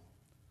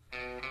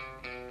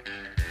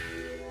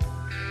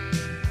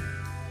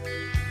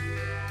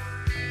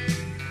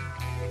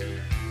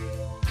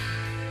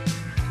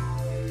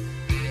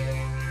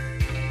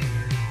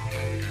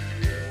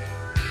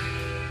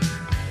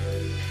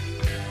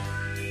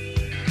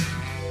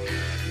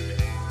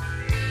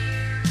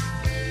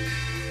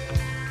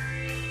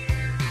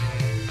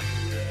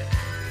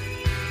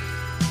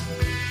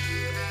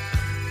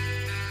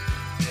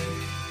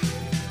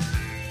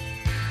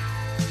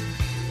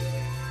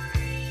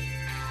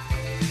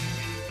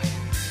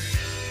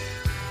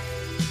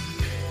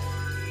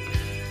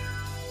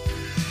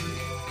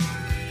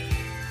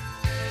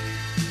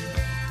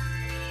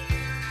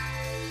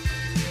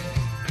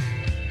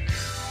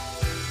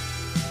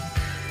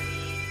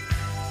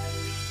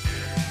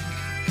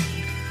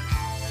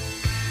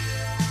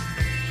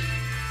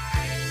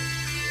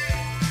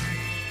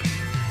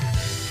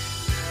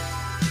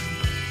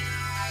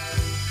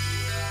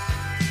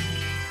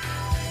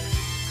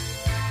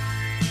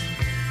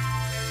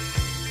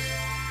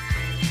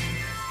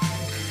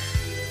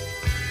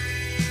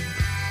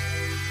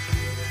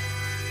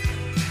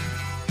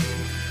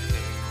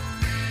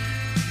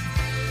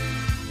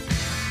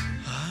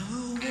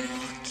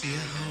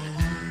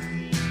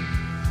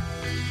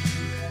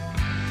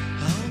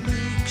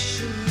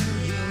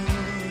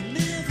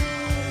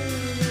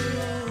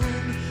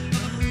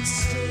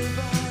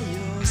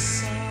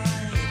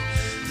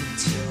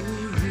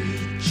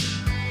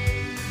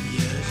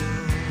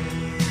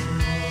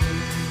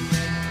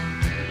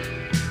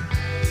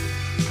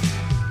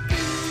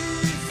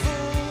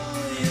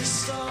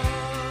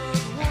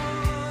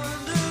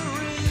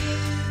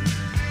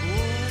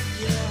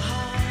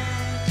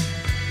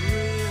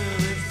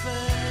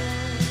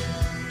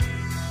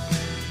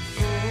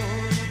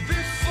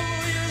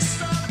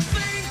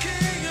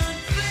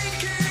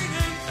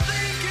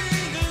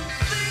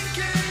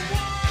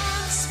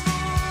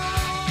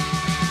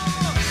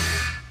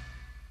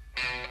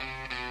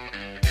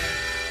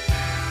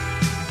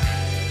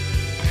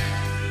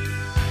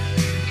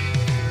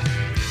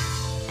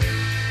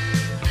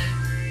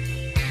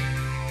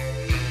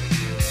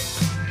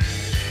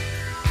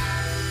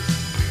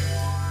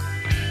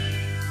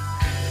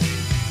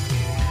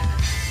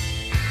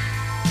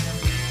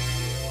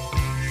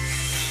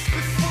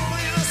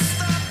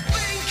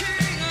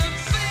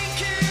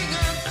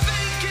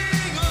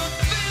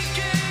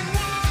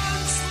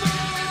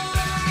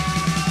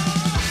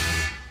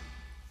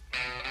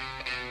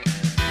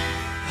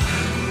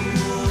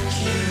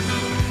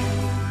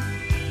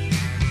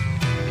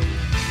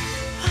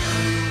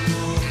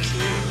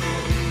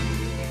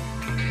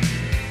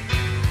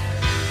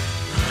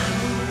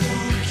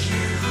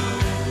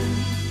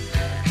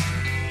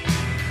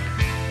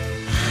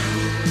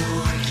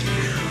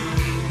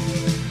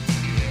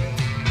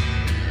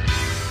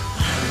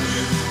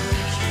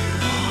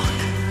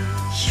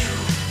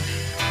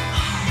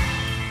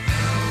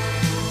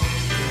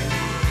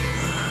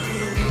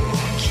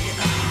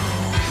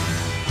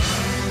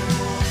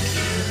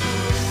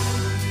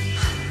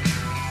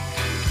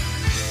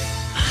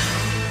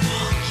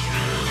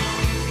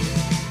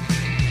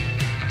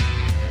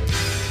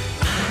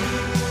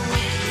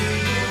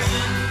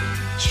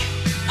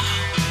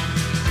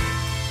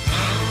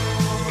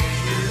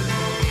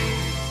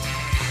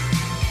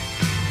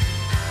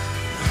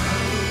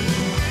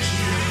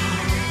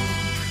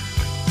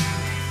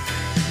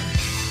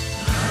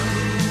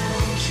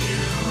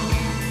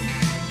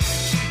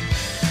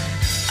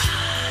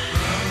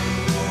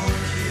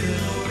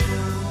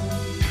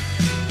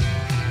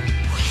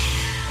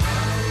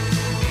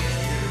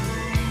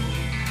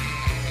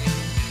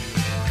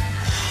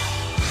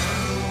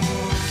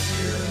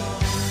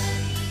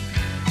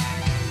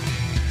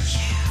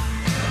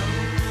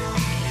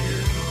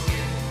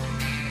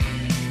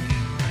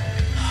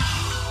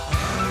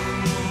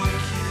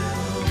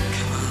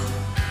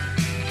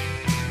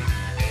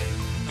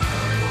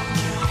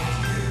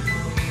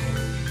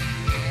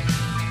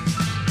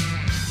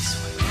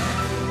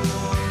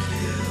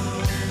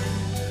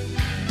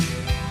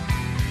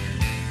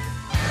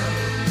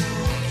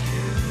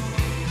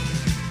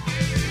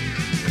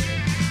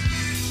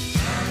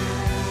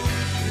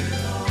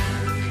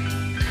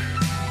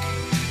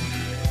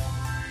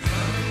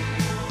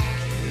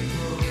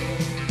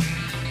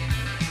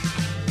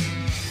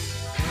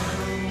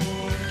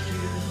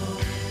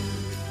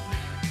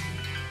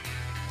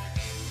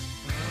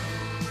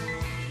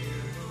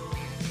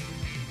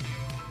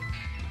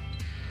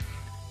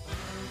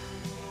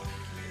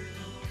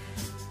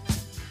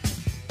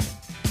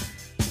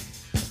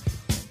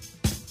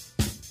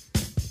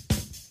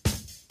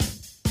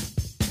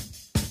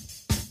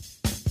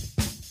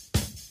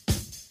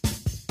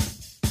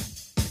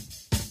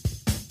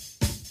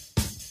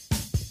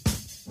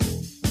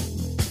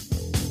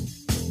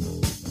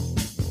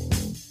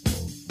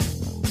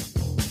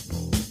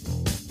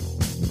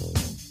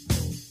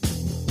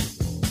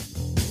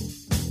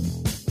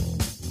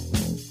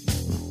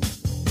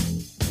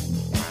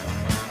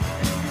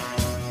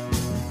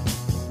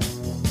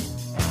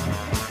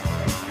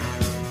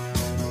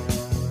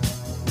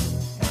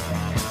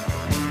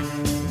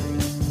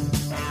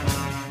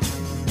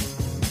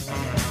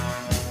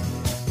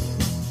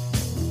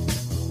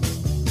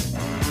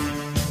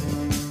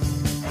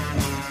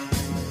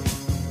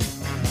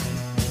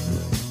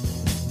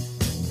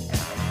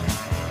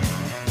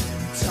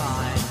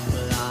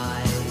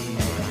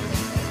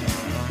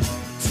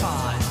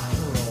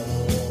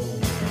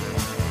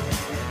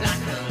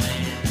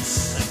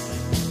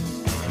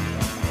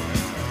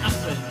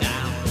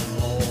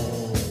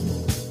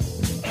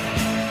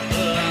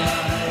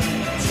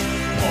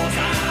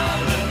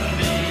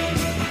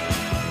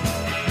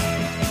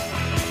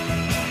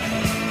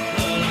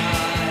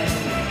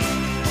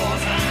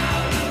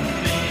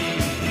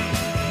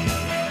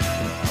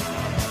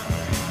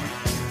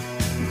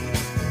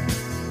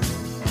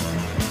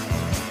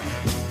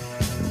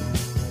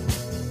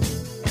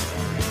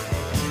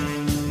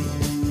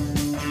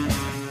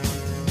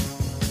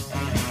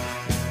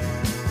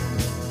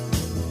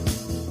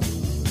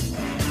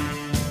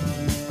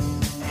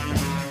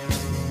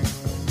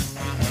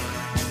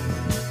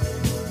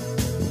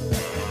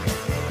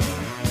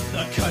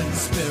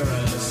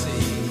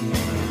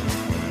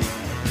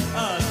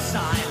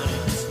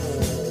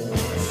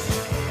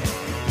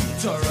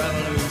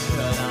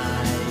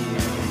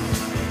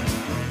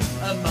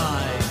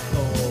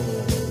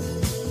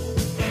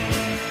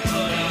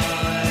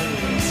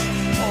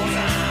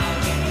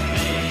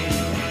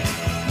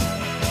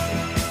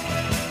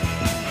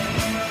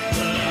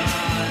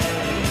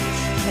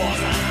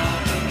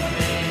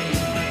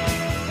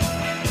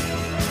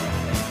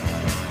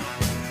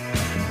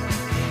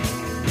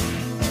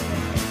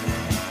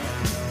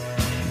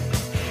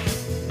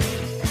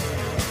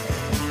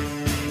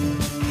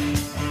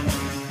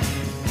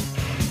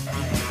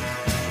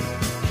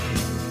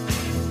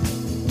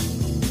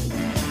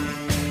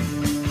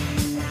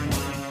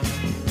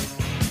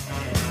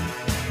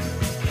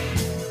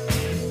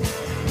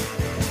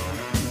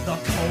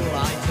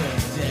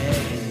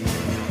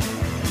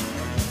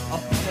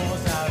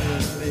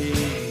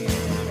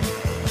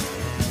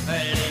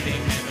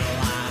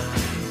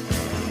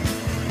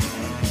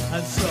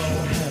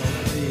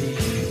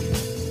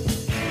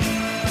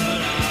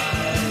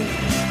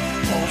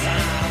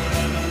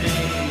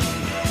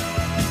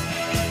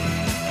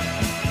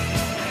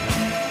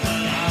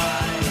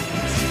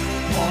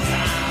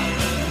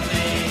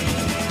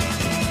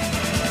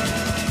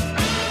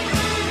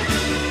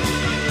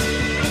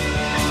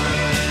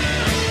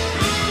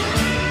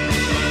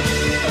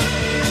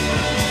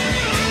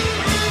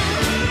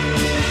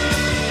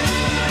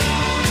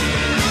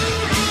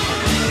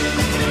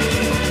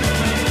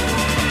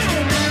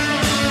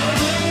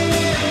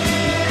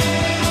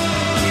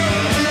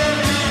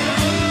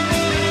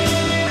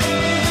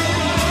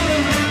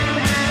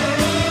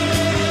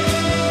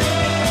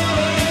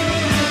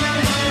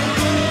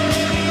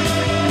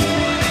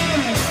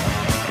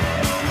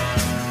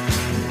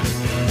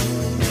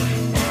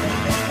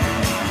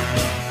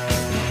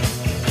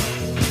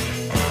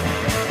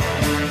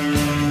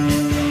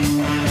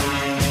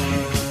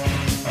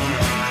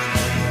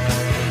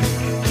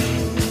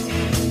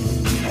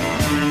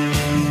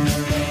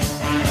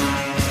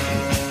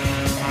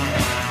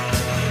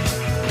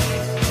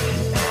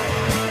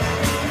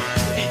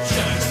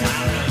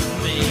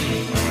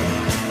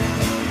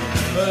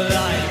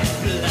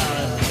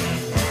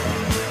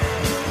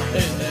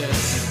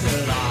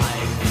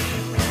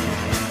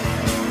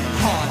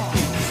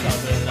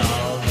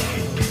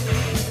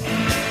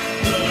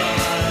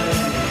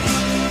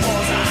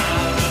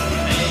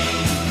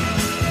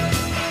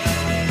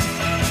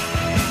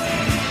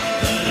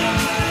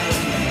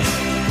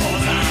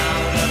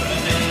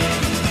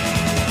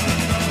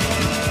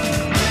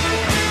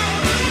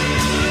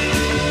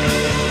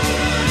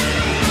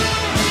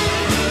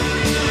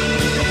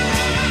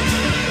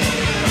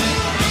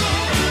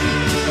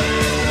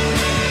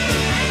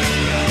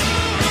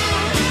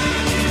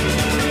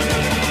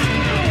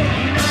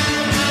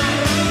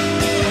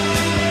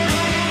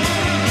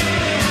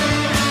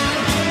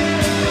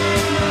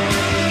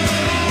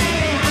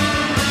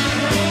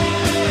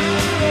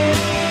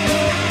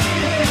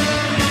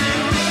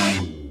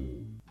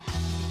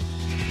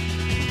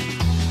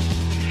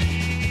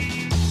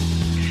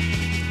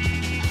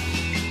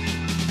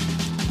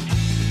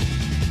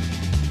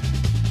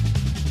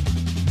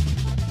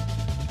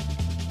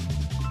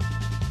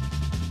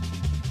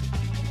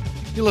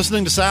 You're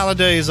listening to Salad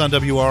Days on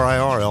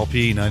WRIR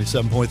LP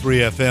 97.3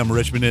 FM,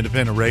 Richmond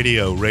Independent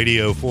Radio,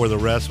 radio for the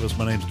rest of us.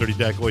 My name's Dirty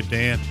Dacoit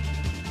Dan.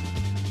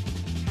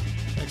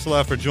 Thanks a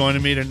lot for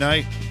joining me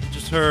tonight.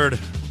 Just heard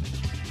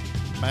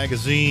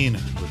Magazine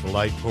with The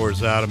Light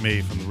Pours Out of Me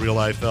from the Real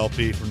Life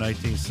LP from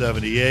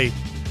 1978.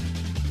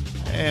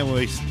 And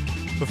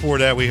before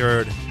that we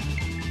heard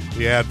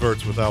The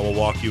Adverts with I Will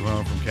Walk You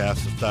Home from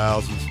Cast of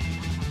Thousands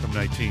from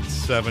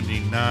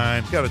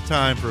 1979. Got a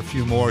time for a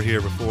few more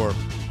here before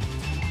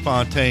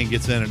Fontaine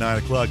gets in at 9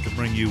 o'clock to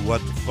bring you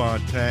What the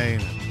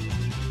Fontaine.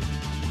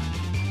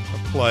 I'll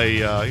play,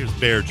 here's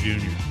Bear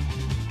Jr.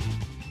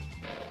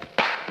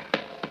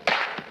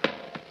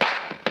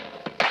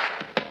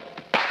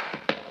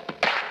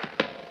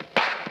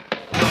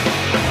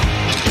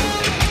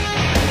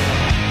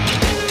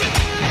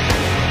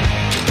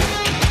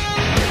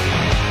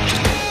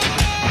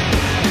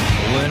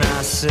 When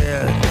I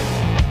said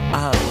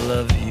I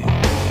love you,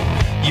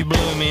 you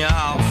blew me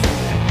off.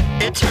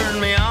 It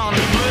turned me on,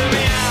 you blew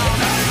me out.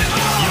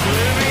 You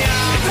blew me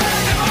out.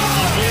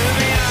 You blew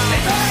me out.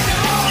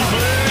 You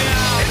blew me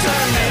out.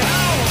 Turned me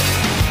on.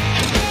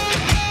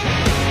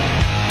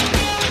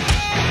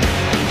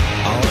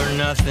 All or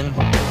nothing,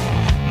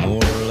 more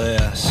or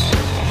less.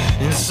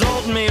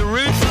 Insult me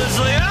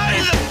ruthlessly, I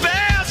ain't the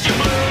best. You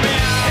blew me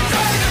out.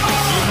 You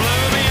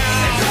blew me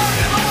out.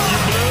 You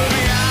blew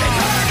me out.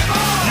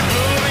 You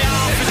blew me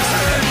off and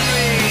turned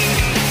me.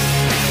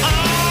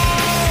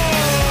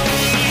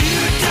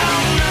 You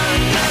don't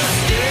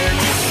understand,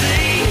 you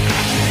see.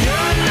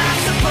 You're not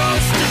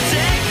supposed to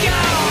take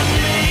on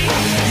me.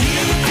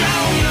 You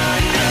don't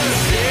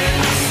understand,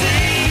 you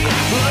see.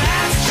 Well,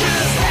 that's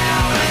just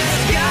how it's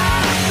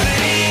gotta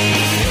be.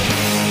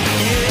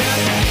 Yeah.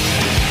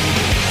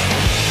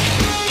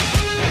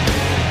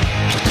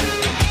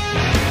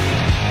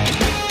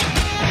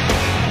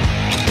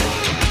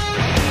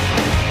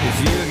 If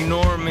you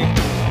ignore me,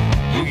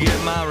 you get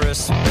my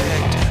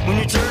respect. When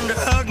you turn to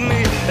hug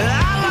me, I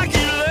like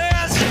you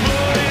less. You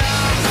blew me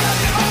out.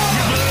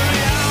 You blew me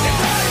out. You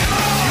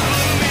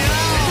blew me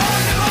out.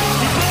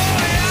 You blew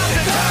me out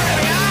to turn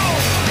me out.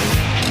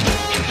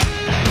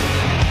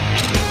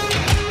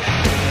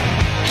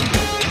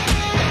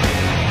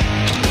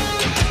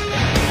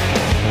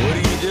 What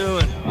are you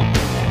doing?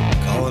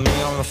 Calling me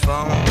on the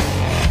phone,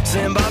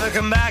 saying, Bobby,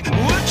 come back.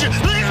 Would you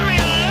leave me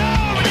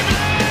alone? You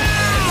blew me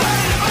out.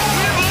 You blew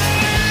me out.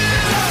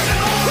 You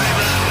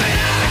blew me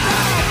out. You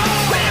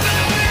blew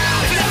me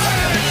out to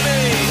turn me.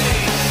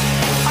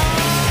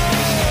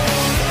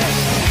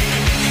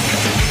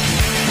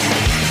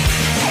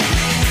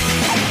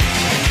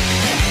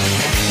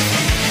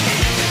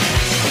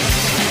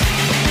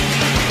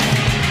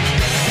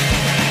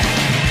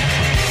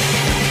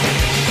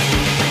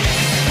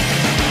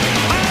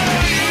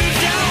 You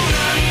don't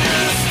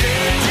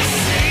understand, you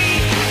see.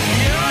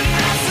 You're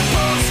not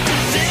supposed to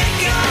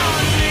take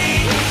on me.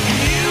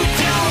 You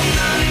don't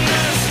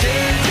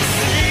understand, you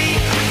see.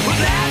 Well,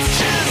 that's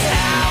just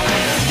how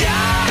it's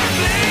gotta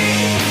be.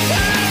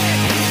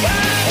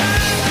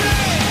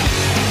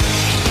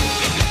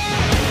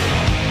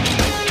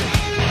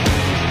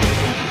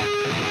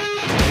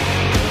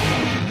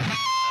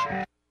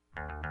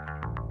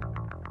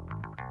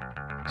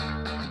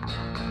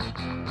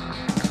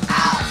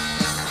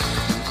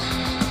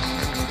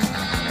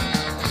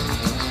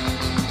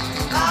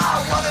 Oh,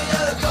 what are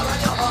you doing?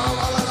 You're home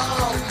all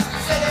alone,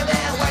 sitting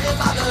there waiting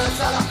by the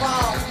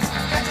telephone.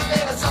 Can't you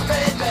think of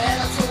something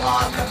better to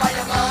occupy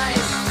your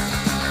mind?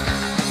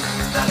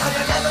 No, no,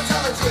 you never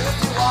tell the truth,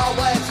 you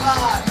always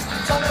lie.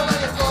 Tell me when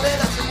you're fully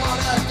that you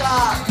wanna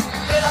die.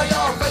 You know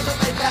your face will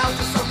make out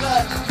just so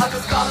good. I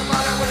just call it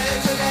money when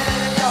it's to get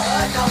it in your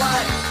hood. No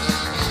way.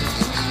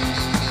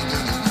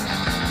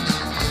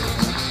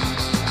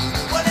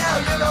 Well, now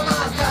you know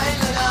my pain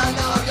and I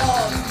know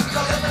yours. So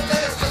listen to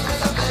this, just with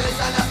some babies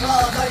and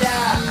applause, oh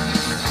yeah.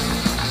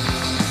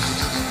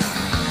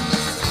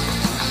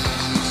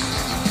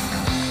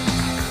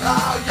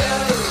 Oh, you,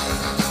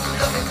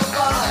 looking for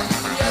fun,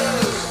 you,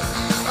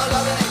 a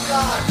loving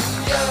gun,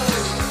 you,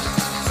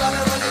 tell me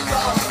when you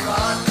cross the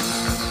run.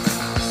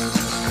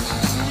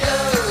 You,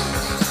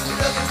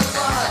 looking for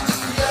fun,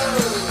 you,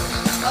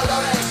 a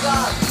loving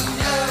gun,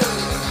 you,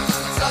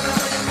 tell me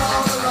when you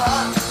cross the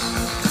run.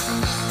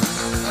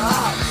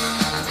 Ah.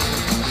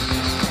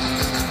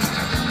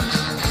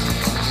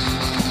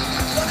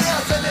 So now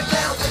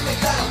take me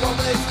down, one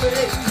way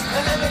street,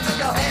 and let me take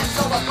your hands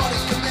so my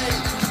body's to me.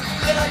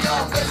 You know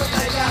your face will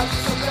make out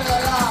so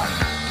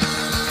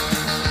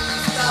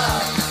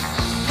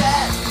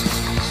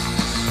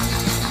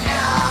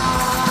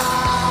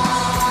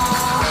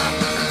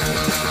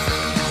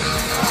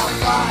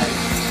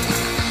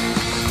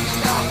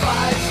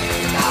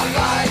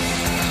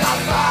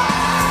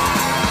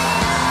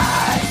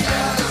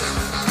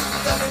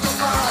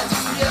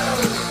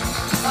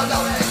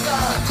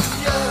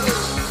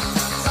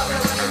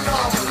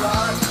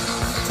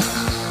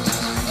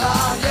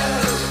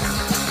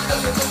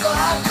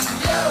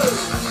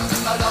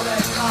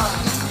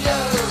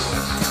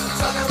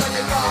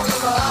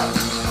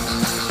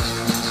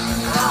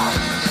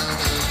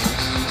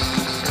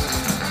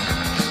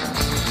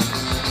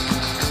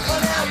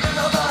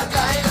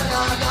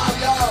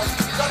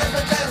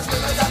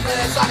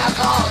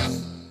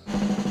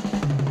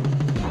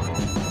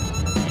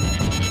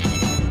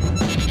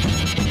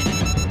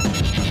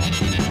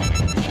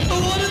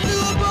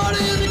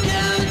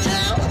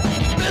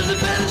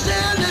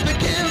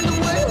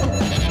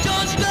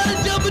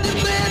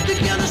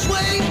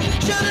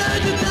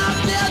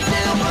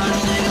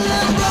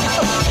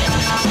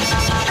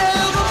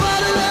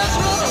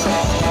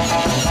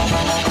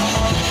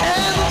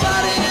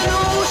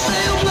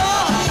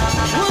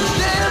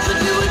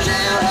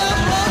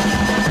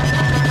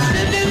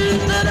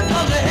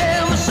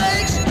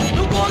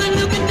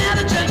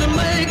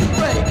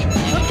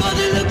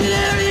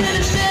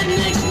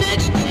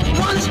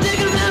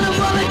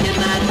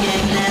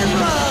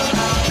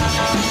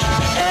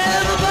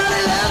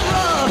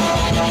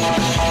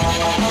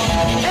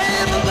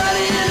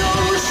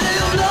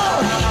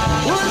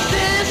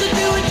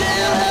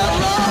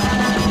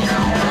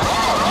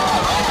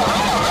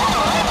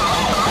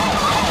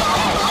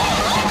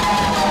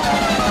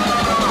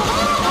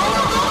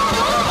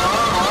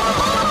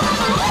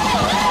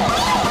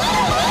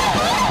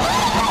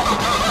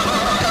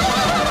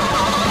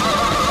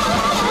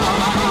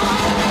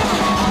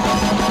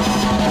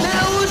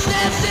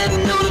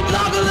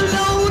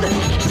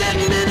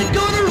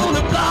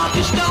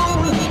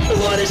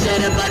Everybody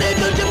said it, but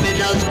it don't jump in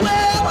no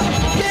square.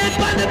 Can't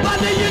find the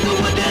body, you know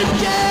what this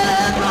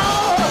jazz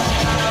roll.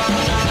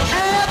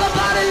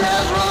 Everybody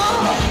loves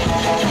roll.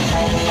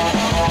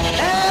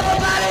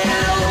 Everybody in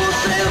the whole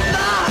same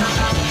bar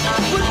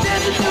was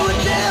dancing to a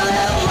tail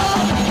and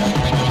roll.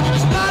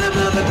 Spider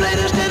moving played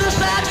instead of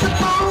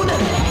saxophone.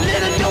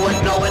 Little Joe would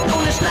know it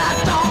on his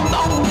slide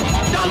trombone.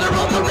 Dollar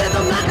on the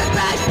rhythm like a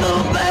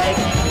Chrysler bank.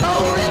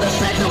 Oh, in the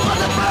section was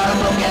a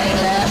purple gang.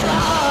 Let's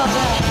roll.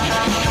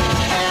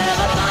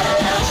 Everybody,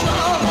 let's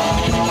roll.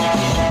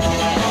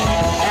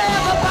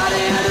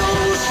 Everybody in the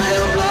whole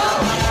same bar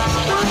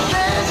was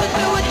dancing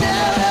to a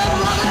tail and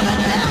roll.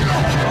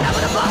 Have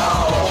the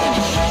ball.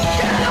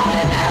 Get on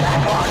in there, that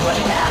boy was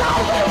get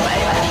on there,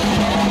 baby.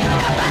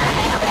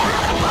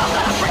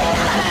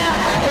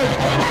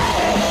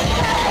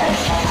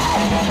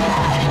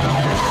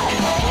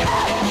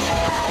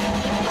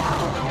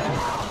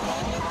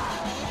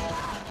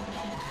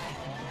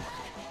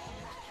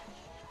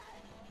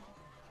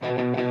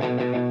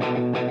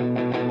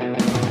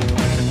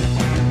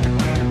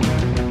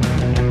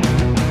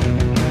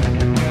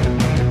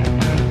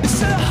 It's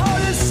the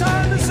hardest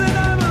time is when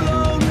I'm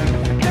alone.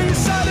 Then you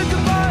started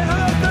goodbye,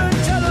 hung up the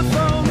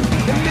telephone.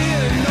 The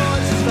mere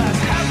noises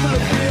last half of the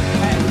beer,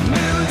 and the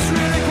mirror's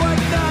really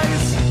quite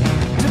nice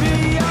to be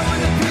out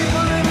with the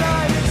people in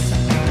lights.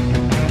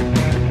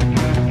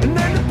 And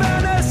then the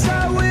band asks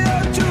how we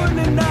are doing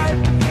tonight.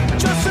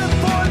 Just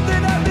report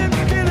that I've been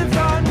feeling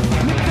fine.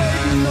 We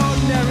played an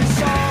ordinary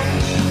song.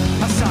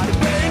 I started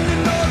playing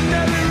an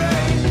ordinary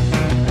rain.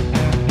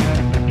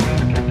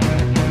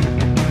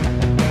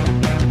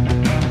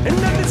 And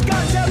then this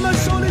guy tapped my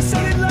shoulder,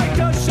 sounded like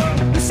a show.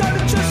 It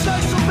sounded just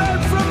like some man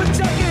from a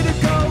decade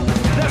ago.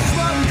 That's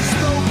why we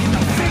spoke, and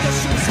I think I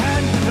shook his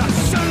hand, and I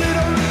certainly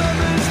don't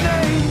remember his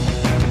name.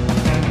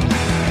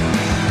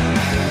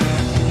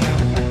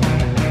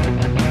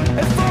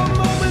 And for a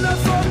moment I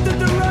thought that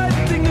the right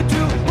thing to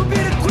do would be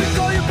to quit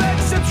all your back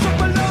steps, drop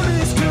my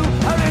loneliness too.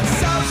 I mean, it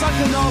sounds like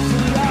an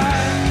awful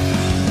lie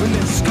when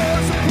there's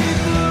scores of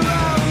people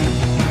around.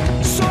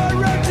 So I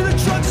ran to the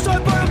drugstore,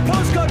 bought a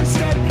postcard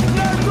instead, and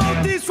I wrote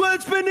these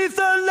words beneath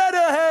a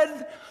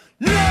letterhead.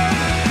 Love,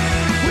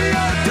 we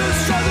all do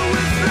struggle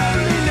with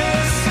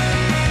loneliness.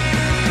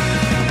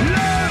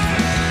 Love,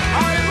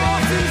 I'm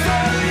often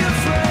very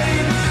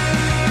afraid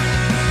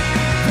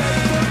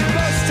that the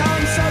best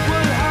times I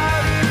will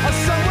have are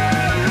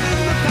somewhere in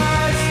the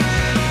past,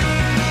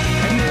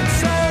 and it's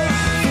all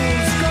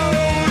fool's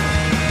gold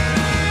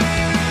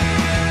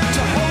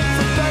to hope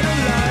for better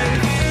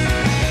life.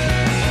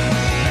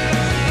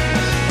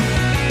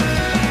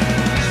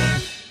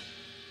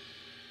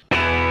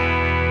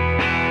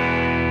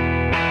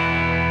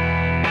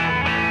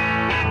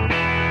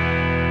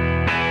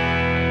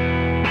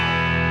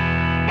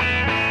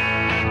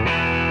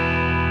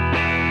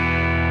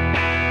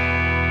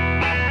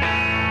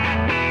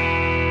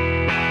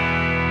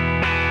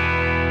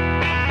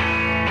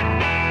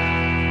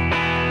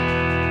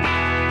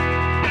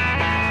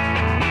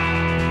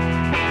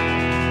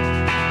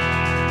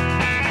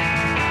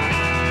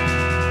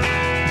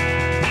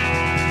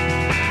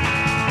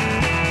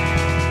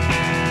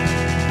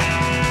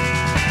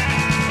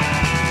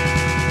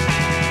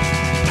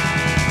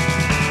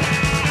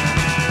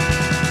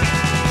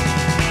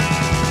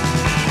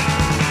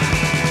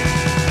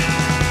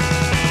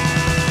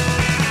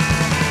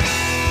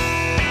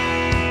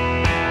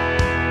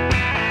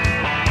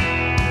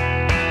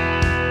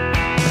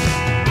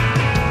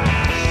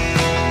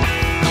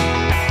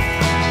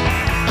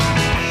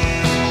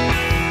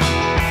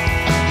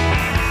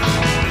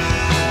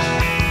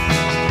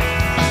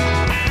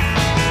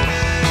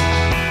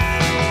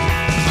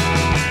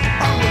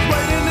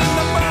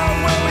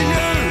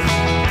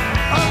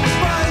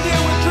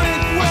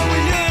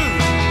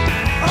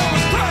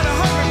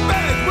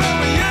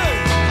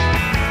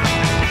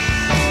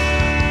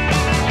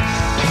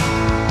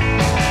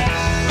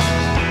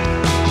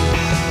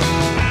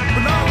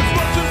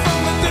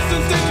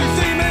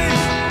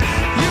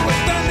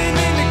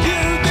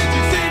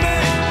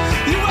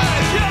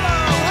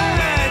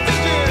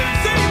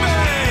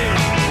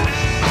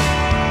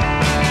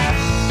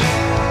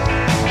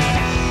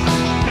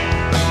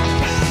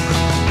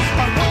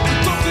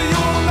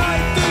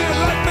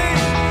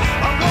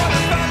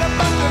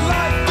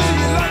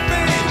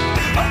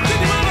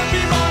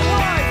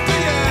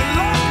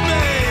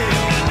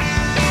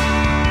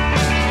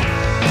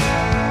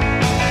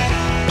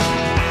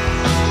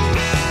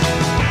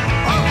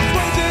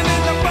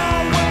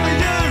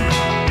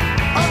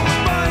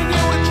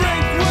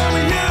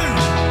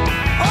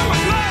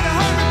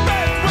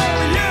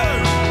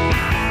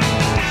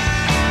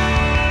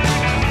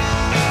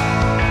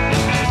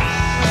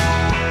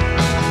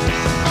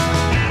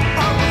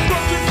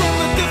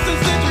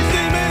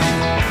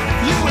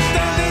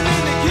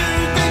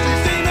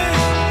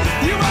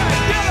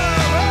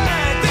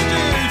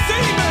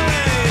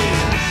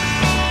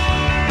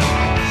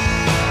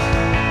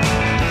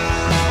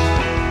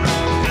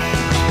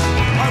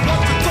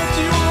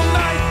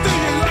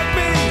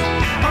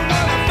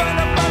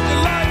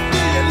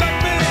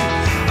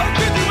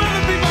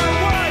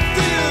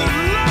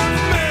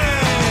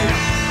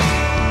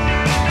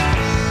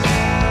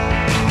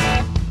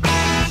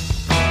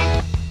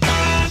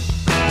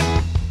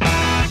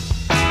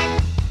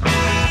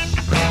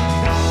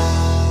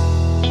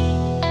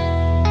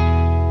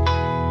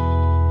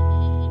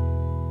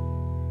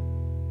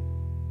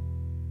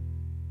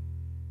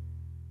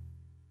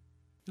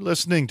 You're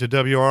listening to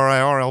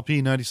WRIR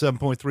LP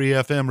 97.3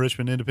 FM,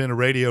 Richmond Independent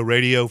Radio,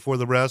 radio for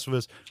the rest of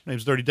us. My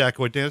name's Dirty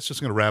Dacoit Dan. It's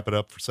just going to wrap it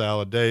up for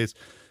Salad Days.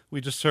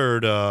 We just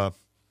heard the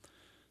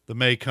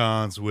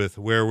Maycons with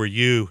Where Were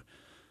You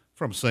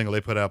from a single they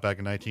put out back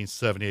in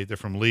 1978. They're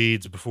from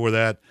Leeds. Before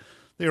that,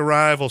 the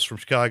Arrivals from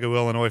Chicago,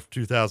 Illinois from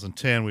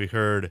 2010. We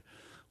heard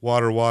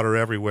Water, Water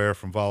Everywhere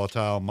from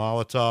Volatile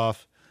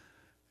Molotov.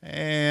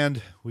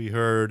 And we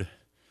heard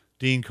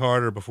Dean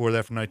Carter before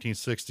that from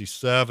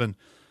 1967,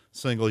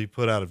 single he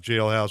put out of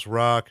Jailhouse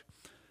Rock.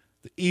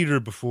 The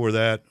Eater before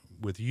that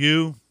with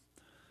You.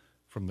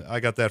 I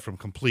got that from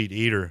Complete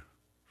Eater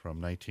from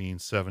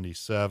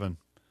 1977.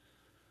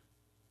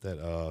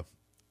 That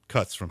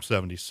cuts from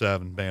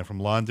 77, band from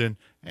London.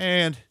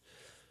 And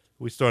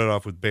we started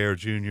off with Bear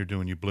Jr.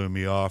 doing You Blew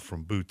Me Off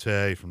from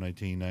Butte from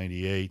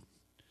 1998.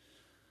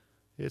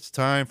 It's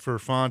time for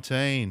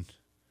Fontaine.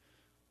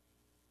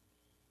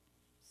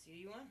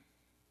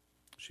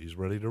 She's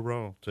ready to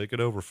roll. Take it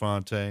over,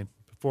 Fontaine.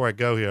 Before I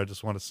go here, I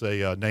just want to say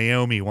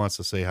Naomi wants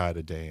to say hi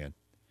to Dan.